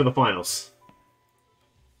 Who's ready for the finals?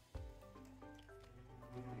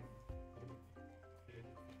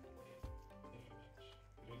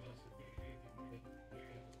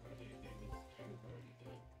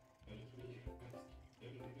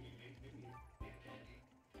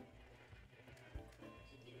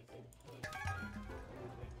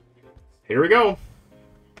 Here we go.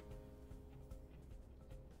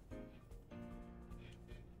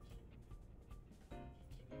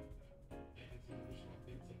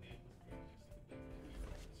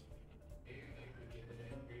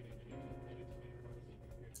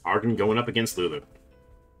 Argon going up against Lulu.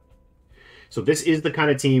 So this is the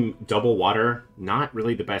kind of team, double water, not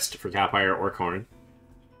really the best for Capire or Karn.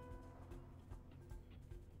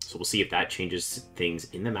 So we'll see if that changes things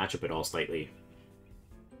in the matchup at all slightly.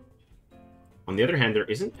 On the other hand, there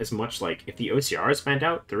isn't as much, like, if the OCR is fanned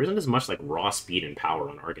out, there isn't as much, like, raw speed and power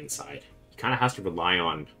on Argon's side. He kind of has to rely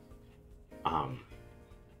on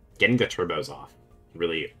getting the turbos off,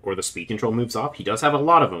 really, or the speed control moves off. He does have a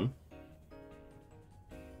lot of them.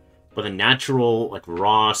 But the natural, like,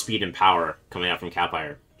 raw speed and power coming out from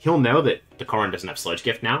Capire, he'll know that the Karn doesn't have Sludge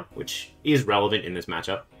Gift now, which is relevant in this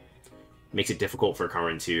matchup. Makes it difficult for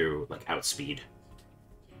Karn to, like, outspeed.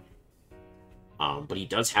 But he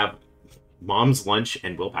does have Mom's Lunch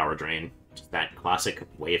and Willpower Drain. Just that classic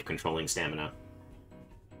way of controlling stamina.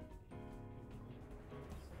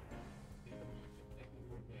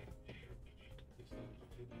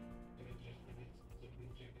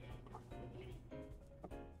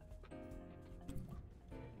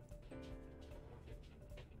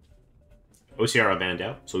 OCR banned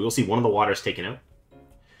out, so we'll see one of the waters taken out.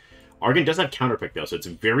 Argon does have counterpick though, so it's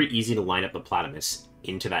very easy to line up the Platymus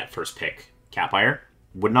into that first pick. Capire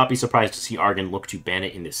would not be surprised to see Argon look to ban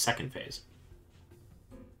it in this second phase.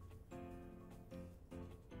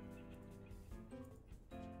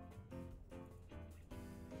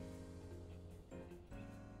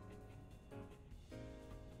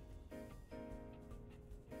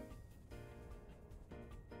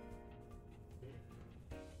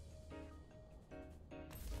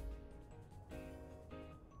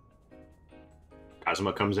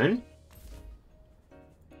 Kazuma comes in.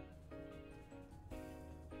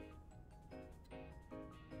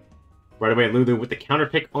 Right away, Lulu with the counter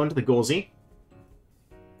pick onto the Golzi.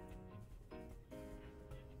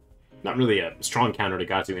 Not really a strong counter to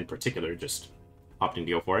Gazu in particular, just opting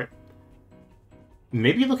to go for it.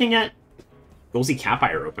 Maybe looking at Golzi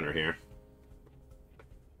Capire opener here.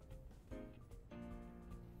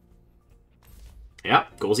 Yeah,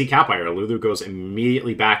 Golzi Capire. Lulu goes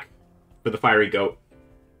immediately back for the Fiery Goat.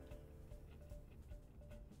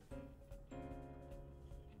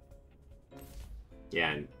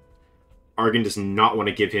 Yeah, and Argon does not want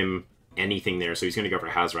to give him anything there, so he's going to go for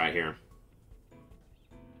Hazrat here.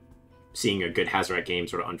 Seeing a good Hazrat game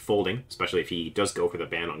sort of unfolding, especially if he does go for the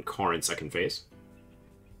ban on Karn in second phase.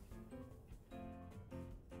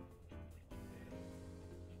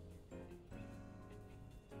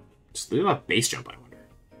 Just leave a base jump, I wonder.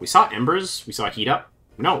 We saw Embers, we saw Heat Up.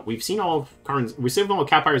 No, we've seen all of Karn's... We've seen all of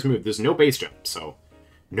Capire's move. There's no base jump, so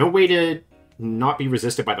no way to not be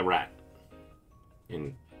resisted by the rat.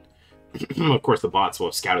 And, of course, the bots will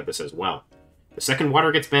have scouted this as well. The second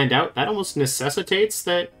water gets banned out. That almost necessitates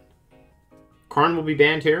that Karn will be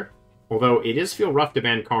banned here. Although, it does feel rough to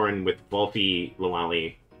ban Karn with Volphy,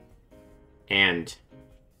 Lilali, and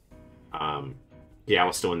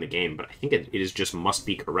Diao still in the game. But I think it is just must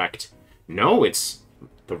be correct. No, it's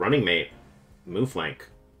the running mate. Move flank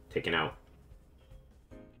taken out.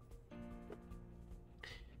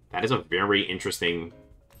 That is a very interesting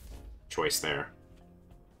choice there.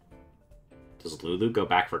 Does Lulu go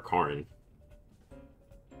back for Karn?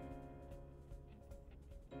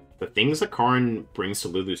 The things that Karn brings to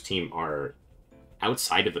Lulu's team are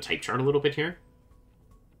outside of the type chart a little bit here.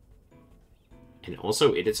 And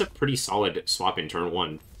also, it is a pretty solid swap in turn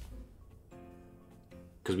 1.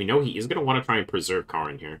 Because we know he is going to want to try and preserve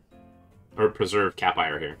Karin here. Or preserve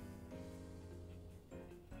Capire here.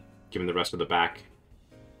 Given the rest of the back.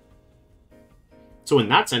 So in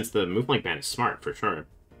that sense, the move blank ban is smart, for sure.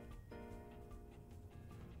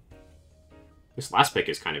 This last pick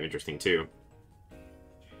is kind of interesting, too.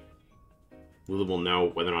 Lulu will know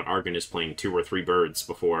whether or not Argon is playing 2 or 3 birds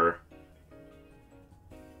before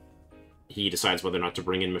he decides whether or not to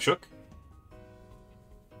bring in Mashuk.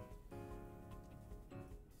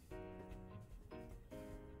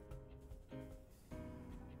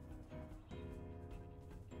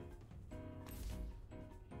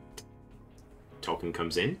 Token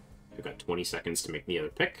comes in. We've got 20 seconds to make the other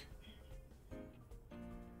pick.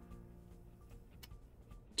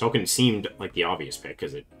 Token seemed like the obvious pick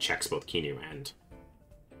because it checks both Kinu and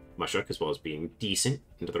Mashuk, as well as being decent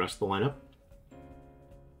into the rest of the lineup.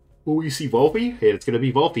 Will we see Volpi? Hey, it's going to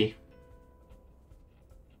be Volpi.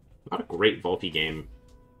 Not a great Volpi game,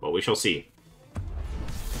 but we shall see.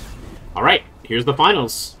 Alright, here's the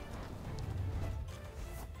finals.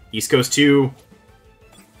 Eastcoast 2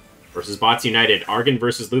 versus Bots United. Argon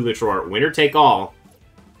versus Lulutror. Winner take all.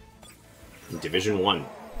 In Division 1.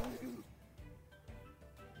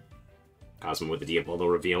 Cosmo with the Diabolo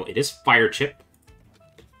reveal. It is Fire Chip.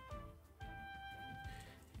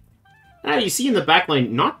 You see in the backline,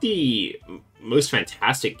 not the most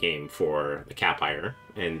fantastic game for the Capire.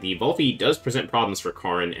 And the Volpi does present problems for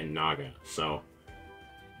Karin and Naga. So,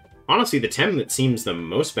 honestly, the Tem that seems the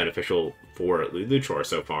most beneficial for Lulutror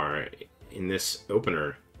so far in this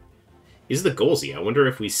opener is the Golzi. I wonder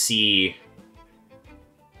if we see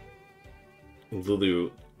Lulu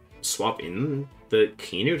swap in the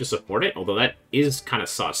Kinu to support it, although that is kind of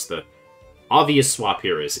sus. The obvious swap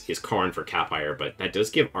here is Karin for Capire, but that does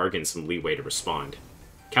give Argon some leeway to respond.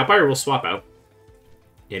 Capire will swap out.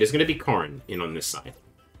 It is going to be Karin in on this side.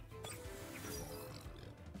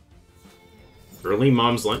 Early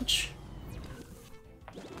Mom's Lunch.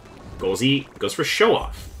 Golzi goes for Show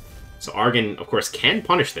Off. So Argon, of course, can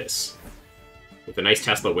punish this with a nice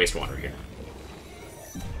Tesla Wastewater here.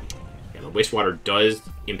 Yeah, the Wastewater does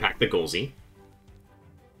impact the Golzi.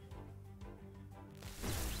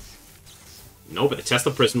 No, but the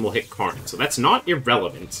Tesla Prison will hit Karin, so that's not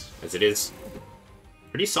irrelevant, as it is a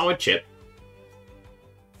pretty solid chip.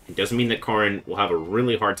 It doesn't mean that Karin will have a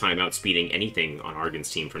really hard time outspeeding anything on Argon's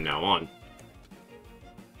team from now on.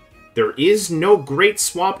 There is no great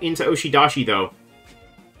swap into Oshidashi, though.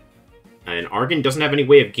 And Argon doesn't have any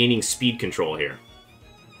way of gaining speed control here.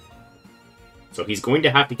 So he's going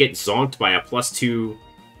to have to get zonked by a +2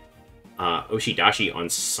 Oshidashi on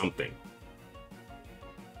something.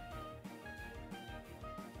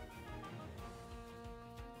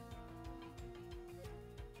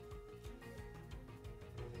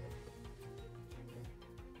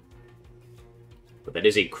 But that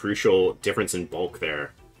is a crucial difference in bulk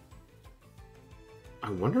there. I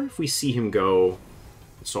wonder if we see him go...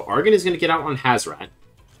 So Argon is going to get out on Hazrat.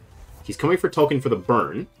 He's coming for Token for the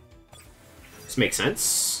burn. This makes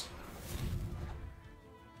sense.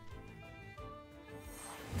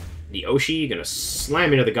 The Oshi going to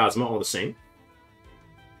slam into the Gozma all the same.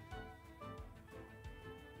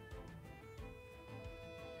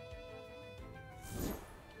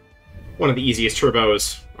 One of the easiest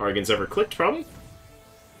turbos Argon's ever clicked, probably.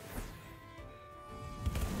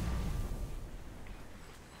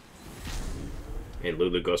 And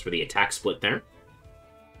Lulu goes for the attack split there.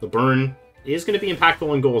 The burn is going to be impactful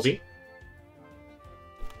on Golzi.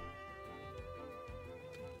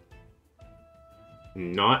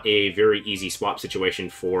 Not a very easy swap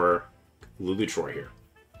situation for Lulutror here.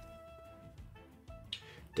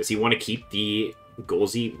 Does he want to keep the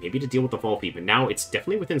Golzi, maybe to deal with the Volpi, but now it's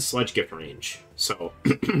definitely within Sludge Gift range. So,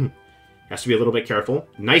 has to be a little bit careful.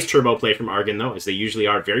 Nice turbo play from Argon, though, as they usually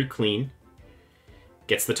are. Very clean.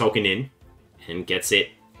 Gets the token in. And gets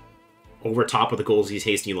it over top of the Golzi's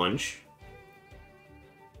Hasty Lunge.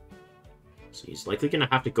 So he's likely going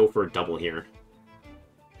to have to go for a double here.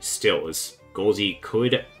 Still, as Golzi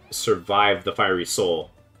could survive the Fiery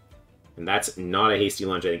Soul. And that's not a Hasty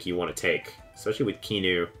Lunge I think you want to take. Especially with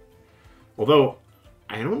Kinu. Although,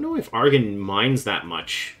 I don't know if Argon minds that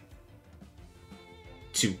much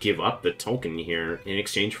to give up the token here in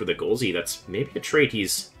exchange for the Golzi. That's maybe a trade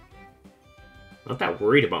he's not that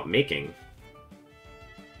worried about making.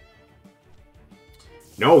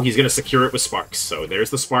 No, he's going to secure it with Sparks. So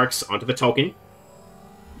there's the Sparks onto the token.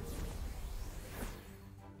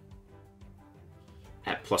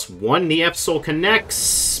 At +1, the F-Soul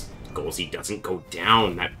connects. Golzi doesn't go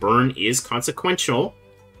down. That burn is consequential.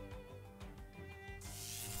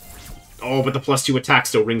 Oh, but the +2 attack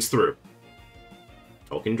still rings through.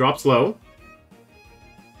 Vulcan drops low.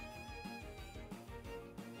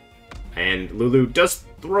 And Lulu does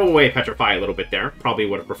throw away Petrify a little bit there. Probably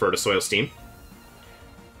would have preferred a Soil Steam.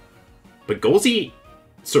 But Golzy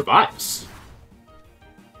survives.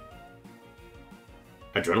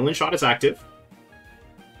 Adrenaline Shot is active.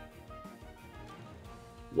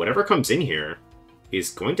 Whatever comes in here is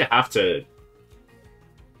going to have to...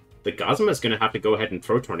 The Gazma is going to have to go ahead and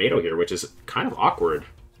throw Tornado here, which is kind of awkward.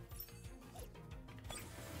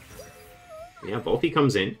 Yeah, Volphy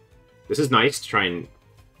comes in. This is nice to try and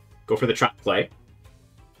go for the trap play.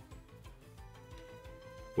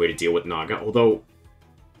 Way to deal with Naga, although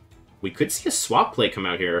we could see a swap play come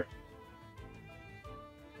out here.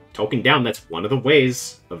 Token down, that's one of the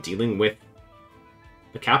ways of dealing with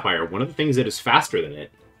the Capire. One of the things that is faster than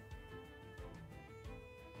it.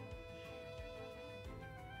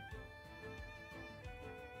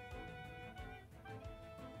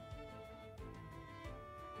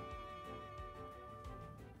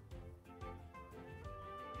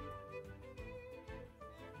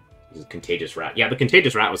 This is Contagious Rat. Yeah, the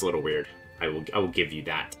Contagious Rat was a little weird. I will give you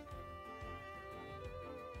that.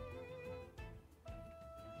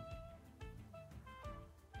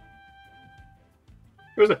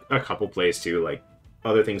 There was a couple plays, too, like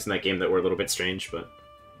other things in that game that were a little bit strange, but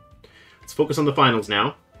let's focus on the finals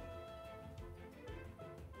now.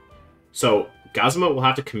 So, Gazma will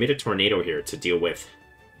have to commit a Tornado here to deal with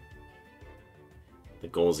the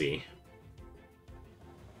Golzy.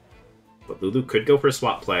 But Lulu could go for a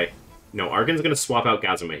swap play. No, Argon's going to swap out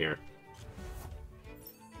Gazma here.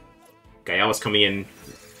 Gaiala's coming in,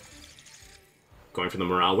 going for the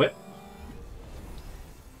Morale Whip.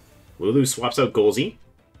 Lulu swaps out Golzy.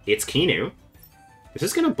 It's Kinu. This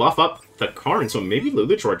is going to buff up the Karn, so maybe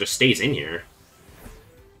Luluchor just stays in here.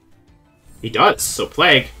 He does, so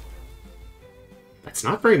Plague. That's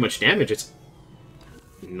not very much damage. It's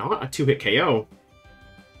not a 2-hit KO.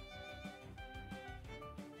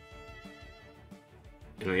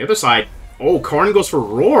 And on the other side, oh, Karn goes for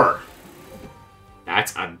Roar.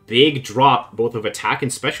 That's a big drop, both of attack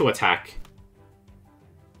and special attack,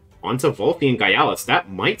 onto Volphy and Gaialis. That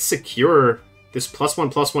might secure this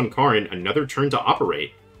 +1/+1 Karn another turn to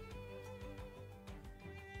operate.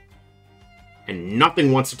 And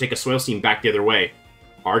nothing wants to take a Soil Steam back the other way.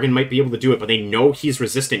 Argon might be able to do it, but they know he's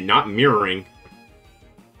resistant, not mirroring.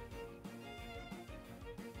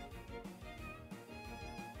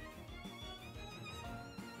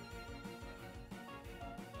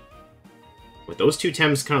 With those two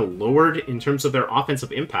Tems kind of lowered in terms of their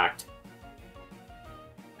offensive impact,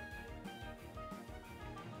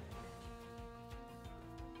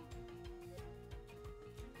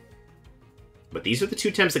 but these are the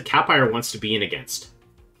two Tems that Capire wants to be in against.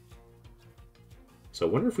 So I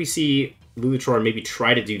wonder if we see Luluchor maybe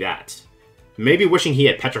try to do that. Maybe wishing he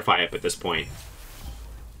had Petrify up at this point.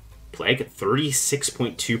 Plague at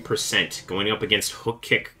 36.2% going up against Hook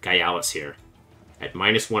Kick Gaialis here at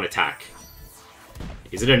 -1 attack.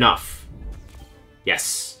 Is it enough?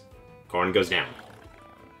 Yes. Karn goes down.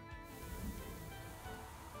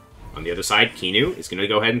 On the other side, Kinu is going to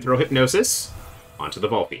go ahead and throw Hypnosis onto the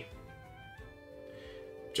Volphy.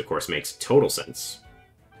 Which, of course, makes total sense.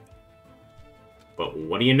 But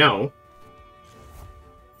what do you know?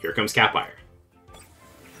 Here comes Capire.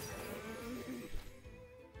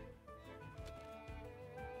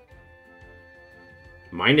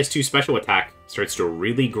 -2 special attack starts to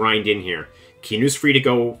really grind in here. Kinu's free to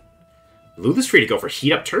go... Lulu's free to go for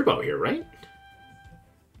Heat Up Turbo here, right?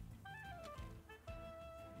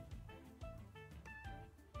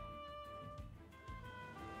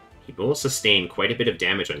 He will sustain quite a bit of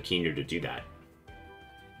damage on Kinu to do that.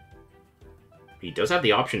 He does have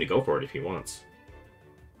the option to go for it if he wants.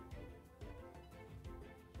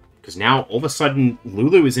 Because now, all of a sudden,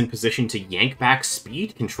 Lulu is in position to yank back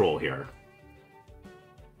speed control here.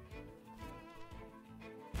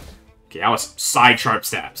 Okay, that was side sharp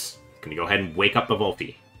stabs. Gonna go ahead and wake up the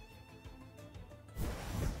Volphy.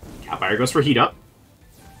 Capire goes for Heat Up.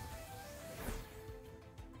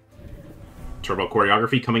 Turbo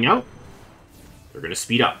Choreography coming out. They're gonna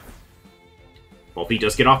speed up. Volphy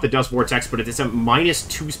does get off the Dust Vortex, but it's a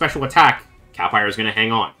 -2 special attack. Capire is gonna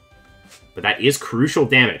hang on. But that is crucial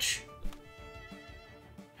damage,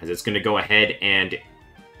 as it's gonna go ahead and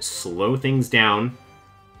slow things down.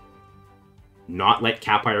 Not let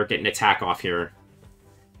Capire get an attack off here.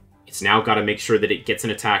 It's now got to make sure that it gets an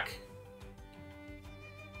attack.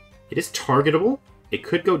 It is targetable. It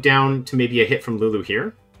could go down to maybe a hit from Lulu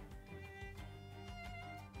here.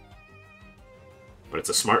 But it's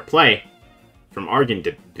a smart play from Argon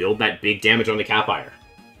to build that big damage on the Capire.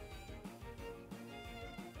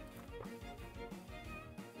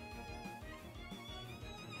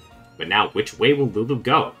 But now, which way will Lulu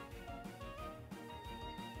go?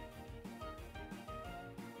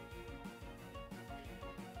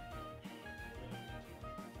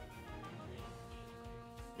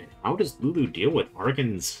 And how does Lulu deal with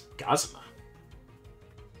Argon's Gazma?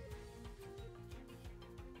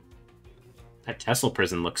 That Tesla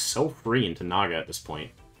prison looks so free into Naga at this point.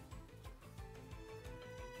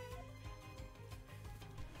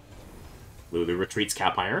 Lulu retreats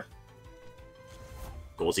Capire.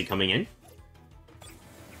 Golzy coming in.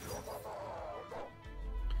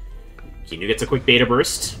 Kinu gets a quick beta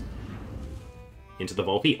burst. Into the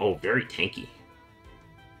Volpe. Oh, very tanky.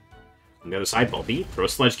 On the other side, Volpe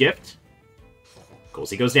throws Sledge Gift.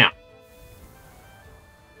 Golzy goes down.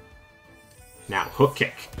 Now, Hook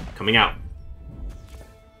Kick coming out.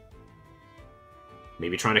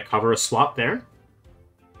 Maybe trying to cover a swap there.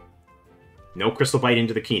 No Crystal Bite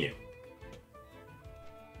into the Kinu.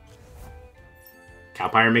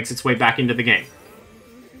 Capire makes its way back into the game.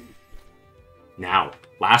 Now,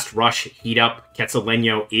 last rush, heat up.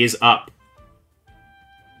 Quetzaleno is up.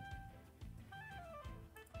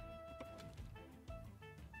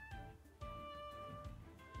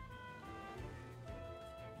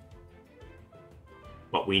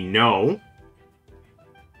 But we know...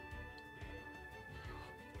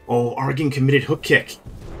 Oh, Argon committed Hook Kick.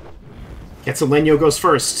 Quetzaleno goes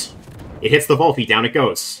first. It hits the Volpe, down it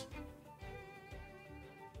goes.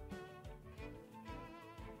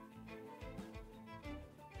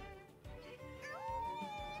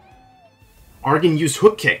 Argon used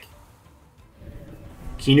Hook Kick.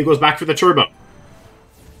 Kinu goes back for the Turbo.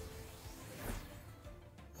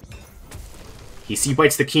 He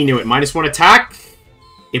C-bites the Kinu at -1 attack.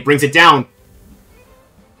 It brings it down.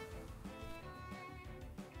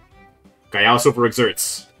 Gaialis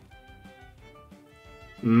overexerts.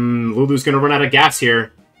 Lulu's gonna run out of gas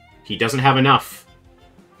here. He doesn't have enough.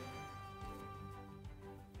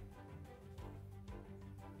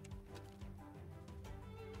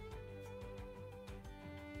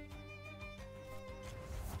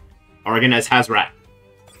 Argon has Hazrat.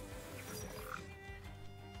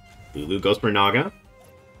 Lulu goes for Naga.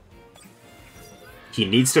 He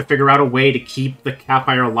needs to figure out a way to keep the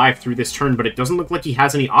Capire alive through this turn, but it doesn't look like he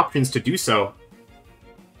has any options to do so.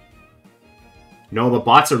 No, the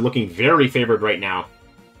bots are looking very favored right now.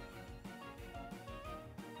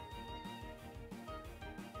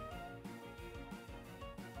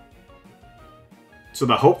 So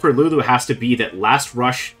the hope for Lulu has to be that last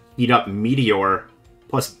rush heat up Meteor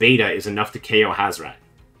plus Beta is enough to KO Hazrat.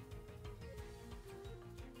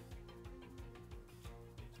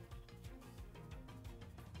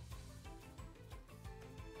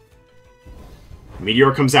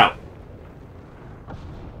 Meteor comes out.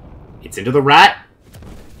 It's into the Rat.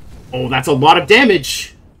 Oh, that's a lot of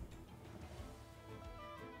damage!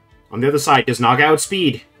 On the other side, does Naga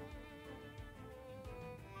outspeed?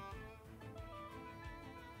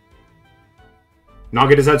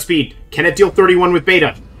 Naga does outspeed. Can it deal 31 with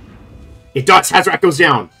Beta? It does. Hazrat goes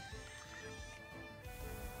down.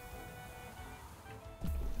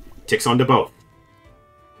 Ticks onto both.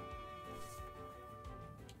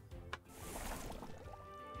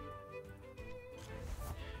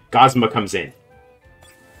 Gazma comes in.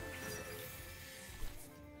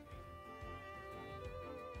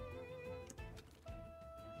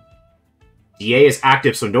 DA is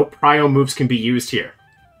active, so no prio moves can be used here.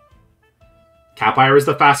 Capire is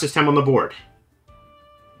the fastest Tem on the board.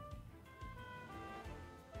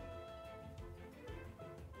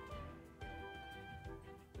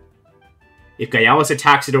 If Gaialis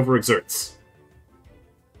attacks, it overexerts.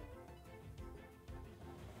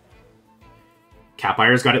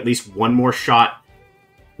 Capire's got at least one more shot,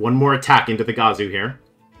 one more attack into the Gazu here.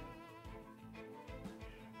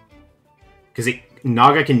 Because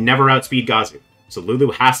Naga can never outspeed Gazu. So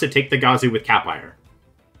Lulu has to take the Gazu with Capire.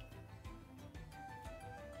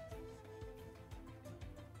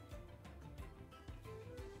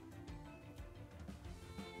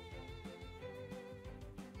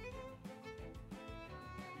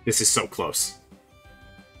 This is so close.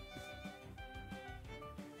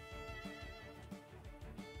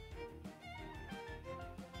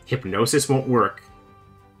 Hypnosis won't work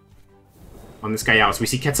on this Gaialis. We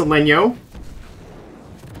see Quetzaleno.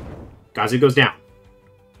 Gazu goes down.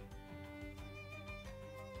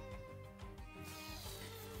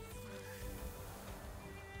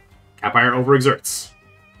 Capire overexerts.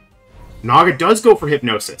 Naga does go for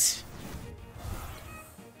Hypnosis.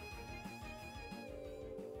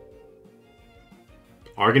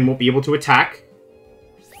 Argon won't be able to attack,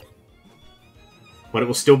 but it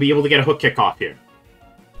will still be able to get a hook kick off here.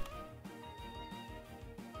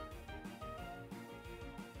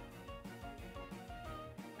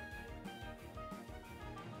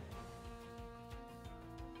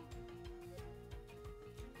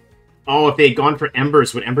 Oh, if they had gone for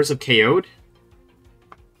Embers, would Embers have KO'd?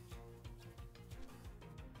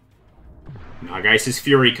 Nagice's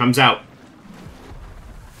Fury comes out.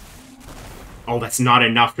 Oh, that's not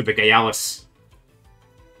enough for the Gaialis.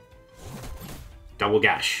 Double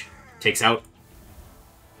Gash. Takes out.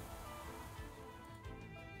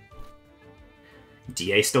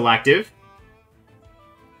 DA still active.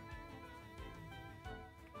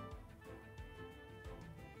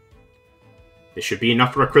 This should be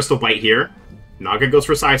enough for a Crystal Bite here. Naga goes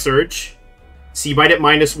for Psy Surge. C-Bite at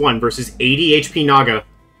 -1 versus 80 HP Naga.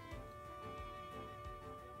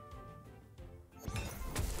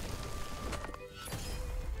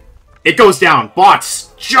 It goes down.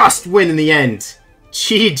 Bots just win in the end.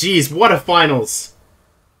 GG's, what a finals.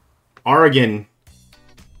 Oregon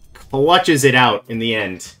clutches it out in the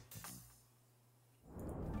end.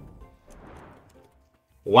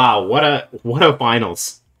 Wow, what a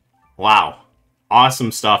finals. Wow.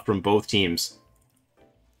 Awesome stuff from both teams.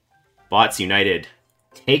 Bots United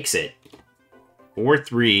takes it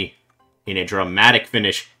 4-3 in a dramatic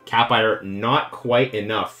finish. Capire not quite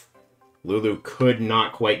enough. Lulu could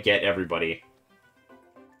not quite get everybody.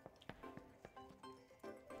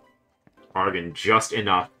 Oregon just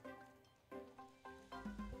enough.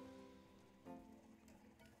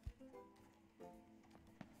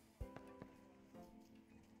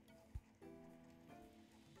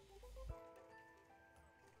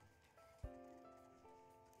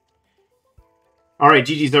 Alright,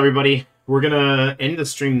 GG's everybody. We're gonna end the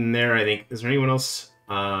stream there, I think. Is there anyone else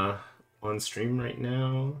on stream right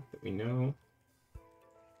now that we know?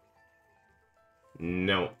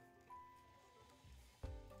 No.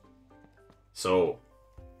 So,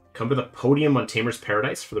 come to the podium on Tamer's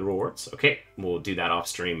Paradise for the rewards. Okay, we'll do that off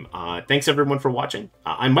stream. Thanks everyone for watching.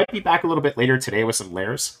 I might be back a little bit later today with some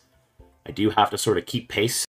layers. I do have to sort of keep pace